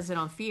Nick does it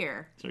on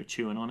Fear, Start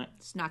chewing on it.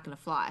 it's not going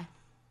to fly.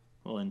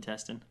 Little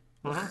intestine.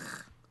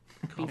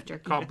 Beef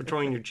jerky. Caught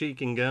between your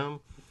cheek and gum.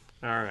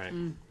 All right.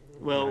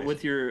 Well,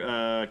 with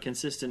your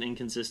consistent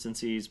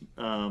inconsistencies,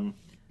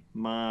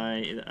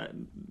 my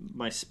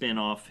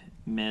spin-off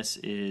miss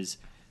is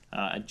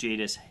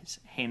Jadis'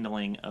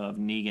 handling of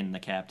Negan the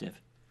captive.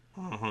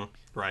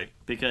 Right.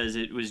 Because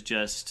it was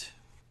just,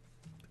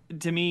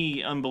 to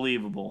me,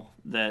 unbelievable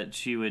that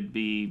she would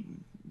be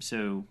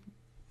so,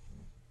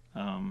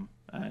 I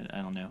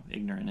don't know,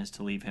 ignorant as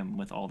to leave him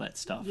with all that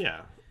stuff.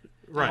 Yeah.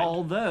 Right.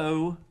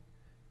 Although,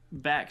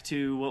 back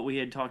to what we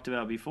had talked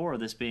about before,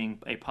 this being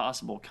a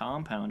possible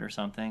compound or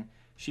something,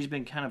 she's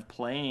been kind of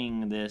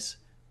playing this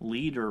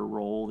leader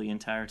role the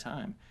entire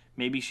time.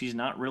 Maybe she's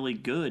not really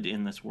good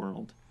in this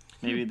world.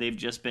 Maybe they've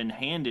just been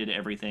handed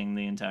everything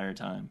the entire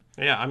time.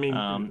 Yeah, I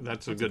mean,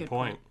 that's a good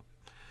point.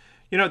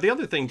 You know, the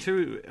other thing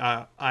too,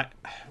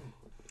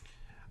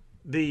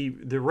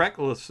 the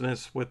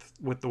recklessness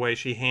with the way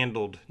she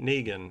handled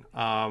Negan.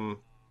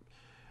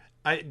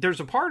 There's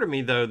a part of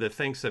me though that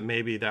thinks that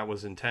maybe that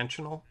was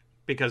intentional,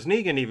 because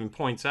Negan even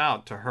points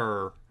out to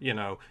her, you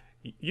know,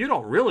 you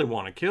don't really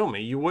want to kill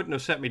me. You wouldn't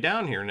have set me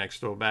down here next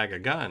to a bag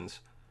of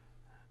guns.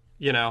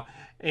 You know,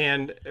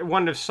 and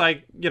one of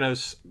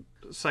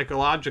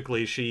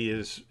psychologically she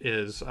is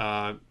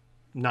not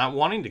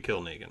wanting to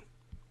kill Negan.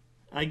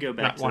 I go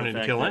back Not to wanting the to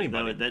fact kill that,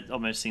 anybody. that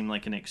almost seemed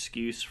like an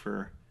excuse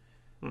for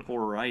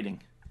poor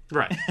writing.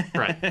 Right.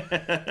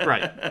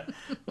 Right.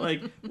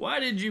 Like, why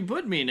did you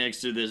put me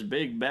next to this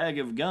big bag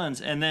of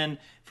guns? And then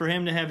for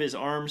him to have his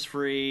arms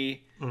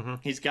free,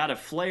 he's got a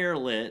flare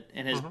lit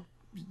and has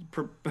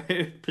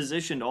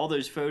positioned all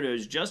those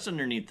photos just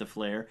underneath the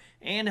flare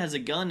and has a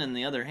gun in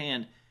the other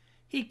hand.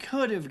 He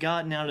could have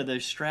gotten out of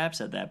those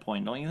straps at that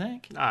point, don't you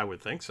think? I would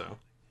think so.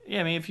 Yeah,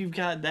 I mean, if you've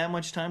got that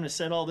much time to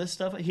set all this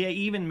stuff, he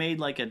even made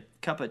like a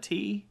cup of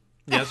tea.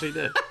 Yes, he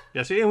did.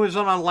 Yes, he was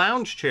on a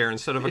lounge chair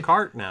instead of a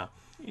cart now.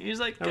 He's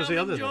like, That was come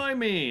the other enjoy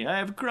me. I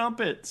have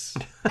crumpets.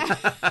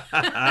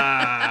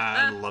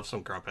 I love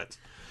some crumpets.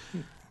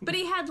 But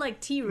he had like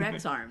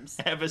T-Rex arms.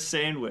 Have a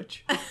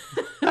sandwich.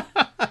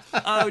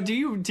 Oh,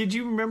 did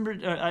you remember?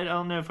 I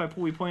don't know if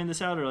we pointed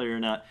this out earlier or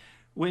not.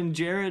 When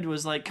Jared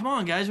was like, "Come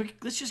on, guys,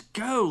 let's just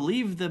go.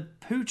 Leave the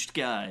pooched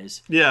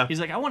guys." Yeah. He's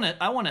like, "I want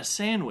a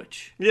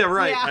sandwich." Yeah,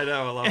 right. Yeah. I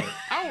know. I love it.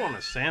 I want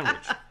a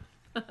sandwich.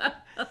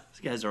 These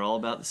guys are all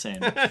about the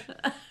sandwich.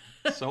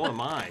 So am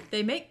I.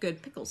 They make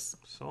good pickles.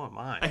 So am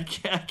I.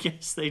 I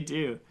guess they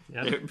do.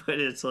 Yeah. But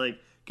it's like,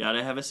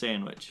 gotta have a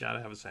sandwich. Gotta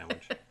have a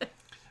sandwich.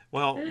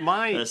 Well,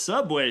 my A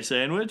Subway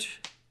sandwich.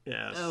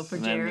 yes. Oh, for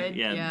And then, Jared?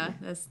 yeah. Yeah,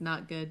 that's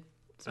not good.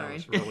 that Sorry.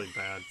 was really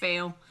bad.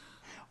 Fail.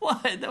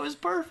 What? That was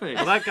perfect.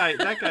 Well, that guy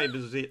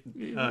deserves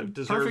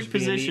Perfect being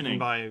positioning. eaten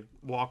by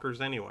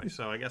walkers anyway.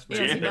 So I guess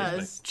maybe Yes, he it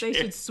is does. They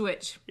should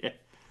switch.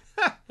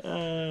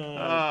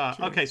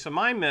 okay, so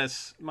my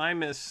miss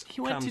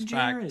He went comes to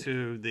back Jared.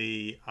 to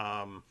the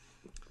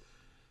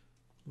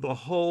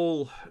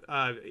whole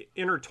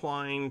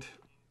intertwined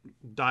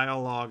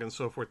dialogue and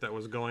so forth that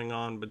was going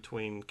on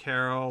between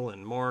Carol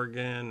and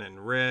Morgan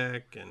and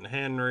Rick and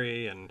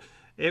Henry, and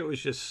it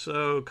was just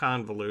so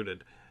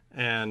convoluted.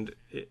 And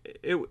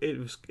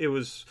it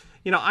was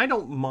I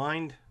don't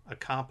mind a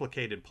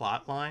complicated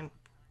plot line.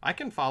 I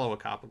can follow a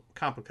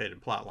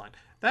complicated plot line.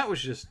 That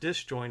was just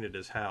disjointed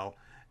as hell.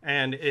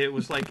 And it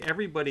was like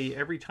everybody,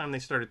 every time they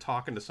started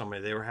talking to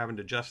somebody, they were having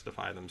to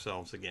justify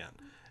themselves again.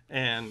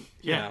 And,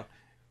 you know,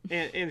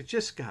 and it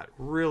just got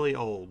really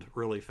old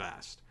really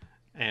fast.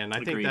 And I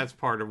think Agreed. that's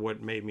part of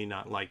what made me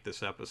not like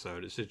this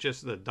episode. Is it's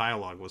just the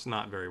dialogue was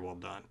not very well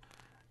done.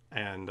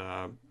 And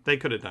they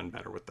could have done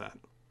better with that.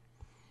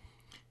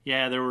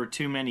 Yeah, there were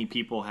too many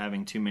people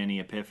having too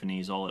many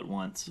epiphanies all at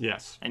once.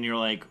 Yes. And you're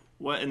like,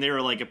 what? And they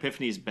were like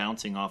epiphanies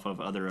bouncing off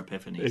of other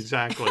epiphanies.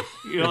 Exactly.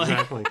 You're like,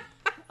 exactly.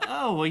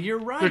 Oh, well, you're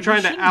right. They're trying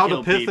We to shouldn't out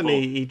kill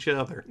epiphany people. each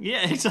other. Yeah,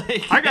 it's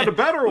like, I got a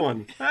better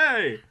one.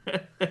 Hey.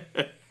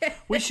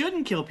 we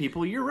shouldn't kill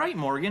people. You're right,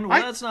 Morgan.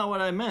 Well, that's not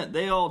what I meant.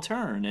 They all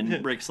turn.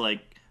 And Rick's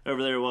like,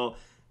 over there, well,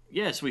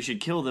 yes, we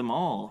should kill them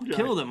all. Yeah.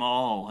 Kill them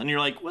all. And you're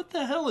like, what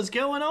the hell is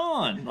going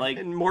on? Like,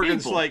 And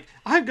Morgan's people. like,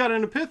 I've got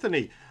an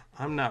epiphany.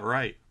 I'm not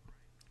right.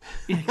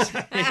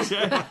 Exactly.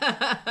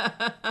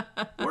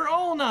 We're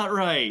all not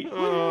right.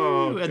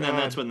 Oh, Woo. And then God.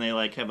 that's when they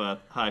like have a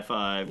high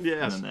five.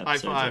 Yes, and then the high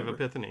episode's five, over.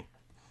 epiphany.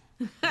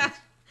 Like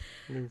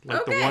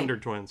the Okay. Wonder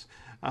Twins.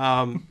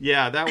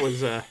 Yeah, that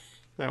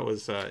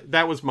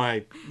was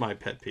my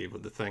pet peeve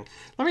with the thing.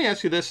 Let me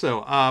ask you this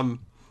though.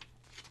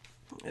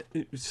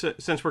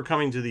 Since we're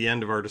coming to the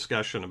end of our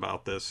discussion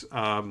about this,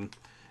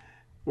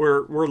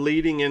 we're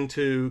coming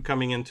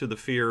into the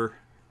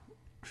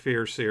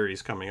Fear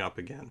series coming up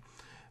again.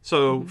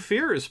 So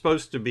Fear is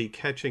supposed to be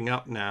catching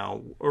up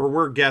now, or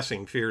we're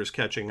guessing Fear is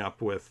catching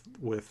up with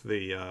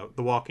the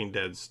Walking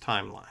Dead's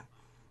timeline,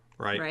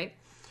 right? Right.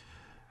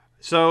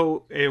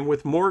 So, and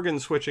with Morgan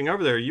switching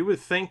over there, you would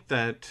think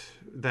that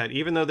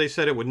even though they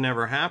said it would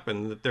never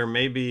happen, that there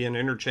may be an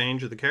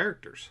interchange of the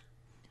characters.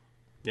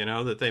 You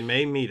know, that they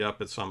may meet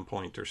up at some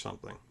point or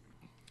something.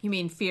 You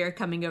mean Fear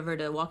coming over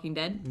to Walking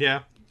Dead?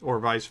 Yeah, or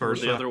vice Or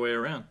versa. the other way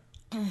around.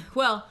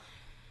 Well,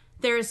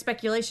 there is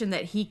speculation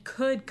that he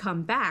could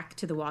come back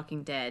to The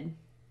Walking Dead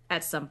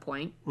at some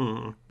point.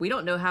 Mm-hmm. We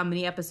don't know how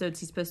many episodes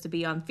he's supposed to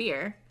be on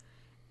Fear.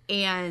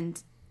 And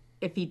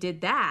if he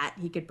did that,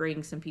 he could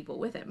bring some people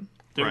with him.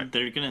 They're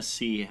going to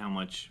see how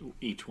much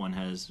each one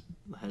has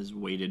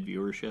weighted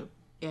viewership.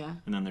 Yeah,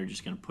 And then they're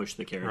just going to push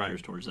the characters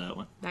Right. towards that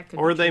one. that could.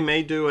 Or be they true.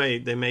 may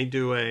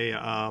do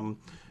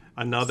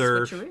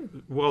another.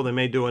 Switcheroo. Well, they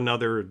may do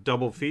another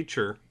double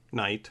feature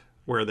night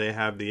where they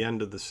have the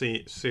end of the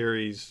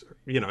series,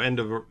 end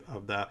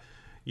of the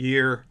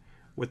year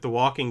with The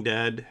Walking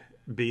Dead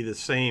be the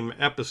same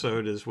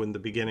episode as when the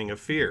beginning of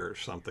Fear or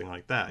something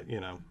like that.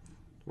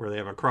 Where they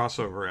have a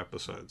crossover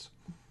episodes.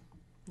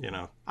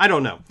 I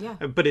don't know. Yeah.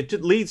 But it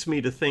leads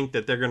me to think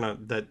that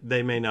that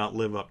they may not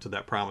live up to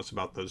that promise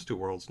about those two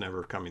worlds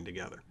never coming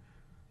together.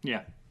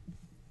 Yeah.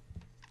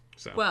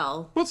 So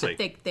Well, we'll see. I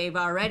think they've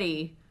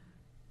already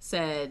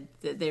said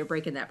that they're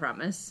breaking that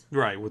promise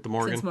Right, with the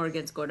Morgan. since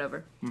Morgan's going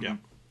over. Yeah.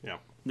 Yeah.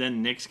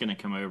 Then Nick's going to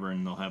come over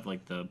and they'll have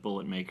like the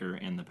bullet maker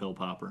and the pill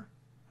popper.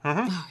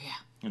 Oh yeah.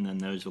 And then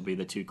those will be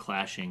the two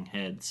clashing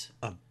heads.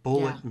 A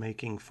bullet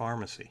making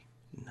pharmacy.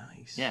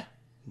 Nice. Yeah.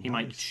 He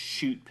might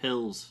shoot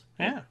pills.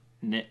 Yeah.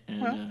 Nick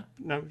and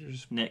No,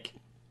 just Nick.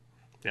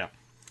 yeah.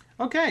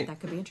 Okay. That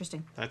could be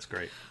interesting. That's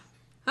great.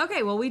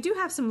 Okay, well, we do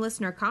have some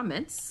listener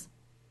comments.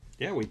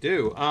 Yeah, we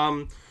do.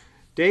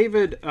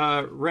 David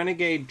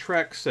Renegade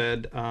Trek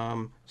said,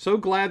 so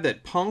glad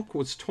that Punk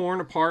was torn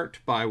apart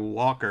by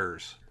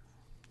walkers.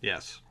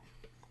 Yes.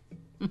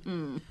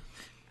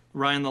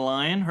 Ryan the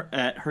Lion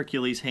at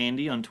Hercules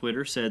Handy on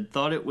Twitter said,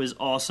 thought it was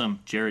awesome.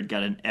 Jared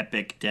got an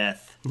epic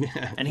death.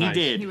 And he Nice.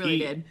 did. He really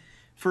did.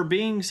 For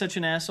being such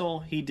an asshole,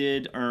 he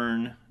did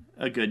earn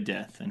a good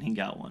death, and he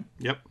got one.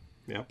 Yep.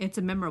 Yep. It's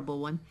a memorable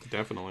one.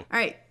 Definitely. All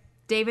right.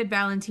 David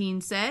Valentine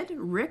said,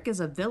 Rick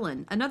is a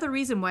villain. Another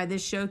reason why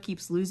this show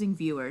keeps losing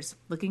viewers.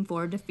 Looking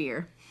forward to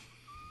Fear.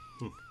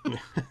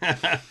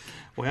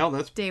 Well,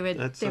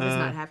 David's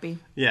not happy.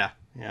 Yeah.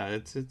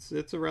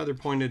 It's a rather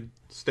pointed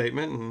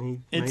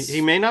statement, and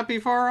he may not be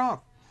far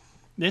off.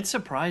 It's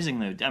surprising,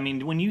 though. I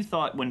mean,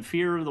 when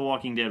Fear of the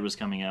Walking Dead was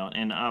coming out,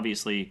 and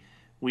obviously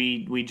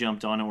we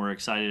jumped on it, we're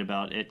excited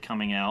about it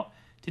coming out.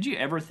 Did you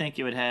ever think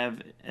it would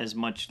have as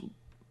much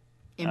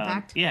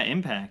Impact?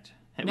 Impact.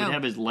 It No. would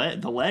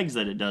have the legs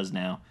that it does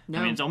now. No.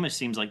 I mean, it almost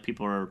seems like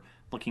people are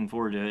looking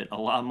forward to it a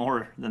lot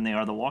more than they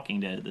are The Walking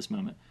Dead at this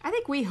moment. I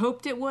think we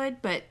hoped it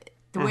would, but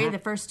the way the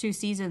first 2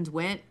 seasons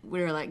went,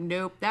 we were like,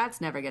 nope,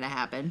 that's never going to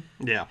happen.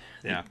 Yeah.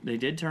 They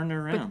did turn it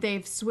around. But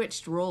they've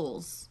switched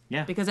roles.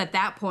 Yeah. Because at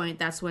that point,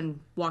 that's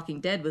when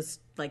Walking Dead was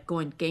like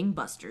going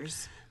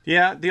gangbusters.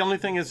 Yeah. The only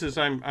thing is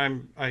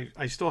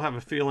I still have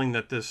a feeling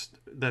that this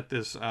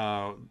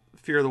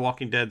Fear of the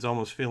Walking Dead's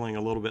almost feeling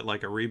a little bit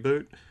like a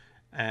reboot,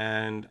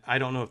 and I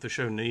don't know if the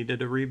show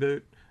needed a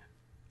reboot.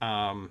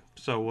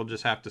 So we'll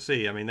just have to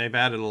see. I mean, they've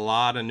added a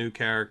lot of new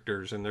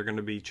characters, and they're going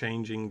to be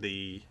changing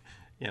the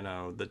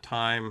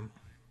time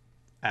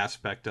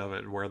aspect of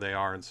it, where they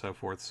are and so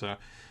forth. So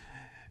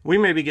we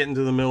may be getting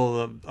to the middle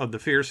of the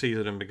Fear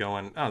season and be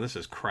going, oh, this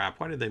is crap.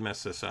 Why did they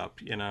mess this up?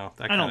 That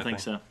I kind don't of think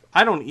thing. so.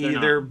 I don't They're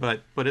either, not.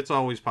 but it's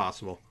always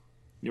possible.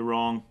 You're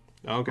wrong.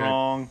 Okay.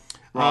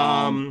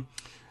 Wrong.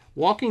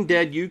 Walking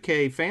Dead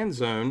UK Fan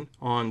Zone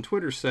on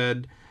Twitter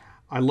said,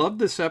 I love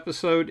this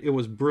episode. It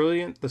was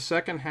brilliant. The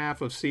second half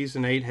of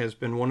Season 8 has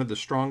been one of the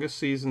strongest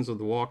seasons of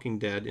The Walking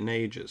Dead in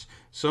ages.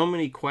 So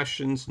many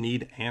questions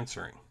need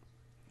answering.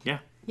 Yeah.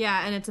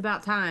 Yeah, and it's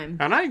about time.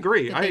 And I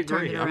agree. that I they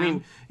turned agree. it I mean,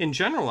 around. in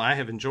general, I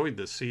have enjoyed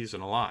this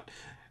season a lot.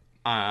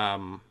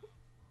 I'm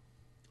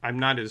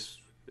not as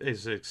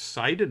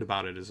excited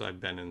about it as I've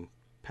been in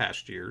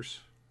past years.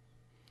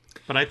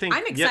 But I think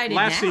I'm excited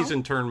last now.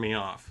 season turned me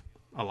off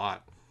a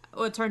lot.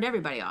 Well, it turned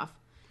everybody off.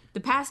 The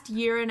past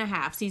season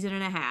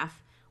and a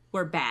half,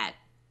 were bad.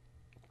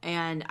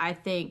 And I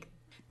think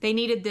they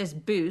needed this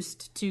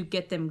boost to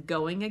get them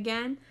going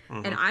again.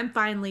 Mm-hmm. And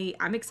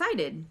I'm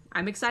excited.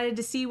 I'm excited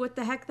to see what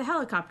the heck the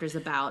helicopter's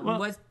about and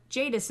what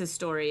Jadis'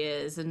 story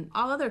is and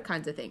all other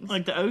kinds of things.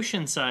 Like the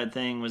Oceanside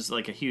thing was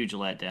like a huge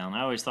letdown.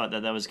 I always thought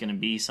that was going to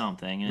be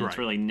something, and it's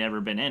really never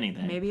been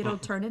anything. Maybe it'll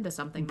turn into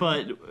something.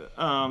 But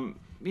I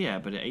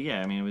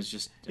mean, it was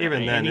just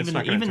Even then, it's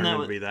not going to turn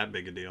though out to be that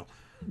big a deal.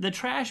 the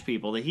trash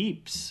people, the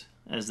heaps,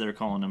 as they're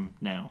calling them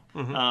now.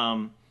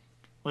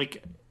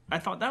 Like I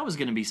thought that was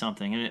going to be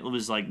something, and it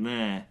was like,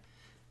 meh.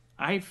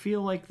 I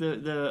feel like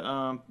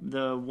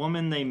the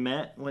woman they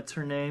met, what's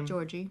her name?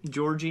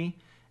 Georgie,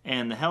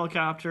 and the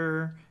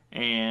helicopter,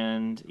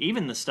 and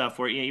even the stuff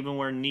where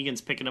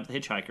Negan's picking up the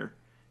hitchhiker.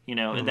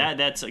 And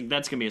that's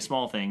gonna be a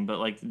small thing, but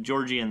like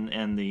Georgie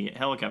and the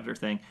helicopter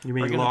thing. You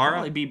mean are gonna Laura?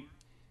 Probably be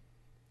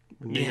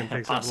Negan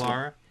picks up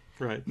Laura?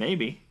 Right.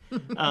 maybe.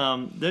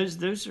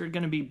 Those are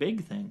going to be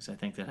big things, I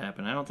think, that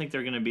happen. I don't think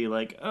they're going to be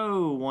like,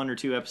 1 or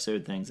 2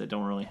 episode things that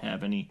don't really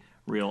have any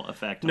real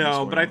effect on the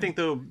No, but I storyline.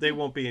 think they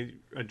won't be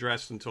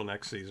addressed until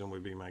next season,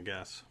 would be my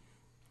guess.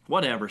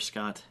 Whatever,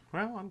 Scott.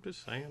 Well, I'm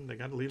just saying, they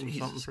got to leave them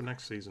something for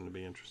next season to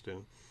be interested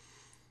in.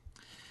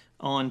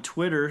 On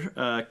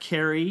Twitter,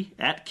 Carrie,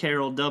 at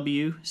Carol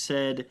W,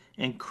 said,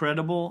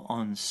 incredible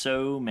on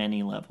so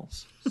many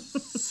levels.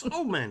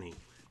 So many.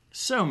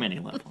 So many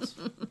levels.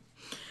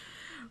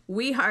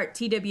 We Heart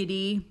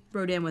TWD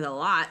wrote in with a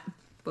lot,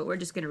 but we're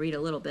just going to read a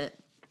little bit.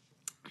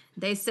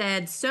 They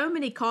said, so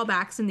many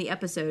callbacks in the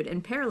episode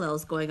and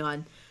parallels going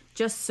on.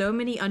 Just so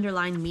many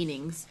underlying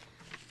meanings,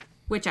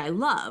 which I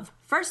love.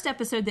 First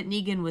episode that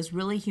Negan was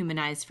really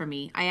humanized for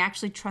me. I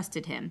actually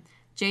trusted him.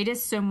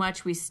 Jadis so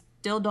much we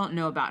still don't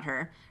know about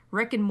her.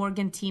 Rick and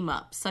Morgan team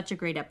up. Such a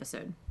great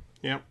episode.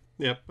 Yep.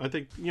 I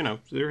think,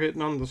 they're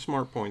hitting on the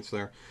smart points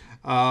there.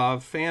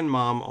 Fan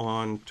Mom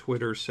on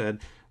Twitter said,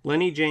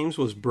 Lenny James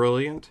was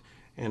brilliant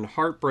and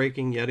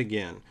heartbreaking yet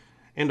again.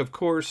 And of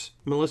course,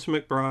 Melissa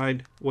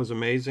McBride was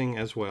amazing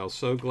as well.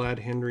 So glad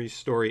Henry's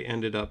story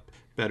ended up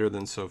better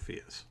than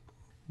Sophia's.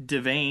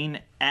 Devane,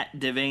 at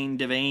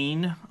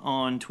Devane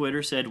on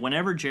Twitter said,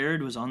 whenever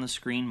Jared was on the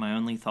screen, my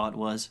only thought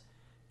was,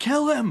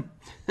 kill him!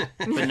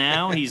 But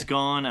now he's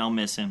gone, I'll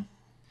miss him.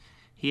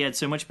 He had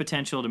so much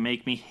potential to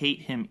make me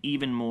hate him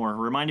even more.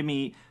 Reminded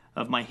me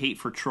of my hate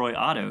for Troy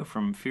Otto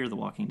from Fear the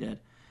Walking Dead.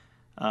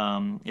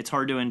 It's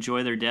hard to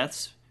enjoy their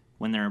deaths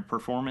when their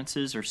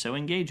performances are so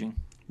engaging.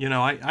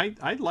 I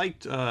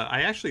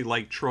actually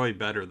liked Troy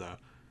better, though.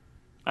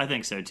 I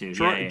think so, too.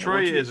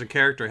 Troy as a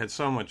character had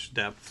so much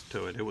depth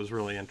to it. It was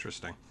really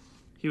interesting.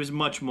 He was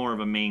much more of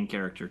a main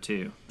character,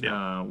 too.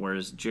 Yeah.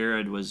 Whereas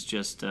Jared was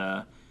just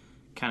kind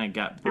of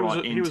got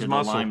brought into the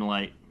muscle.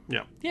 limelight.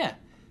 Yeah. Yeah.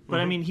 But,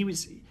 I mean,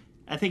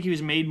 I think he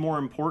was made more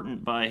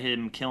important by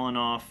him killing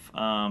off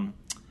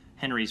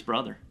Henry's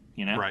brother.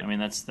 Right. I mean,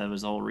 that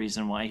was the whole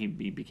reason why he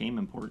became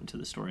important to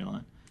the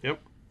storyline. Yep.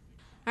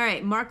 All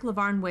right, Mark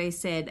Lavarnway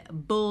said,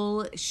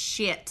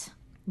 bullshit.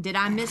 Did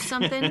I miss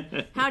something?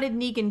 How did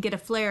Negan get a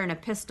flare and a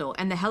pistol?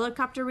 And the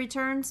helicopter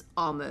returns?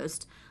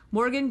 Almost.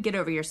 Morgan, get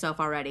over yourself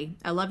already.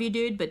 I love you,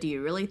 dude, but do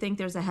you really think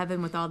there's a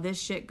heaven with all this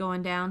shit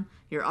going down?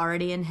 You're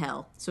already in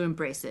hell, so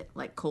embrace it,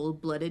 like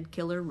cold-blooded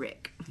killer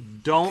Rick.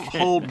 Don't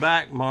hold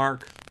back,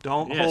 Mark.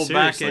 Don't hold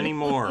back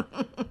anymore.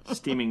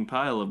 Steaming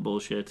pile of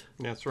bullshit.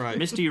 That's right.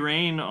 Misty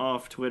Rain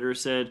off Twitter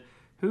said,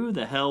 "Who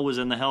the hell was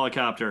in the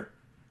helicopter?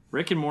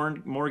 Rick and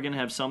Morgan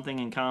have something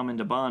in common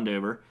to bond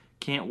over.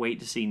 Can't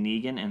wait to see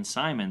Negan and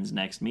Simon's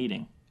next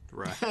meeting."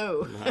 Right.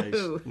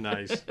 Oh.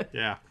 Nice.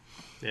 Yeah.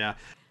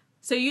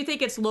 So you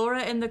think it's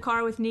Laura in the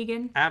car with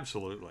Negan?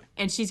 Absolutely.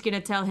 And she's going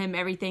to tell him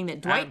everything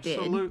that Dwight did.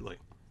 Absolutely.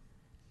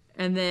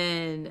 And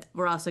then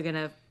we're also going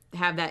to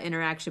have that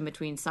interaction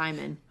between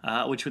Simon.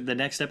 Which the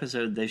next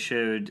episode they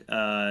showed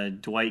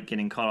Dwight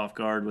getting caught off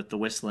guard with the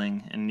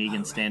whistling and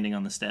Negan standing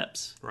on the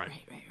steps. Right.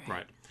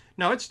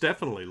 No, it's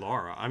definitely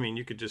Laura. I mean,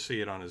 you could just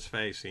see it on his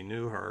face. He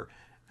knew her.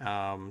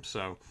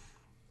 So,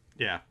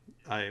 yeah,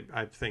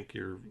 I think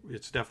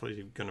it's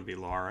definitely going to be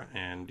Laura.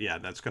 And, yeah,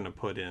 that's going to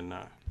put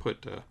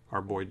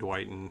our boy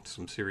Dwight in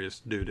some serious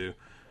doo-doo.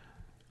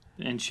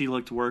 And she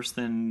looked worse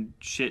than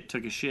shit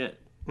took a shit.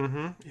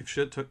 Mm-hmm. If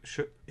shit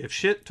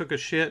took a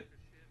shit,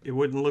 it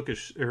wouldn't look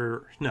as...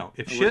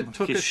 if shit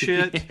took a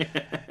shit,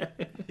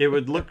 it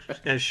would look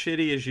as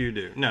shitty as you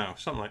do. No,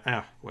 something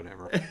like...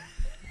 whatever.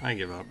 I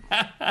give up.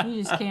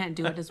 You just can't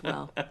do it as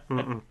well.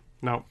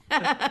 No.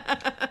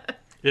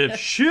 If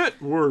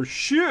shit were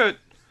shit,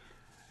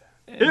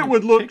 it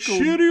would look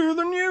shittier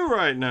than you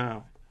right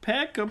now.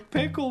 Peck a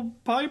pickle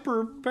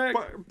piper peck.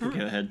 Go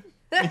ahead.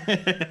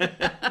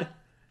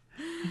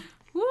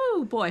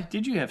 Woo, boy.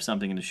 Did you have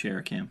something to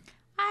share, Kim?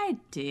 I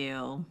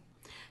do.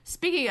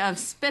 Speaking of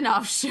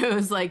spin-off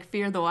shows like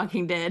Fear the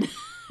Walking Dead.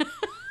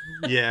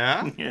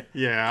 Yeah.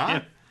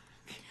 Greg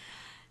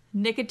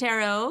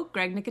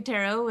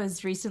Nicotero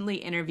was recently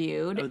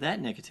interviewed. Oh,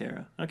 that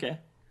Nicotero. Okay.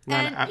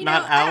 Not I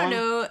Alan? don't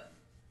know.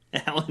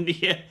 Alan,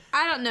 yeah.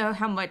 I don't know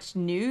how much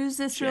news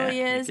this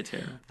really is,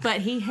 Nicotero. but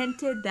he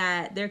hinted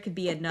that there could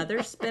be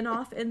another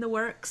spin-off in the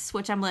works,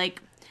 which I'm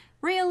like,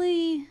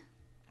 really?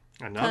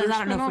 Another Because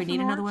I don't know if we spin-off need in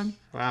the another works? one.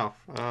 Wow.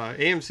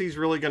 AMC's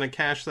really going to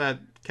cash that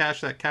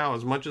cow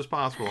as much as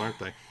possible, aren't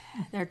they?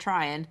 They're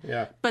trying.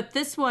 Yeah. But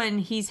this one,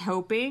 he's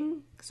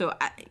hoping,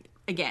 I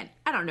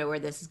don't know where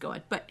this is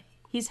going, but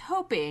he's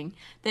hoping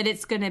that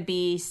it's going to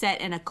be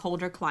set in a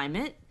colder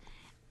climate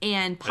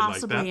and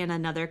possibly in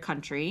another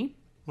country.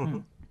 Mm-hmm.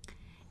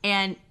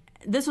 And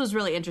this was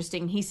really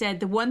interesting. He said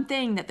the one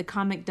thing that the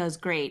comic does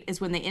great is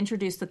when they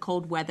introduce the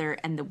cold weather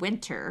and the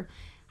winter.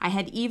 I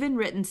had even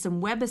written some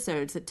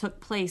webisodes that took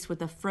place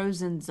with a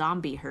frozen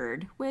zombie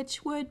herd,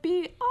 which would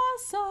be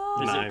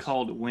awesome. Is it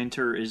called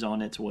Winter is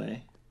on its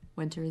way?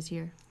 Winter is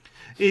here.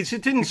 Is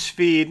it in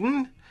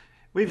Sweden?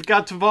 We've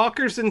got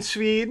walkers in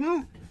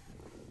Sweden.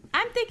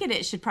 I'm thinking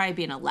it should probably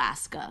be in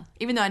Alaska,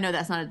 even though I know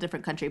that's not a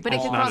different country, but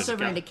it could cross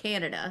over into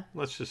Canada.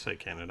 Let's just say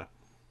Canada.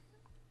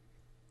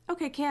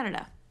 Okay,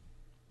 Canada.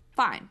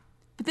 Fine.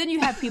 But then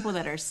you have people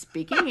that are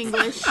speaking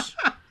English,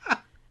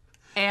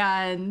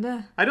 and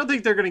I don't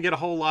think they're going to get a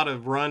whole lot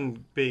of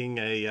run being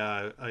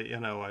a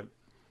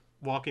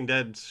Walking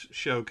Dead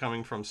show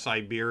coming from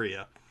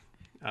Siberia.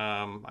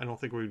 I don't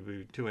think we'd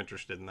be too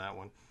interested in that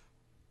one.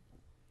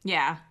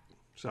 yeah.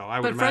 So I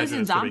would But imagine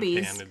frozen it's going to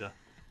be zombies. Canada.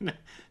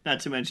 Not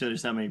to mention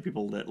there's not many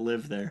people that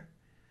live there.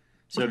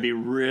 So it'd be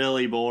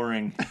really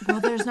boring.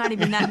 Well, there's not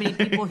even that many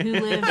people who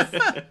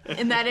live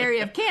in that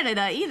area of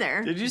Canada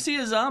either. Did you see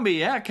a zombie?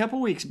 Yeah, a couple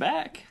weeks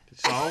back.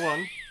 Saw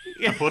one.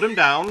 I put him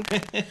down.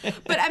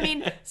 But I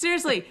mean,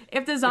 seriously,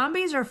 if the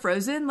zombies are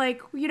frozen,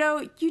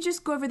 you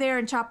just go over there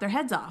and chop their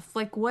heads off.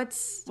 Like,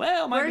 what's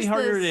Well, it might where's be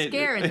harder the to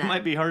scare in it that?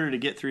 might be harder to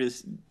get through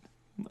this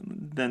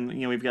than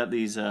we've got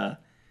these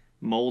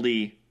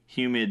moldy,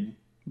 humid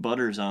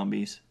butter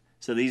zombies.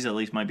 So these at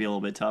least might be a little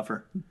bit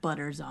tougher.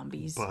 Butter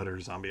zombies. Butter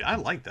zombie. I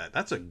like that.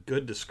 That's a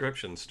good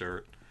description,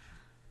 Sturt.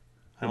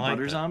 I like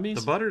butter that. zombies?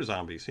 The butter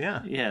zombies,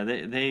 yeah. Yeah,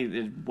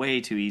 it's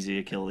way too easy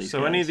to kill these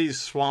So guys. any of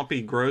these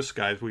swampy, gross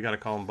guys, we got to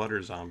call them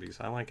butter zombies.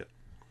 I like it.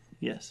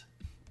 Yes.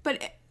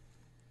 But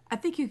I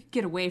think you could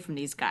get away from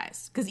these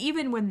guys. Because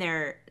even when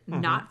they're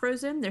not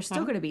frozen, they're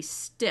still going to be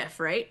stiff,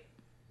 right?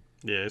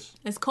 Yes.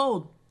 It's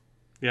cold.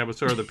 Yeah, but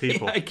so are the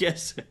people. I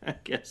guess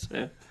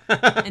so.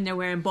 And they're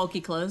wearing bulky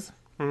clothes.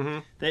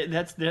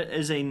 That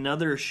is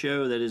another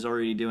show that is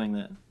already doing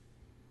that.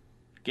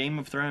 Game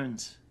of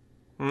Thrones.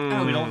 We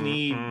don't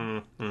need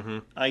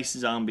ice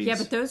zombies. Yeah,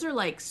 but those are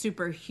like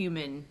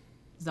superhuman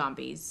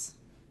zombies.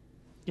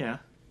 Yeah.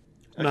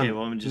 Okay,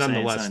 well, I'm just saying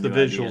nonetheless, it's the not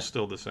a new visual's idea.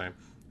 still the same,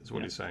 is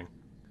what he's saying.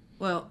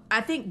 Well,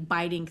 I think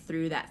biting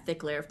through that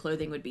thick layer of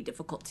clothing would be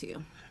difficult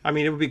too. I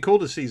mean, it would be cool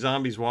to see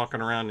zombies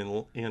walking around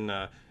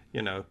in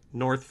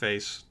North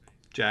Face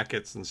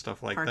jackets and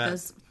stuff like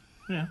Parkas.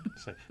 that. Yeah.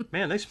 It's like,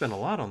 man, they spent a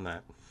lot on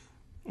that.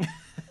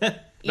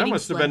 That Eating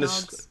must have sled been.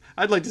 dogs.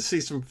 I'd like to see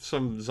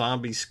some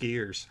zombie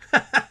skiers.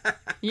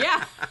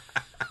 Yeah.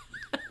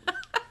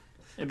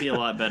 It'd be a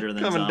lot better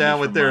than coming zombies down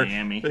with from their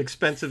Miami.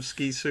 expensive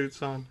ski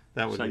suits on.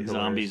 That would It's like be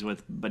zombies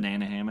with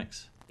banana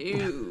hammocks.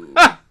 Ew.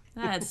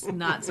 That's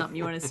not something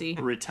you want to see.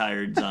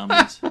 Retired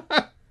zombies.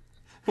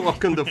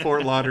 Welcome to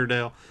Fort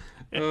Lauderdale.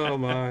 Oh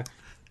my.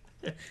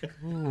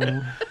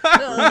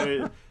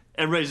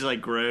 Everybody's like,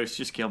 gross,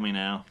 just kill me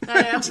now.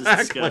 Yeah. This is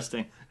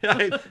disgusting.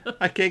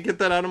 I can't get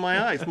that out of my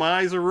eyes. My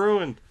eyes are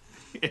ruined.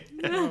 Is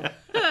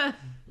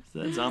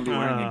that zombie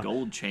wearing a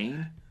gold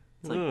chain?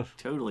 It's like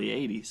totally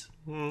 80s.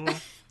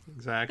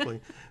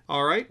 Exactly.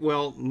 All right.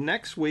 Well,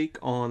 next week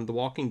on The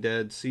Walking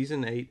Dead,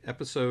 Season 8,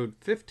 Episode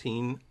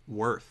 15,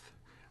 Worth.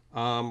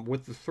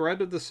 With the threat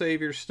of the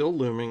Savior still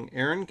looming,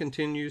 Aaron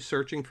continues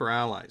searching for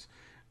allies.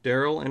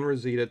 Daryl and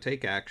Rosita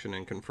take action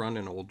and confront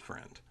an old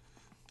friend.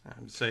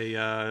 I'd say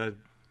our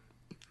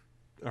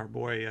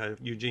boy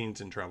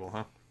Eugene's in trouble,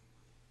 huh?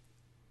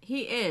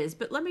 He is,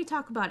 but let me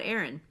talk about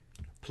Aaron.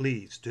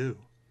 Please do.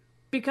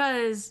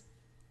 Because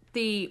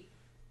the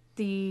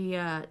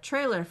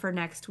trailer for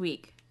next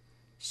week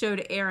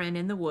showed Aaron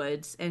in the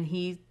woods, and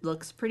he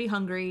looks pretty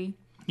hungry.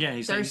 Yeah,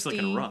 he's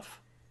looking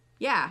rough.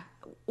 Yeah.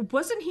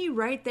 Wasn't he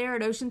right there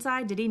at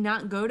Oceanside? Did he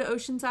not go to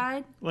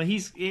Oceanside? Well,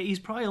 he's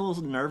probably a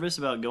little nervous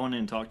about going in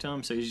and talk to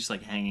him, so he's just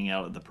like hanging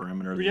out at the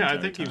perimeter. I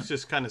think he's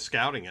just kind of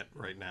scouting it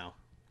right now.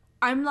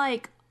 I'm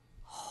like,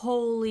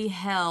 holy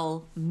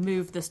hell,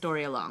 move the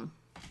story along.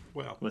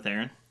 Well, with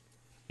Aaron?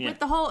 Yeah. With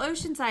the whole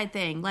Oceanside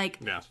thing. Like,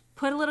 yes.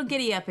 Put a little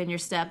giddy up in your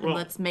step and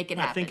let's make it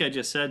happen. I think I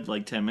just said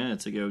like 10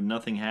 minutes ago,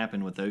 nothing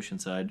happened with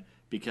Oceanside,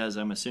 because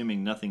I'm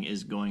assuming nothing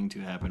is going to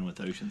happen with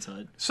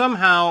Oceanside.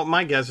 Somehow,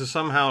 my guess is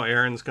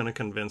Aaron's going to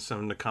convince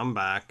them to come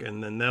back,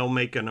 and then they'll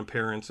make an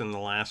appearance in the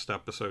last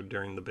episode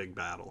during the big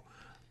battle.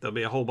 There'll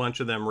be a whole bunch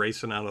of them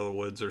racing out of the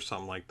woods or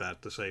something like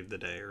that to save the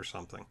day or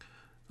something.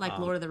 Like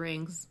Lord of the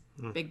Rings,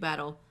 big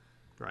battle.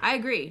 Right. I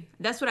agree.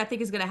 That's what I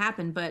think is going to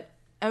happen, but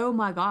oh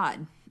my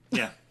God.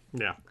 Yeah.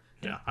 Yeah.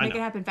 Make it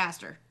happen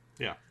faster.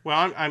 Yeah.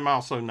 Well, I'm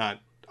also not...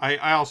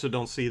 I also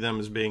don't see them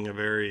as being a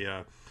very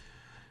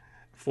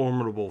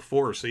formidable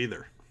force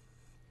either.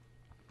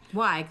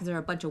 Why? Because they're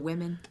a bunch of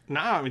women?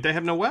 No, I mean, they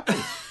have no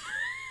weapons.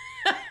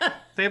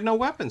 They have no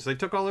weapons. They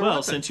took all their weapons.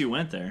 Well, since you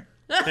went there.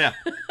 Yeah.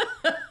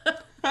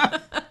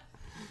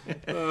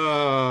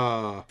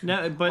 No,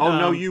 but...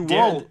 no, you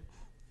won't.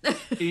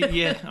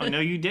 Yeah. Oh, no,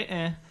 you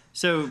didn't.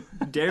 So,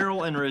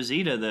 Daryl and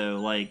Rosita, though,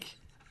 like...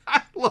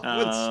 I love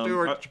when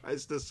Stuart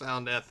tries to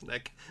sound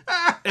ethnic.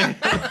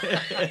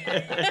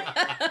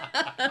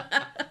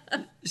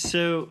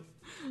 So...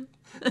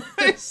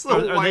 It's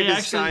the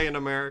whitest guy in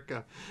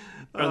America.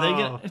 Are they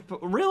gonna...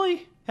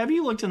 Really? Have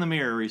you looked in the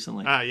mirror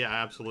recently? Yeah,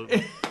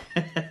 absolutely.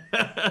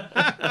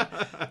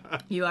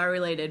 You are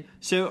related.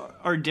 So,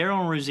 are Daryl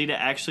and Rosita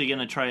actually going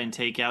to try and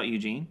take out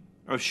Eugene?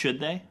 Or should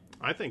they?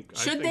 I think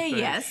they?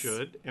 Yes.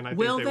 Should, and I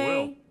will think they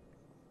will.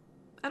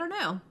 I don't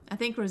know. I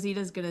think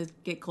Rosita's going to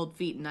get cold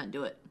feet and not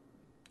do it.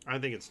 I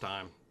think it's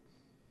time.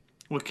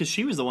 Well, because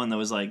she was the one that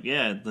was like,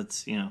 yeah,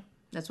 let's,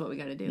 That's what we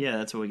got to do. Yeah,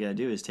 that's what we got to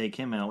do is take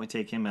him out. We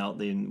take him out,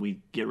 then we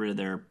get rid of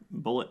their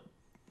bullet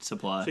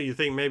supply. So you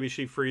think maybe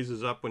she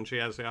freezes up when she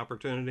has the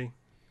opportunity?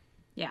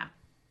 Yeah.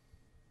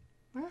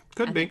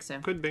 Could be. Think so.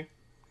 Could be.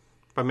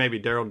 But maybe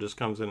Daryl just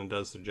comes in and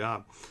does the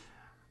job.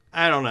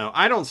 I don't know.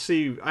 I don't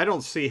see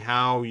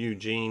how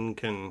Eugene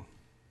can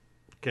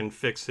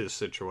fix his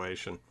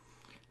situation.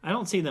 I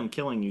don't see them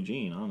killing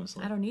Eugene,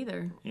 honestly. I don't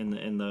either.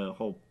 In the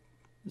whole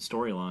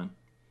storyline.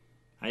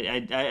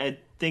 I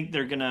think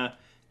they're gonna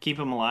keep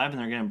him alive and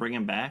they're gonna bring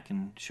him back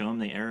and show him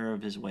the error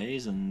of his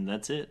ways, and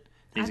that's it.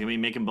 He's gonna be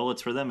making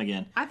bullets for them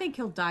again. I think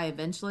he'll die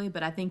eventually,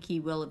 but I think he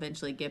will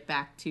eventually get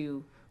back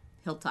to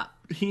Hilltop.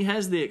 He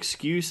has the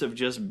excuse of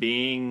just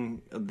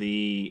being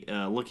the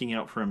looking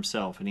out for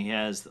himself, and he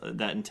has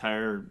the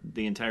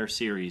entire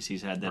series.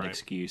 He's had that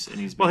excuse, and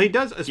he's been he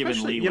does.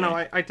 Especially,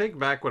 I take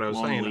back what I was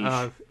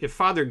saying. If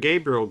Father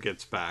Gabriel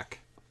gets back,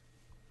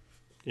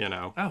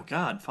 Oh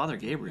God, Father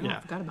Gabriel! I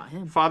forgot about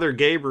him. Father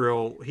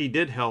Gabriel, he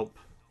did help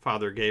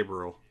Father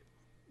Gabriel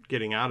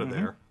getting out of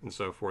there and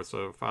so forth.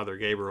 So Father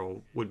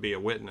Gabriel would be a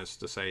witness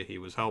to say he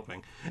was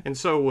helping, and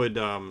so would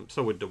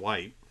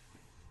Dwight.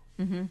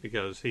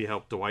 Because he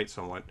helped Dwight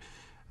somewhat.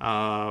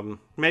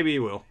 Maybe he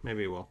will.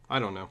 I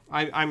don't know.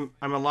 I'm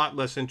a lot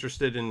less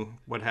interested in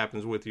what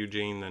happens with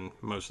Eugene than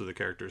most of the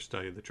characters, to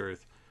tell you the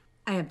truth.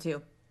 I am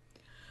too.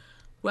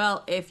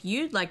 Well, if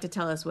you'd like to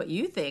tell us what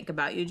you think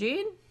about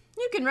Eugene,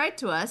 you can write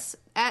to us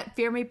at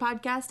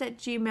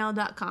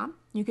fearmepodcast@gmail.com.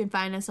 You can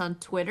find us on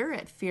Twitter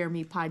at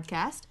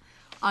fearmepodcast,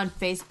 on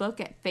Facebook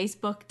at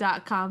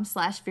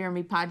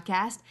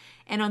facebook.com/fearmepodcast,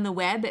 and on the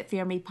web at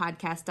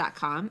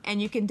fearmepodcast.com.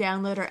 And you can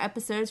download our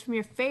episodes from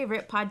your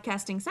favorite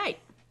podcasting site.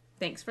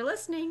 Thanks for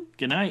listening.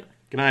 Good night.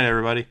 Good night,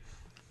 everybody.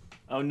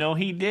 Oh, no,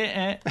 he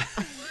didn't.